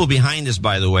people behind this,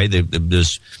 by the way,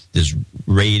 this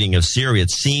raiding of Syria,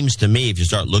 it seems to me, if you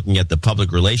start looking at the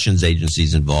public relations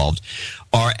agencies involved,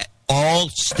 are all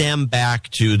stem back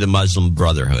to the Muslim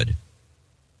Brotherhood.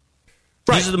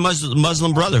 Right. These are the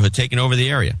Muslim Brotherhood taking over the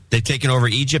area. They've taken over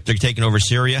Egypt. They're taking over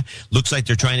Syria. Looks like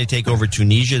they're trying to take over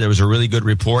Tunisia. There was a really good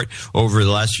report over the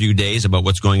last few days about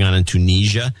what's going on in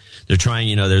Tunisia. They're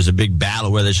trying, there's a big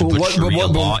battle where they should put Sharia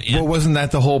law in. Well, wasn't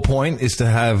that the whole point, is to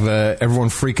have everyone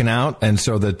freaking out? And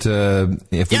so that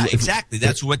exactly.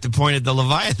 That's what the point of the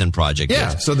Leviathan Project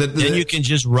is. So that then you can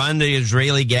just run the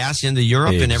Israeli gas into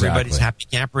Europe and everybody's happy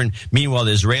camper. And meanwhile,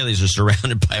 the Israelis are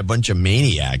surrounded by a bunch of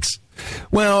maniacs.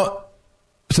 Well,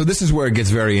 so this is where it gets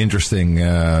very interesting,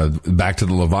 back to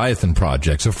the Leviathan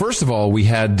Project. So first of all, we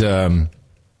had,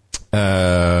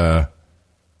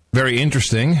 very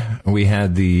interesting, we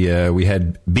had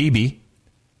Bibi,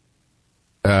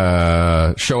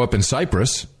 show up in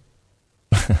Cyprus.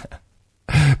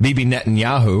 Bibi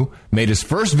Netanyahu made his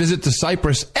first visit to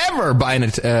Cyprus ever by an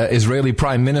Israeli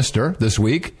prime minister this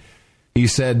week. He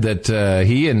said that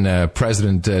he and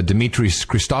President Dimitris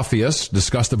Christofias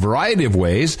discussed a variety of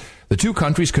ways the two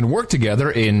countries can work together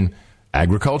in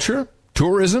agriculture,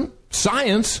 tourism,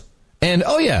 science, and,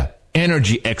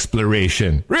 energy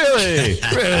exploration. Really?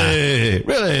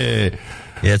 Really?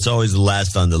 Yeah, it's always the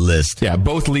last on the list. Yeah,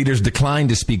 both leaders declined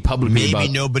to speak publicly about...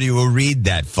 Maybe nobody will read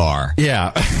that far.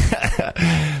 Yeah.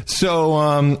 So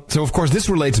of course, this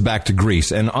relates back to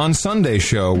Greece. And on Sunday's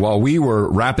show, while we were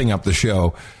wrapping up the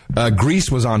show,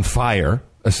 Greece was on fire,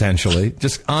 essentially.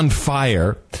 Just on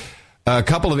fire. A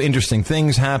couple of interesting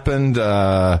things happened.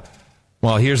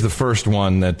 Well, here's the first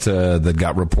one that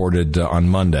got reported on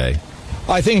Monday.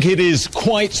 I think it is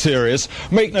quite serious.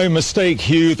 Make no mistake,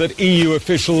 Hugh, that EU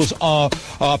officials are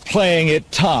playing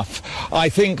it tough. I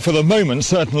think for the moment,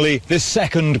 certainly, this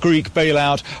second Greek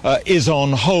bailout is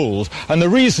on hold. And the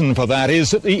reason for that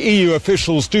is that the EU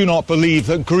officials do not believe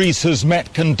that Greece has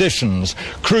met conditions,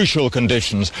 crucial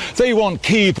conditions. They want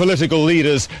key political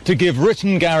leaders to give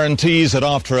written guarantees that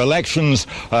after elections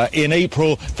in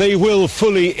April, they will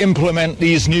fully implement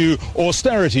these new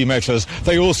austerity measures.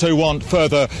 They also want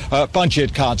further budget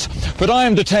cuts. But I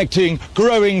am detecting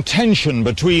growing tension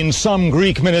between some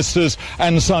Greek ministers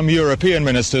and some European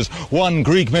ministers. One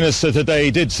Greek minister today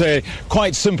did say,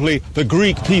 quite simply, the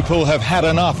Greek people have had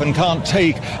enough and can't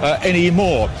take any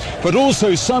more. But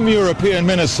also some European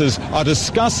ministers are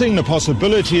discussing the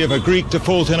possibility of a Greek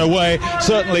default in a way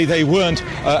certainly they weren't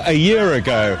a year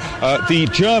ago. The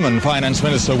German finance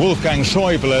minister, Wolfgang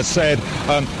Schäuble, said,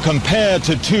 compared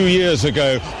to 2 years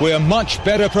ago, we are much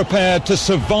better prepared to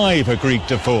survive a Greek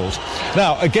default.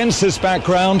 Now, against this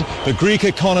background, the Greek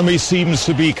economy seems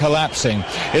to be collapsing.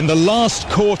 In the last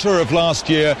quarter of last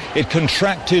year, it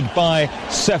contracted by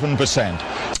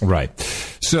 7%. Right.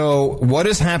 So what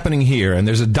is happening here? And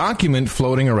there's a document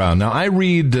floating around. Now, I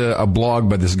read a blog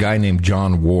by this guy named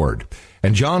John Ward.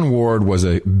 And John Ward was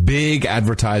a big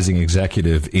advertising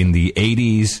executive in the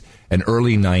 80s and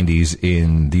early 90s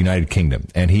in the United Kingdom.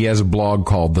 And he has a blog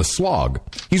called The Slog.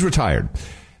 He's retired.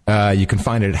 You can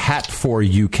find it at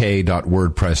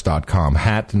hat4uk.wordpress.com,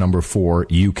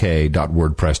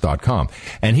 hat4uk.wordpress.com.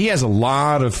 And he has a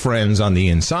lot of friends on the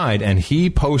inside, and he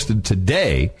posted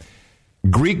today,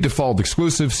 Greek default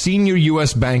exclusive, senior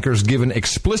U.S. bankers given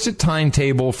explicit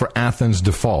timetable for Athens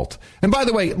default. And by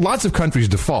the way, lots of countries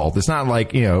default. It's not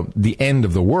like, the end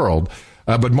of the world.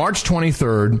 But March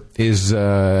 23rd is,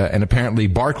 and apparently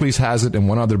Barclays has it and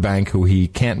one other bank who he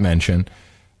can't mention.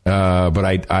 But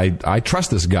I trust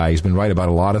this guy. He's been right about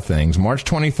a lot of things. March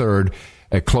 23rd,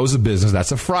 close of business.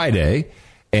 That's a Friday.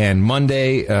 And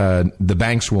Monday, the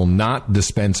banks will not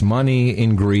dispense money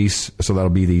in Greece. So that'll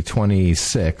be the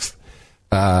 26th.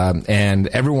 And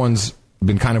everyone's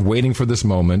been kind of waiting for this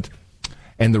moment.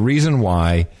 And the reason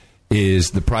why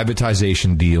is the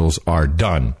privatization deals are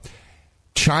done.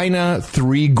 China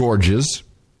Three Gorges,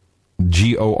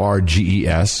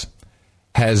 Gorges,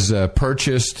 has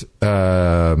purchased,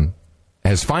 has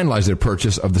finalized their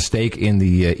purchase of the stake in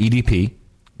the EDP,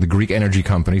 the Greek energy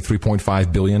company,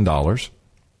 $3.5 billion.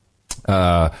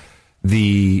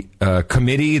 The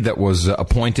committee that was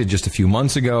appointed just a few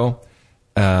months ago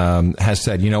has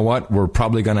said, you know what, we're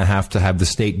probably going to have the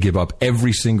state give up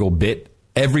every single bit,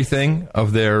 everything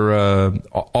of their,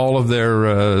 all of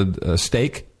their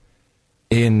stake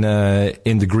in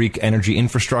the Greek energy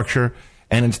infrastructure.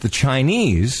 And it's the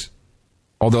Chinese,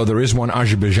 although there is one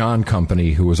Azerbaijan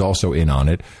company who is also in on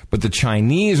it, but the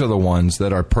Chinese are the ones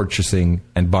that are purchasing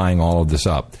and buying all of this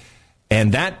up.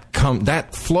 And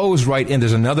that flows right in.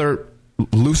 There's another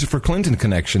Lucifer Clinton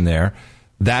connection there.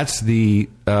 That's the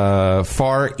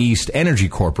Far East Energy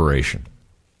Corporation.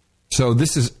 So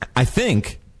I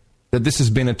think that this has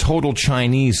been a total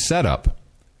Chinese setup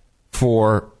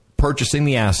for purchasing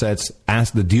the assets,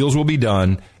 the deals will be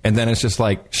done, and then it's just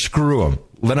like, screw them,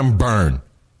 let them burn.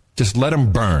 Just let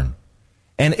them burn.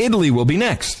 And Italy will be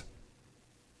next.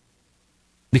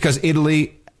 Because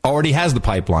Italy already has the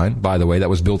pipeline, by the way, that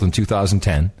was built in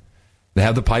 2010. They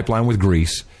have the pipeline with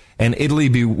Greece. And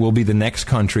Italy will be the next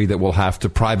country that will have to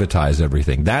privatize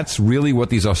everything. That's really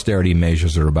what these austerity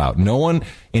measures are about. No one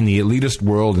in the elitist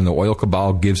world, in the oil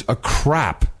cabal, gives a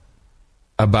crap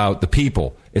about the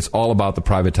people. It's all about the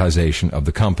privatization of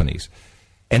the companies.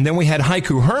 And then we had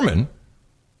Haiku Herman.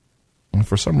 And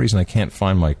for some reason, I can't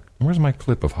find where's my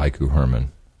clip of Haiku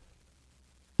Herman?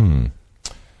 Let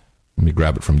me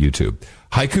grab it from YouTube.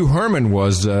 Haiku Herman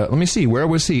was, let me see, where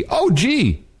was he? Oh,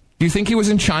 gee, do you think he was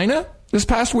in China this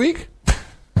past week?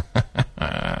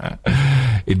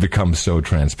 It becomes so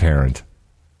transparent.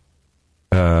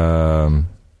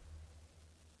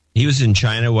 He was in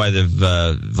China while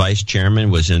the vice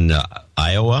chairman was in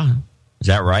Iowa. Is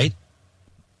that right?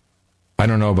 I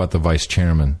don't know about the vice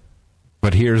chairman.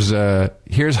 But here's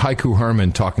Haiku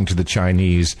Herman talking to the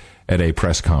Chinese at a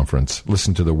press conference.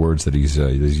 Listen to the words that he's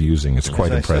using. It's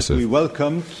quite impressive. We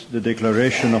welcomed the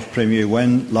declaration of Premier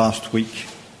Wen last week,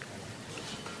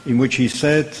 in which he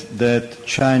said that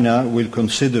China will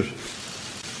consider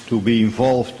to be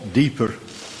involved deeper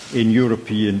in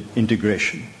European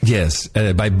integration. Yes,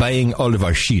 by buying all of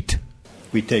our shit.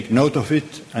 We take note of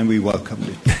it and we welcome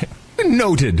it.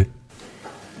 Noted.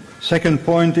 Second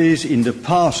point is, in the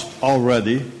past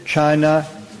already, China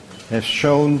has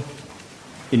shown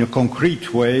in a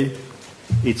concrete way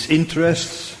its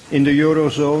interests in the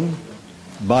Eurozone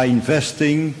by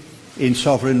investing in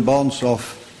sovereign bonds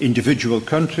of individual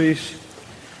countries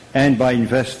and by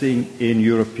investing in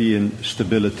European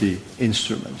stability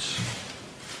instruments.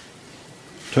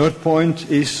 Third point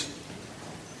is,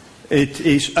 it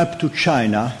is up to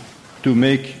China to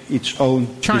make its own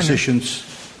decisions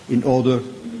in order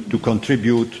to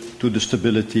contribute to the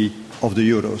stability of the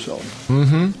Eurozone.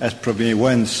 Mm-hmm. As Premier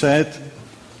Wen said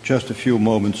just a few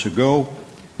moments ago,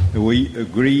 we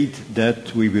agreed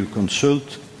that we will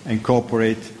consult and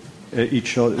cooperate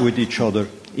with each other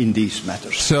in these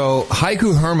matters. So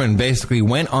Haiku Herman basically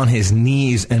went on his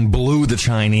knees and blew the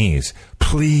Chinese.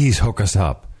 Please hook us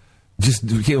up. Just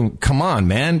come on,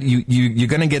 man. You're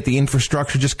going to get the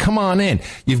infrastructure. Just come on in.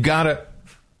 You've got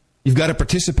to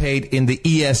participate in the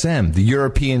ESM, the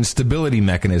European Stability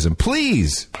Mechanism.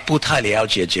 Please. 不太了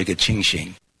解这个情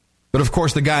形. But of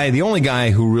course, the only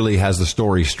guy who really has the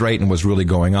story straight and what's really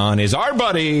going on is our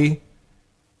buddy,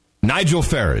 Nigel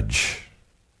Farage.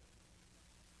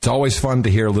 It's always fun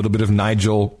to hear a little bit of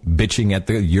Nigel bitching at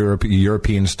the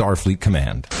European Starfleet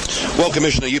Command. Well,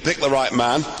 Commissioner, you picked the right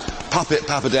man. puppet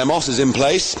Papademos is in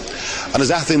place, and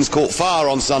as Athens caught fire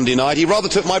on Sunday night, he rather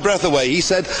took my breath away. He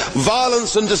said,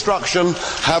 violence and destruction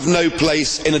have no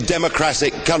place in a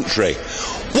democratic country.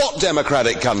 What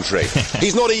democratic country?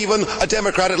 He's not even a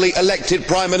democratically elected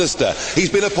prime minister. He's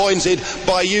been appointed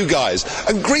by you guys.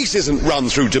 And Greece isn't run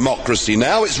through democracy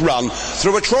now, it's run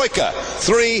through a troika.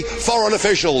 3 foreign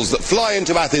officials that fly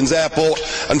into Athens airport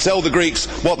and tell the Greeks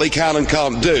what they can and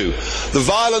can't do. The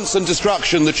violence and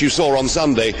destruction that you saw on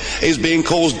Sunday is being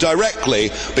caused directly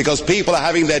because people are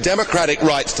having their democratic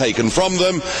rights taken from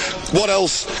them. What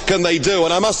else can they do?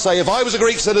 And I must say, if I was a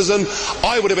Greek citizen,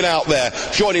 I would have been out there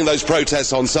joining those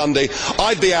protests on Sunday.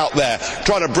 I'd be out there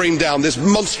trying to bring down this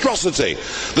monstrosity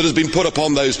that has been put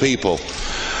upon those people.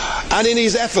 And in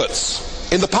his efforts,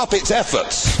 in the puppet's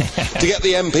efforts to get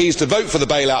the MPs to vote for the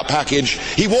bailout package,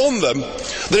 he warned them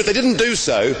that if they didn't do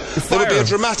so, there would be a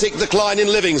dramatic decline in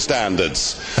living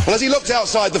standards. Well, as he looked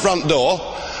outside the front door,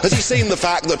 has he seen the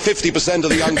fact that 50% of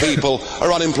the young people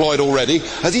are unemployed already?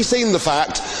 Has he seen the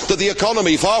fact that the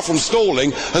economy, far from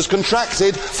stalling, has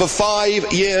contracted for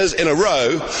 5 years in a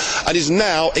row and is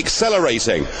now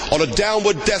accelerating on a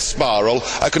downward death spiral,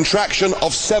 a contraction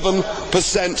of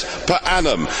 7% per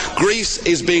annum? Greece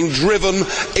is being driven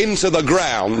into the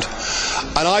ground,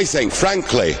 and I think,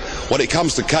 frankly, when it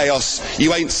comes to chaos,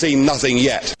 you ain't seen nothing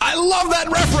yet. I love that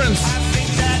reference! I think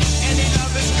that any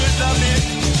love is good loving.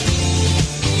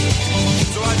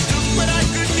 So I took what I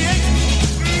could get.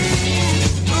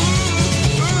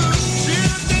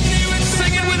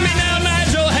 Sing it with me now,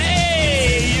 Nigel.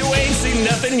 Hey, you ain't seen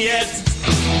nothing yet.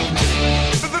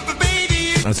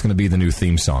 That's going to be the new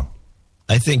theme song.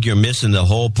 I think you're missing the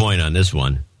whole point on this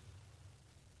one.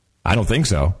 I don't think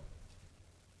so.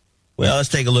 Well, let's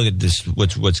take a look at this.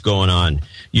 What's going on?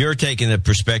 You're taking the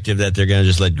perspective that they're going to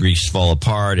just let Greece fall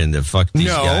apart and to fuck these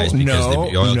guys because the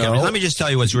oil companies. Let me just tell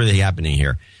you what's really happening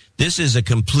here. This is a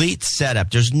complete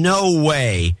setup. There's no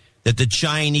way that the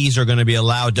Chinese are going to be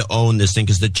allowed to own this thing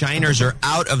because the Chinese are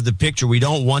out of the picture. We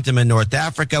don't want them in North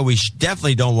Africa. We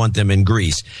definitely don't want them in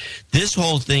Greece. This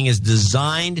whole thing is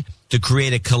designed to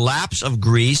create a collapse of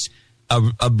Greece,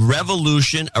 a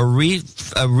revolution, a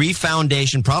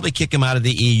refoundation, probably kick them out of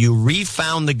the EU,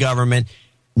 refound the government,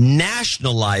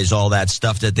 nationalize all that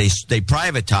stuff that they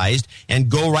privatized, and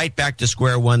go right back to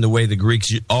square one the way the Greeks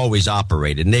always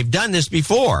operated. And they've done this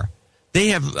before. They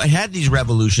have had these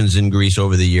revolutions in Greece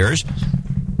over the years,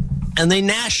 and they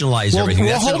nationalize everything.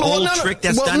 That's an old trick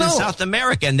that's done in South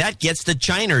America, and that gets the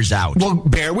Chiners out. Well,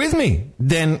 bear with me.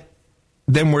 Then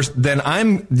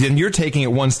you're taking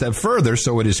it one step further,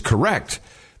 so it is correct.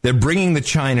 They're bringing the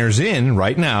Chiners in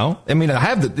right now. I mean, I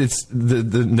have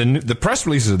the press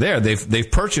releases are there.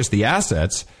 They've purchased the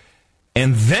assets,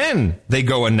 and then they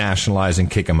go and nationalize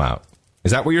and kick them out.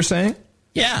 Is that what you're saying?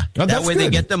 Yeah, oh, that way good. They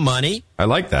get the money. I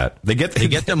like that. They get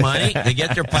the money. They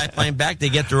get their pipeline back. They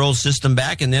get their old system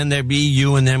back, and then there be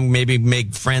you and them maybe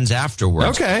make friends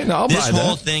afterwards. Okay, no, I'll buy that. This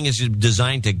whole thing is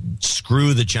designed to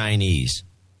screw the Chinese.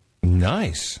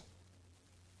 Nice.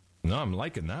 No, I'm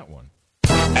liking that one.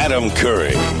 Adam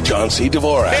Curry, John C.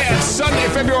 Dvorak. It's Sunday,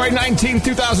 February 19,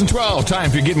 2012.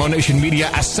 Time for Gitmo Nation Media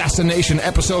Assassination,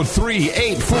 episode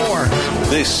 384.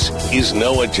 This is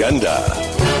No Agenda.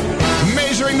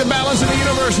 Measuring the balance of the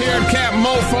universe here at Camp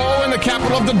Mofo in the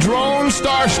capital of the Drone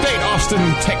Star State, Austin,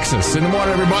 Texas. In the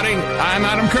morning, everybody. I'm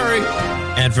Adam Curry.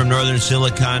 And from northern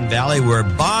Silicon Valley, where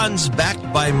bonds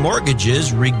backed by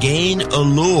mortgages regain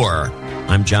allure,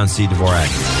 I'm John C. Dvorak.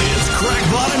 It's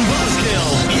Crackpot and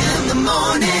Buzzkill in the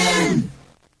morning.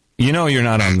 You know you're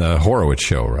not on the Horowitz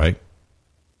show, right?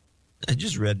 I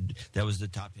just read that was the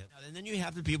top hit. And then you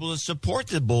have the people that support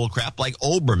the bullcrap like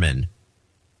Olbermann.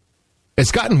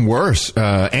 It's gotten worse.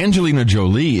 Angelina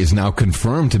Jolie is now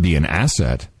confirmed to be an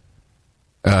asset.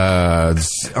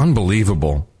 It's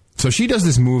unbelievable. So she does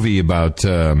this movie about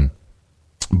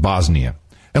Bosnia.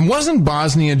 And wasn't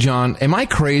Bosnia, John, am I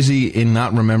crazy in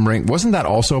not remembering, wasn't that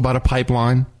also about a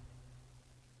pipeline?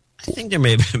 I think there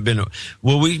may have been. I'm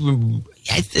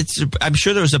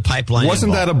sure there was a pipeline.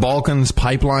 Wasn't that a Balkans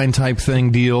pipeline type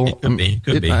thing deal? It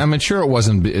could be. I'm sure it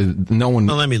wasn't. No one.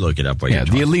 Well, let me look it up. The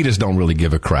elitists don't really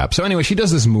give a crap. So anyway, she does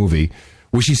this movie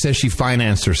where she says she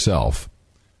financed herself.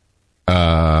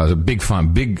 A big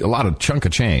fund, a lot of chunk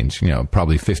of change.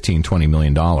 Probably $15-20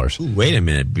 million. Ooh, wait a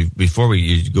minute, before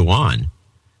we go on.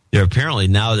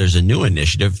 There's a new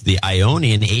initiative, the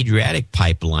Ionian Adriatic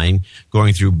Pipeline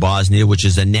going through Bosnia, which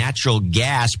is a natural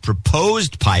gas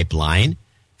proposed pipeline.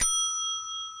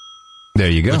 There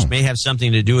you go. Which may have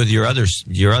something to do with your other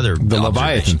the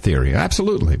Leviathan theory.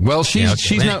 Absolutely. Well,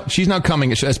 she's now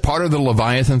coming as part of the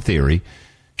Leviathan theory.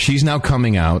 She's now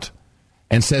coming out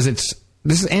and says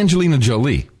this is Angelina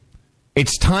Jolie.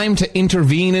 It's time to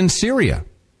intervene in Syria.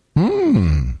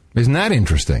 Isn't that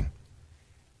interesting?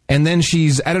 And then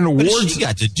she's at an awards. What has she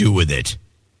got to do with it?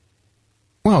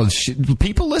 Well,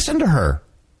 people listen to her.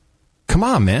 Come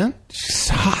on, man. She's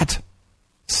hot.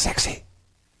 Sexy.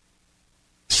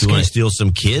 You want to steal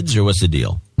some kids, or what's the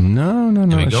deal? No.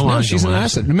 She's an on.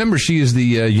 asset. Remember, she is the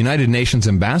United Nations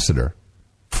ambassador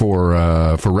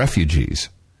for refugees.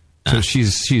 So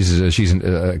she's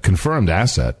a confirmed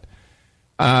asset.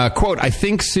 Quote, I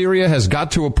think Syria has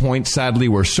got to a point, sadly,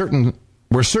 where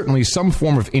certainly some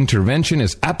form of intervention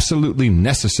is absolutely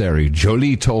necessary,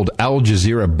 Jolie told Al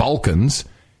Jazeera Balkans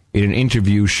in an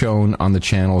interview shown on the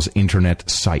channel's internet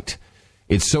site.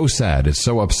 It's so sad. It's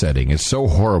so upsetting. It's so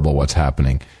horrible what's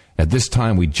happening. At this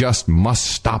time, we just must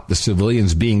stop the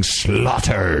civilians being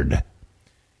slaughtered.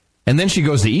 And then she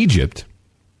goes to Egypt,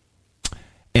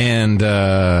 and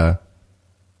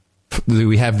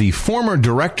we have the former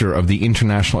director of the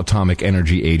International Atomic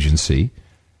Energy Agency,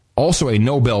 also a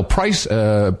Nobel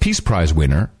Peace Prize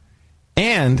winner,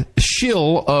 and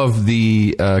shill of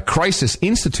the Crisis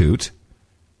Institute,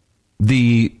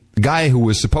 the guy who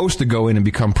was supposed to go in and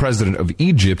become president of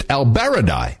Egypt,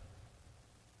 al-Baradei.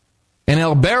 And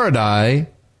al-Baradei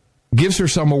gives her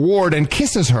some award and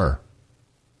kisses her.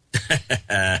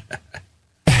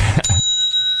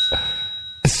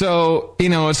 So,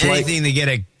 it's anything to get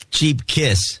a cheap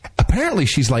kiss. Apparently,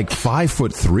 she's like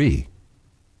 5'3".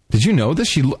 Did you know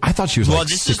this? I thought she was like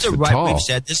 6 foot tall. We've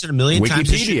said this a million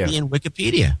times. It should be in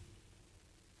Wikipedia.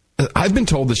 I've been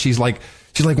told that she's like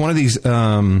one of these,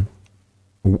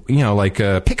 like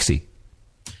a pixie.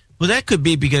 Well, that could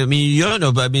be because you don't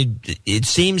know, but it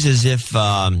seems as if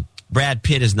Brad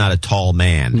Pitt is not a tall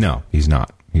man. No, he's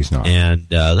not. He's not. And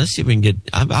let's see if we can get.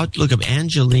 I'm about to look up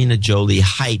Angelina Jolie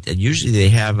height. And usually they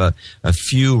have a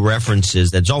few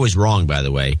references. That's always wrong, by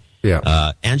the way.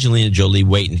 Yeah. Angelina Jolie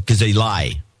weight, because they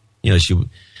lie.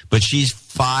 But she's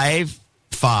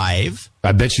 5'5".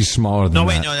 I bet she's smaller than that. No,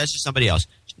 wait, no, that's just somebody else.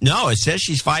 No, it says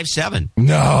she's 5'7".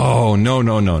 No.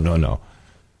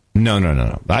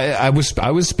 I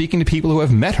was speaking to people who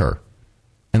have met her,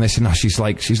 and they said, no, she's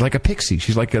like a pixie.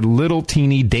 She's like a little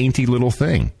teeny dainty little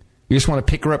thing. You just want to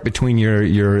pick her up between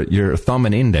your thumb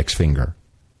and index finger,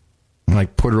 and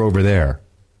like put her over there.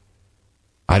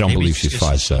 I don't believe she's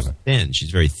 5'7". Thin. She's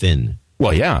very thin.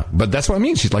 Well, yeah, but that's what I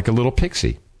mean. She's like a little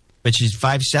pixie. But she's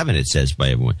 5'7", it says by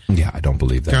everyone. Yeah, I don't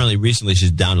believe that. Apparently, recently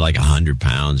she's down to like 100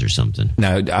 pounds or something.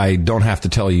 Now, I don't have to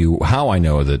tell you how I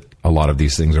know that a lot of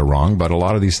these things are wrong, but a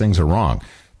lot of these things are wrong.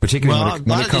 Particularly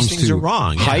when it comes to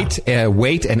height,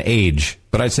 weight, and age.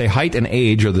 But I'd say height and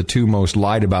age are the two most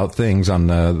lied about things on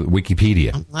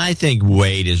Wikipedia. I think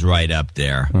weight is right up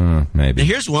there. Maybe. Now,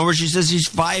 here's one where she says he's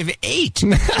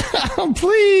 5'8".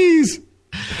 Please.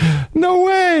 No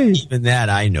way. Even that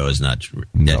I know is not true.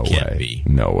 That can't be.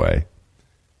 No way.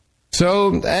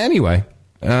 So anyway,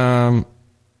 we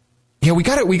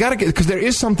got to get, because there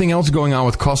is something else going on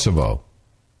with Kosovo.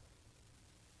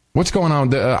 What's going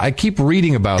on? I keep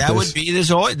reading about this. That would be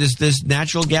this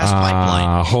natural gas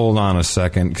pipeline. Hold on a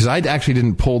second, because I actually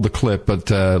didn't pull the clip, but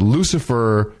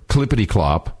Lucifer Clippity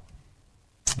Clop.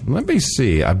 Let me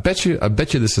see. I bet you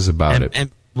this is about it.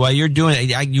 And while you're doing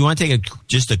it, you want to take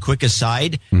just a quick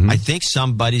aside? Mm-hmm. I think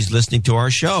somebody's listening to our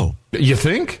show. You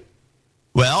think?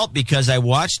 Well, because I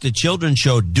watched the children's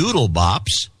show Doodle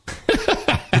Bops,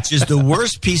 which is the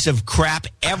worst piece of crap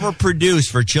ever produced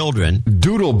for children.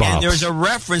 Doodle Bops. And there's a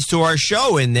reference to our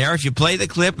show in there. If you play the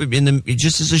clip,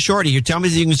 just as a shorty, you tell me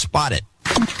that you can spot it.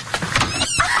 Come on,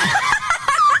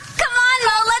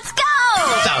 Mo, let's go!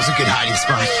 That was a good hiding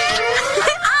spot.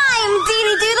 I'm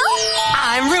Dee Doodle.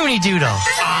 I'm Rooney Doodle.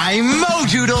 I'm Mo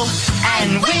Doodle.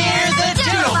 And we're the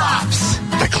Doodle Bops.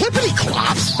 The Clippity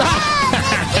Clops?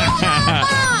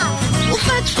 Well,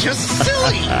 that's just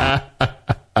silly.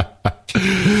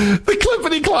 The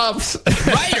Clippity Clops.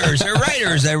 They're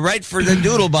writers. They write for the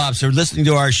Doodle Bops. They're listening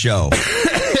to our show.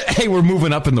 Hey, we're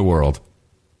moving up in the world.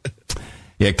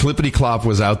 Yeah, Clippity Clop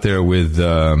was out there with,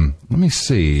 let me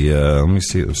see,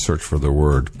 search for the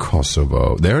word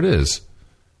Kosovo. There it is.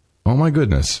 Oh, my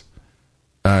goodness.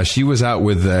 She was out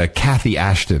with Kathy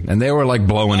Ashton, and they were like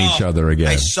blowing each other again.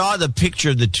 I saw the picture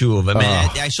of the two of them.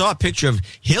 I saw a picture of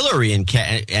Hillary and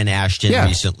Ashton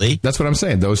recently. That's what I'm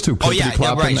saying. Those two, Clippity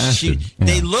Clop and Ashton.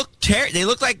 They look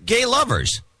like gay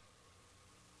lovers.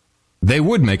 They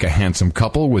would make a handsome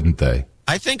couple, wouldn't they?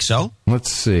 I think so.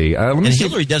 Let's see.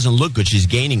 Hillary doesn't look good. She's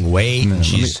gaining weight. And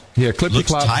Clippity looks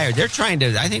Clop. tired. They're trying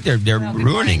to. I think they're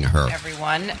ruining her.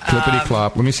 Everyone. Clippity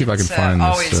Clop. Let me see if I can find this.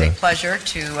 It's always a pleasure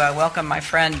to welcome my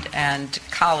friend and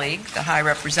colleague, the High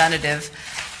Representative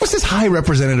What's this high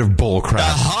representative bull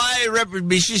crap?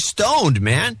 She's stoned,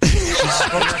 man. She's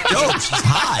dope. She's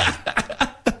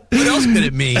high. What else could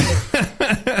it mean?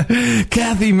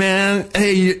 Kathy, man.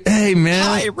 Hey, man.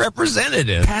 High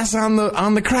representative. Pass on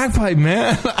the crack pipe,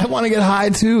 man. I want to get high,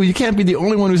 too. You can't be the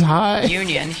only one who's high.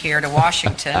 Union here to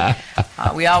Washington.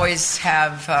 We always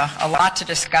have a lot to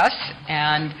discuss,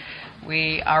 and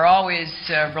we are always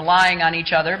relying on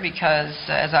each other because,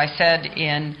 as I said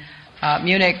in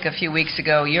Munich a few weeks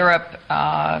ago, Europe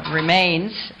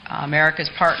remains America's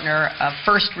partner of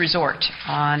first resort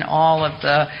on all of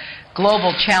the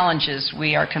global challenges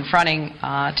we are confronting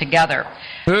together.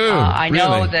 I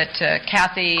know that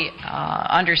Kathy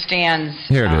understands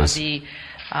the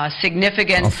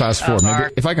significance I'll fast forward.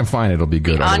 Maybe if I can find it, it'll be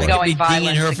good. The ongoing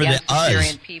violence against the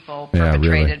Syrian people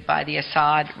perpetrated by the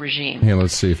Assad regime. Here,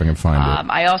 let's see if I can find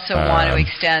it. I also want to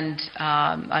extend,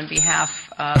 on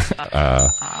behalf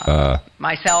of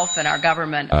myself and our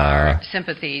government, our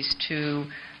sympathies to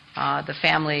the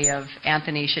family of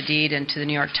Anthony Shadid and to the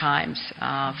New York Times.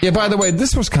 Yeah, by the way,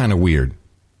 this was kind of weird.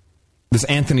 This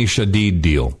Anthony Shadid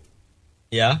deal.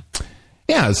 Yeah?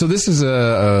 Yeah, so this is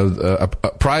a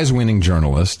prize-winning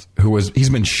journalist he's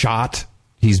been shot.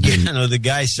 The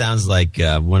guy sounds like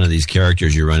one of these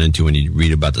characters you run into when you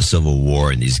read about the Civil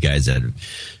War and these guys that are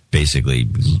basically,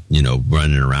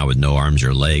 running around with no arms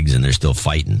or legs and they're still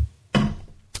fighting.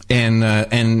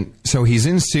 And so he's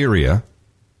in Syria.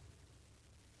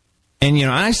 And,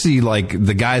 I see, like,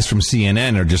 the guys from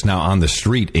CNN are just now on the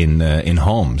street in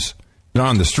Homs. They're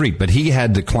on the street, but he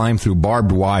had to climb through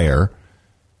barbed wire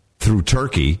through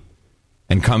Turkey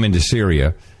and come into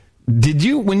Syria. Did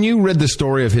you, when you read the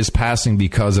story of his passing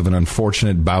because of an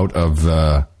unfortunate bout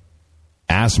of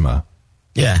asthma?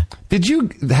 Yeah. Did you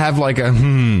have like a,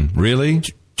 really?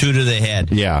 Two to the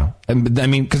head. Yeah. I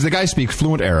mean, because the guy speaks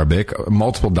fluent Arabic,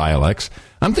 multiple dialects.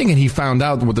 I'm thinking he found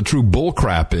out what the true bull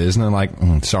crap is, and they're like,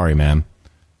 sorry, man.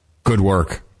 Good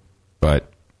work.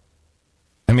 But,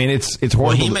 I mean, it's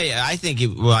horrible. Well, I think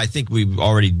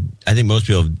most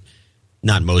people,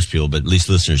 not most people, but at least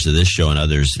listeners to this show and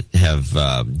others have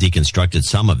deconstructed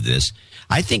some of this.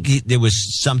 I think there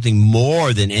was something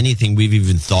more than anything we've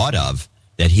even thought of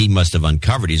that he must have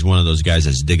uncovered. He's one of those guys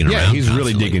that's digging around. Yeah, he's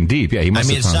really digging deep. Yeah, he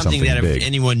must have found it's something that big. If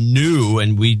anyone knew,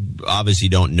 and we obviously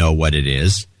don't know what it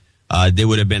is, there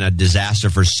would have been a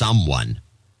disaster for someone.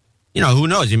 Who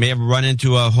knows? You may have run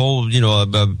into a whole,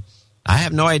 I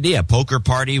have no idea, poker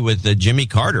party with Jimmy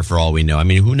Carter for all we know. I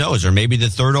mean, who knows? Or maybe the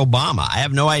third Obama. I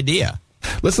have no idea.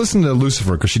 Let's listen to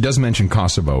Lucifer, because she does mention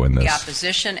Kosovo in this. The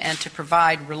opposition and to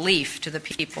provide relief to the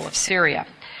people of Syria.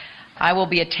 I will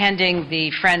be attending the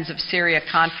Friends of Syria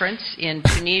conference in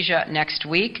Tunisia next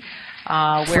week.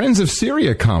 Friends of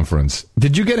Syria conference.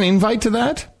 Did you get an invite to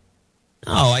that?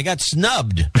 Oh, I got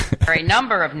snubbed. A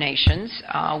number of nations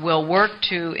will work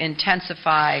to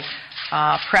intensify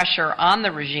pressure on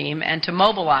the regime and to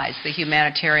mobilize the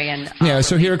humanitarian. Yeah,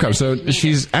 so here it comes. So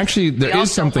she's actually, there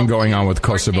is something going on with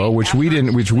Kosovo, which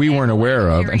we weren't aware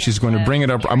of, and she's going to bring it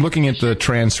up. I'm looking at the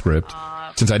transcript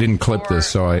since I didn't clip this,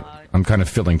 so I'm kind of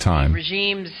filling time. The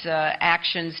regime's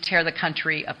actions tear the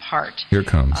country apart. Here it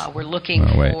comes. We're looking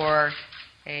for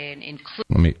an inclusive.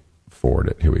 Let me forward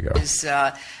it. Here we go. Is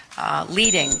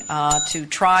leading to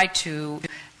try to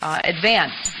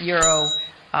advance Euro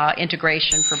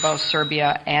integration for both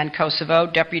Serbia and Kosovo.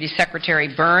 Deputy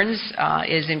Secretary Burns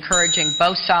is encouraging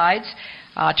both sides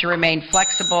to remain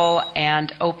flexible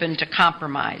and open to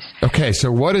compromise. Okay, so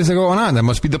what is going on? That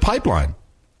must be the pipeline.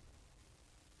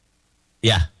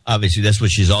 Yeah, obviously that's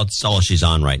what all she's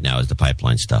on right now is the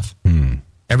pipeline stuff.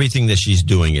 Everything that she's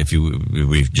doing,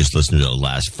 we've just listened to the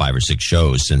last 5 or 6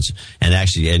 shows and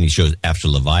actually any shows after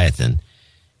Leviathan,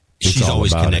 she's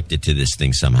always connected to this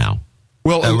thing somehow.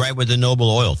 Well, right with the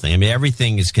Noble Oil thing. I mean,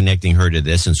 everything is connecting her to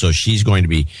this, and so she's going to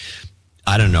be,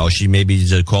 I don't know, she maybe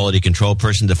is a quality control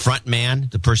person, the front man,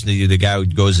 the guy who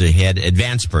goes ahead,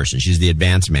 advanced person. She's the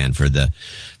advanced man for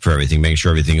everything, making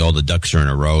sure all the ducks are in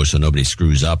a row so nobody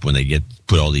screws up when they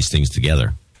put all these things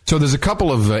together. So there's a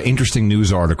couple of interesting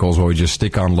news articles where we just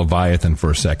stick on Leviathan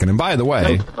for a second. And by the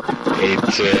way,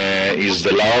 it is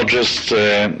the largest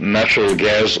natural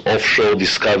gas offshore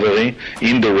discovery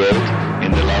in the world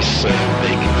in the last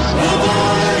decades.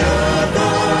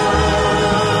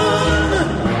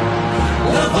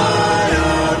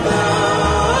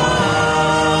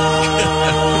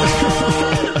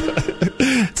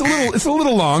 It's a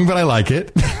little long, but I like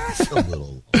it. It's a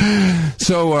little.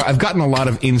 So I've gotten a lot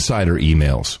of insider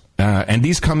emails, and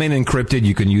these come in encrypted.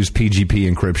 You can use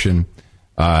PGP encryption,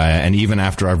 and even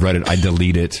after I've read it, I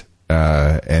delete it,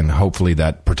 and hopefully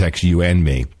that protects you and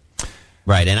me.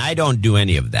 Right, and I don't do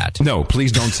any of that. No,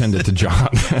 please don't send it to John,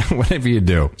 whatever you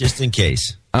do. Just in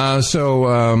case.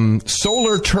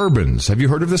 Solar Turbines. Have you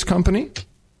heard of this company?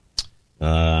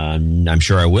 I'm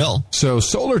sure I will. So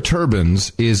Solar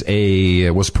Turbines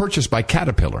was purchased by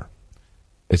Caterpillar.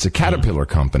 It's a Caterpillar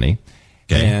company.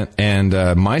 Okay. And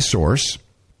my source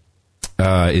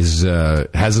has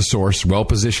a source well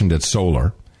positioned at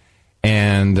solar.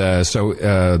 And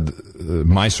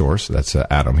my source, that's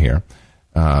Adam here,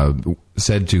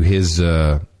 said to his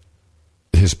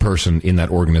person in that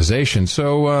organization,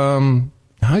 so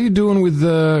how you doing with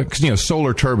because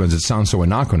solar turbines? It sounds so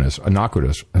innocuous,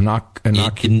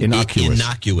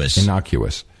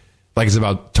 like it's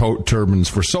about turbines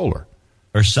for solar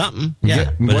or something.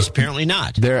 Yeah, but it's apparently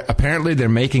not. They're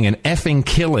making an effing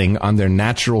killing on their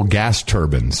natural gas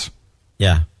turbines.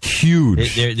 Yeah,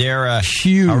 huge. They're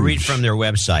huge. I'll read from their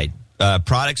website.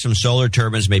 Products from solar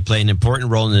turbines may play an important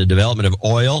role in the development of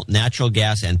oil, natural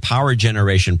gas, and power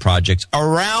generation projects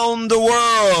around the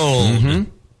world. Mm-hmm.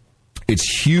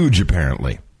 It's huge,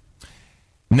 apparently.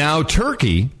 Now,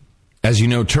 Turkey, as you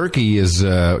know, Turkey is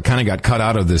kind of got cut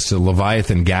out of this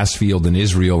Leviathan gas field in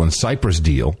Israel and Cyprus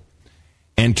deal.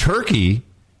 And Turkey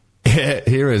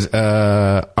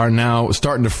are now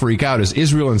starting to freak out as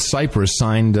Israel and Cyprus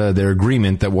signed their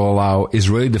agreement that will allow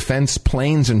Israeli defense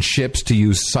planes and ships to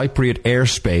use Cypriot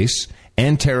airspace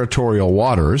and territorial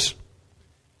waters.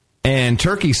 And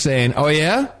Turkey's saying, "Oh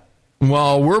yeah,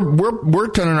 well we're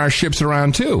turning our ships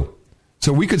around too."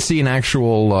 So we could see an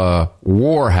actual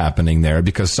war happening there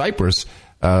because Cyprus,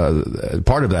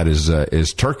 part of that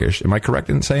is Turkish. Am I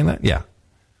correct in saying that? Yeah.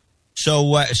 So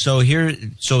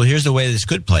here's the way this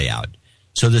could play out.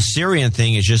 So the Syrian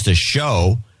thing is just a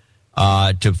show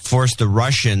to force the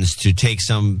Russians to take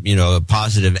some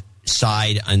positive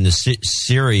side on the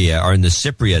Syria or in the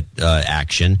Cypriot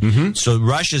action. Mm-hmm. So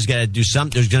Russia's got to do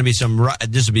something. There's going to be some.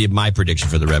 This will be my prediction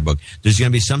for the Red Book. There's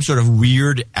going to be some sort of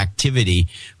weird activity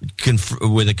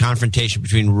with a confrontation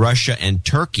between Russia and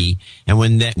Turkey. And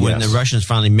when the Russians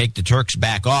finally make the Turks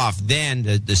back off, then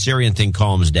the Syrian thing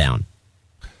calms down.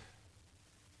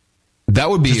 That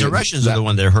would be because the Russians are the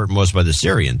one that are hurt most by the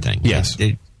Syrian thing. Yes,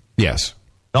 yes,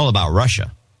 it's all about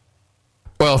Russia.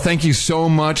 Well, thank you so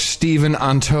much, Stephen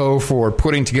Anto, for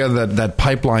putting together that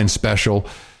pipeline special.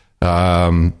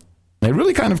 It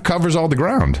really kind of covers all the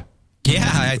ground. Yeah,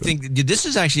 I think this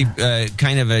is actually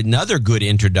kind of another good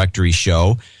introductory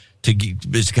show.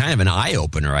 It's kind of an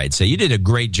eye-opener, I'd say. You did a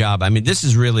great job. I mean, this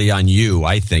is really on you,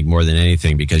 I think, more than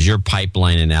anything, because your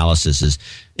pipeline analysis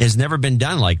has never been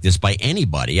done like this by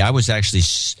anybody. I was actually...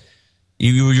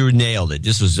 You nailed it.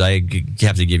 I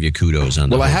have to give you kudos on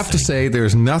that. Well, I have to say,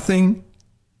 there's nothing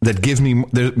that gives me...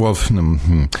 there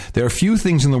are few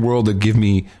things in the world that give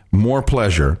me more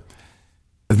pleasure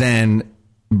than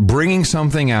bringing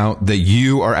something out that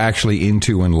you are actually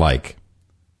into and like.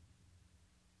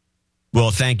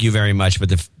 Well, thank you very much. But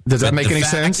does that make any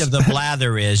sense? The fact of the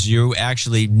blather is you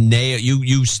actually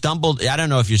you stumbled. I don't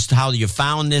know how you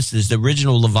found this the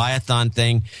original Leviathan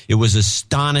thing. It was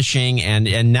astonishing,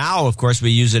 and now of course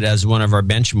we use it as one of our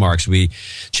benchmarks. We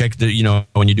check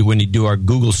when you do our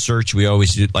Google search, we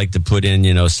always like to put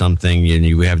in something,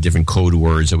 and we have different code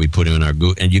words that we put in our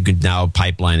Google, and you can now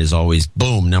pipeline is always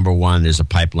boom number one. There's a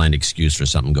pipeline excuse for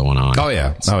something going on. Oh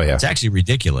yeah, it's actually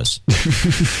ridiculous.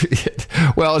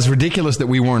 Well, it's ridiculous that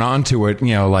we weren't onto it,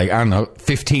 I don't know,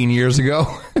 15 years ago.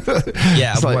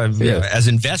 As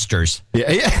investors.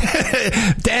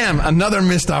 Yeah. Damn, another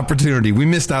missed opportunity. We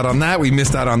missed out on that. We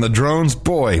missed out on the drones.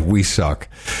 Boy, we suck.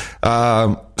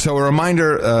 So a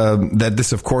reminder that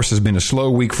this, of course, has been a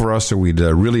slow week for us, so we'd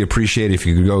really appreciate if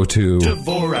you could go to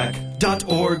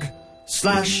Dvorak.org/NA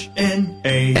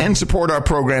and support our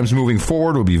programs moving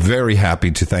forward. We'll be very happy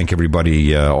to thank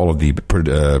everybody, all of the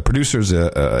producers,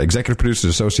 executive producers,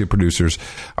 associate producers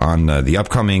on the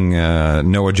upcoming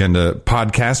No Agenda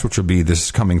podcast, which will be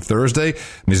this coming Thursday.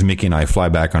 Ms. Mickey and I fly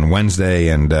back on Wednesday,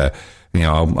 and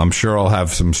I'm sure I'll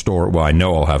have some I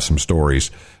know I'll have some stories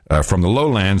from the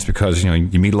lowlands because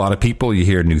you meet a lot of people, you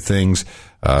hear new things.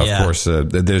 Of course,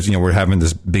 there's we're having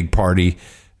this big party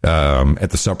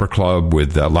at the supper club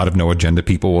with a lot of No Agenda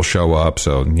people will show up.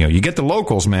 So, you get the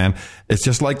locals, man. It's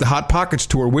just like the Hot Pockets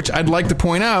tour, which I'd like to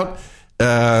point out,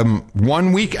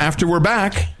 1 week after we're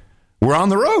back, we're on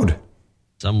the road.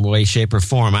 Some way, shape, or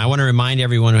form. I want to remind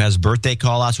everyone who has birthday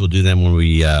call-outs, we'll do them when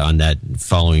we on that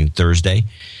following Thursday.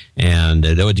 And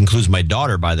that would include my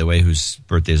daughter, by the way, whose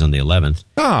birthday is on the 11th.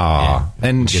 Ah,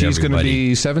 and she's going to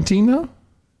be 17 now?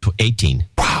 18.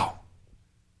 Wow.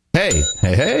 Hey.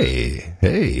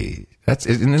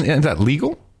 Isn't that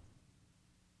legal?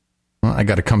 Well, I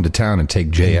got to come to town and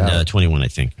take Jay out. 21, I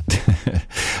think.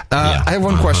 I have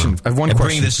one question. I have one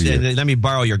question for you. Let me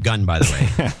borrow your gun, by the way.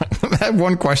 I have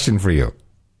one question for you.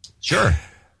 Sure.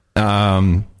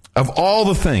 Of all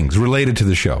the things related to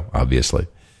the show, obviously,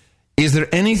 is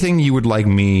there anything you would like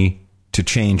me to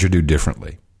change or do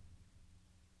differently?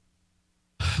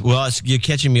 Well, you're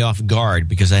catching me off guard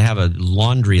because I have a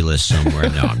laundry list somewhere.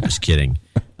 No, I'm just kidding.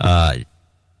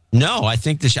 No, I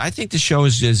think the show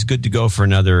is good to go for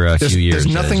another few years.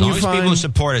 There's nothing as long you as find. people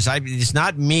support us. It's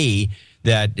not me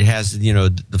that has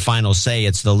the final say.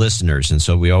 It's the listeners, and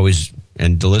so we always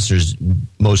and the listeners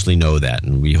mostly know that,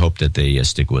 and we hope that they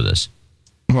stick with us.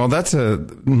 Well, that's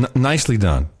nicely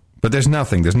done. But there's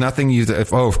nothing. There's nothing.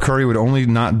 If Curry would only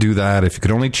not do that, if you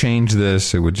could only change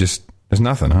this, it would just. There's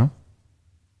nothing, huh?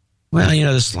 Well,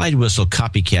 the slide whistle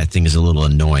copycat thing is a little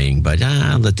annoying, but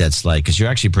I'll let that slide because you're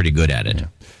actually pretty good at it. Yeah.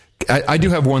 I do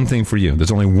have one thing for you.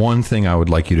 There's only one thing I would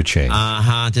like you to change.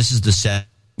 This is the set.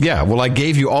 Yeah, well, I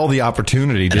gave you all the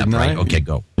opportunity, didn't I? Okay,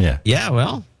 go. Yeah. Yeah,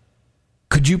 well.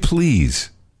 Could you please,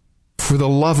 for the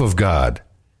love of God,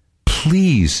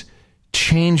 please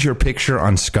change your picture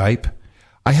on Skype?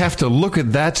 I have to look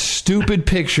at that stupid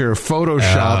picture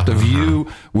photoshopped of you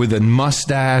with a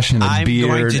mustache and a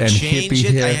beard and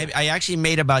hippie hair. I actually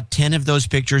made about 10 of those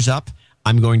pictures up.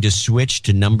 I'm going to switch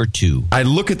to number 2. I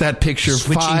look at that picture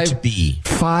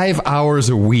 5 hours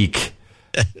a week.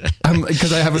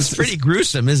 Because I have it's pretty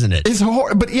gruesome, isn't it? It's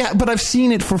horrible, but I've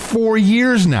seen it for 4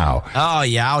 years now. Oh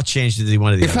yeah, I'll change to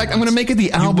one of the. In fact, I'm going to make it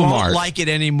the album art. You won't like it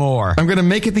anymore. I'm going to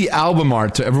make it the album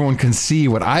art so everyone can see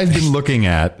what I've been looking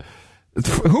at.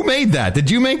 Who made that?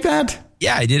 Did you make that?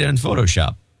 Yeah, I did it on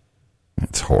Photoshop.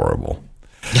 It's horrible.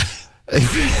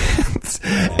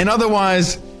 And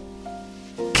otherwise,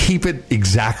 keep it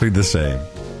exactly the same.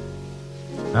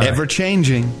 Right. Ever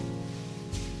changing.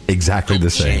 Exactly the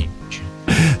same.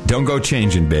 Don't go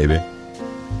changing, baby.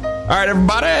 All right,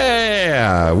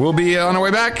 everybody. We'll be on our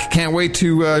way back. Can't wait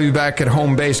to be back at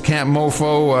home base Camp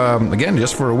Mofo again,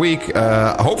 just for a week.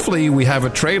 Hopefully, we have a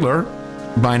trailer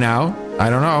by now. I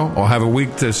don't know. I'll have a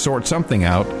week to sort something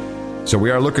out. So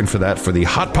we are looking for that for the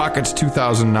Hot Pockets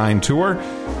 2009 tour,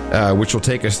 which will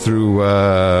take us through,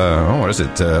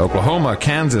 Oklahoma,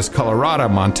 Kansas, Colorado,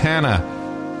 Montana,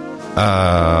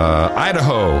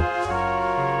 Idaho.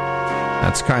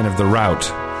 That's kind of the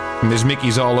route. Ms.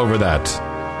 Mickey's all over that.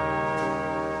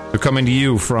 We're coming to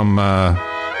you from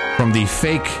the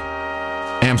fake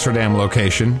Amsterdam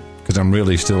location, because I'm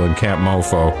really still in Camp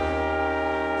Mofo.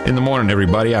 In the morning,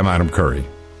 everybody, I'm Adam Curry.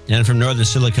 And from northern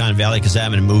Silicon Valley, because I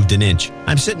haven't moved an inch,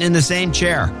 I'm sitting in the same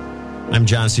chair. I'm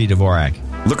John C. Dvorak.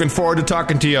 Looking forward to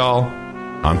talking to y'all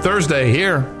on Thursday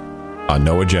here on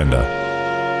No Agenda.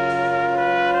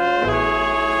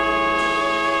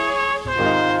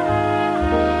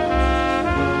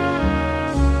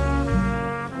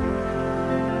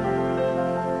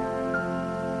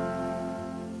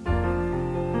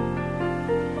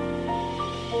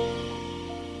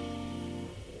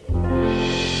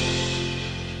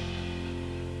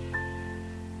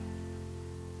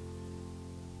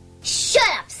 Shut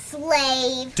up,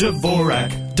 slave!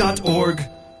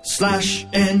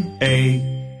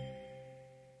 Dvorak.org/NA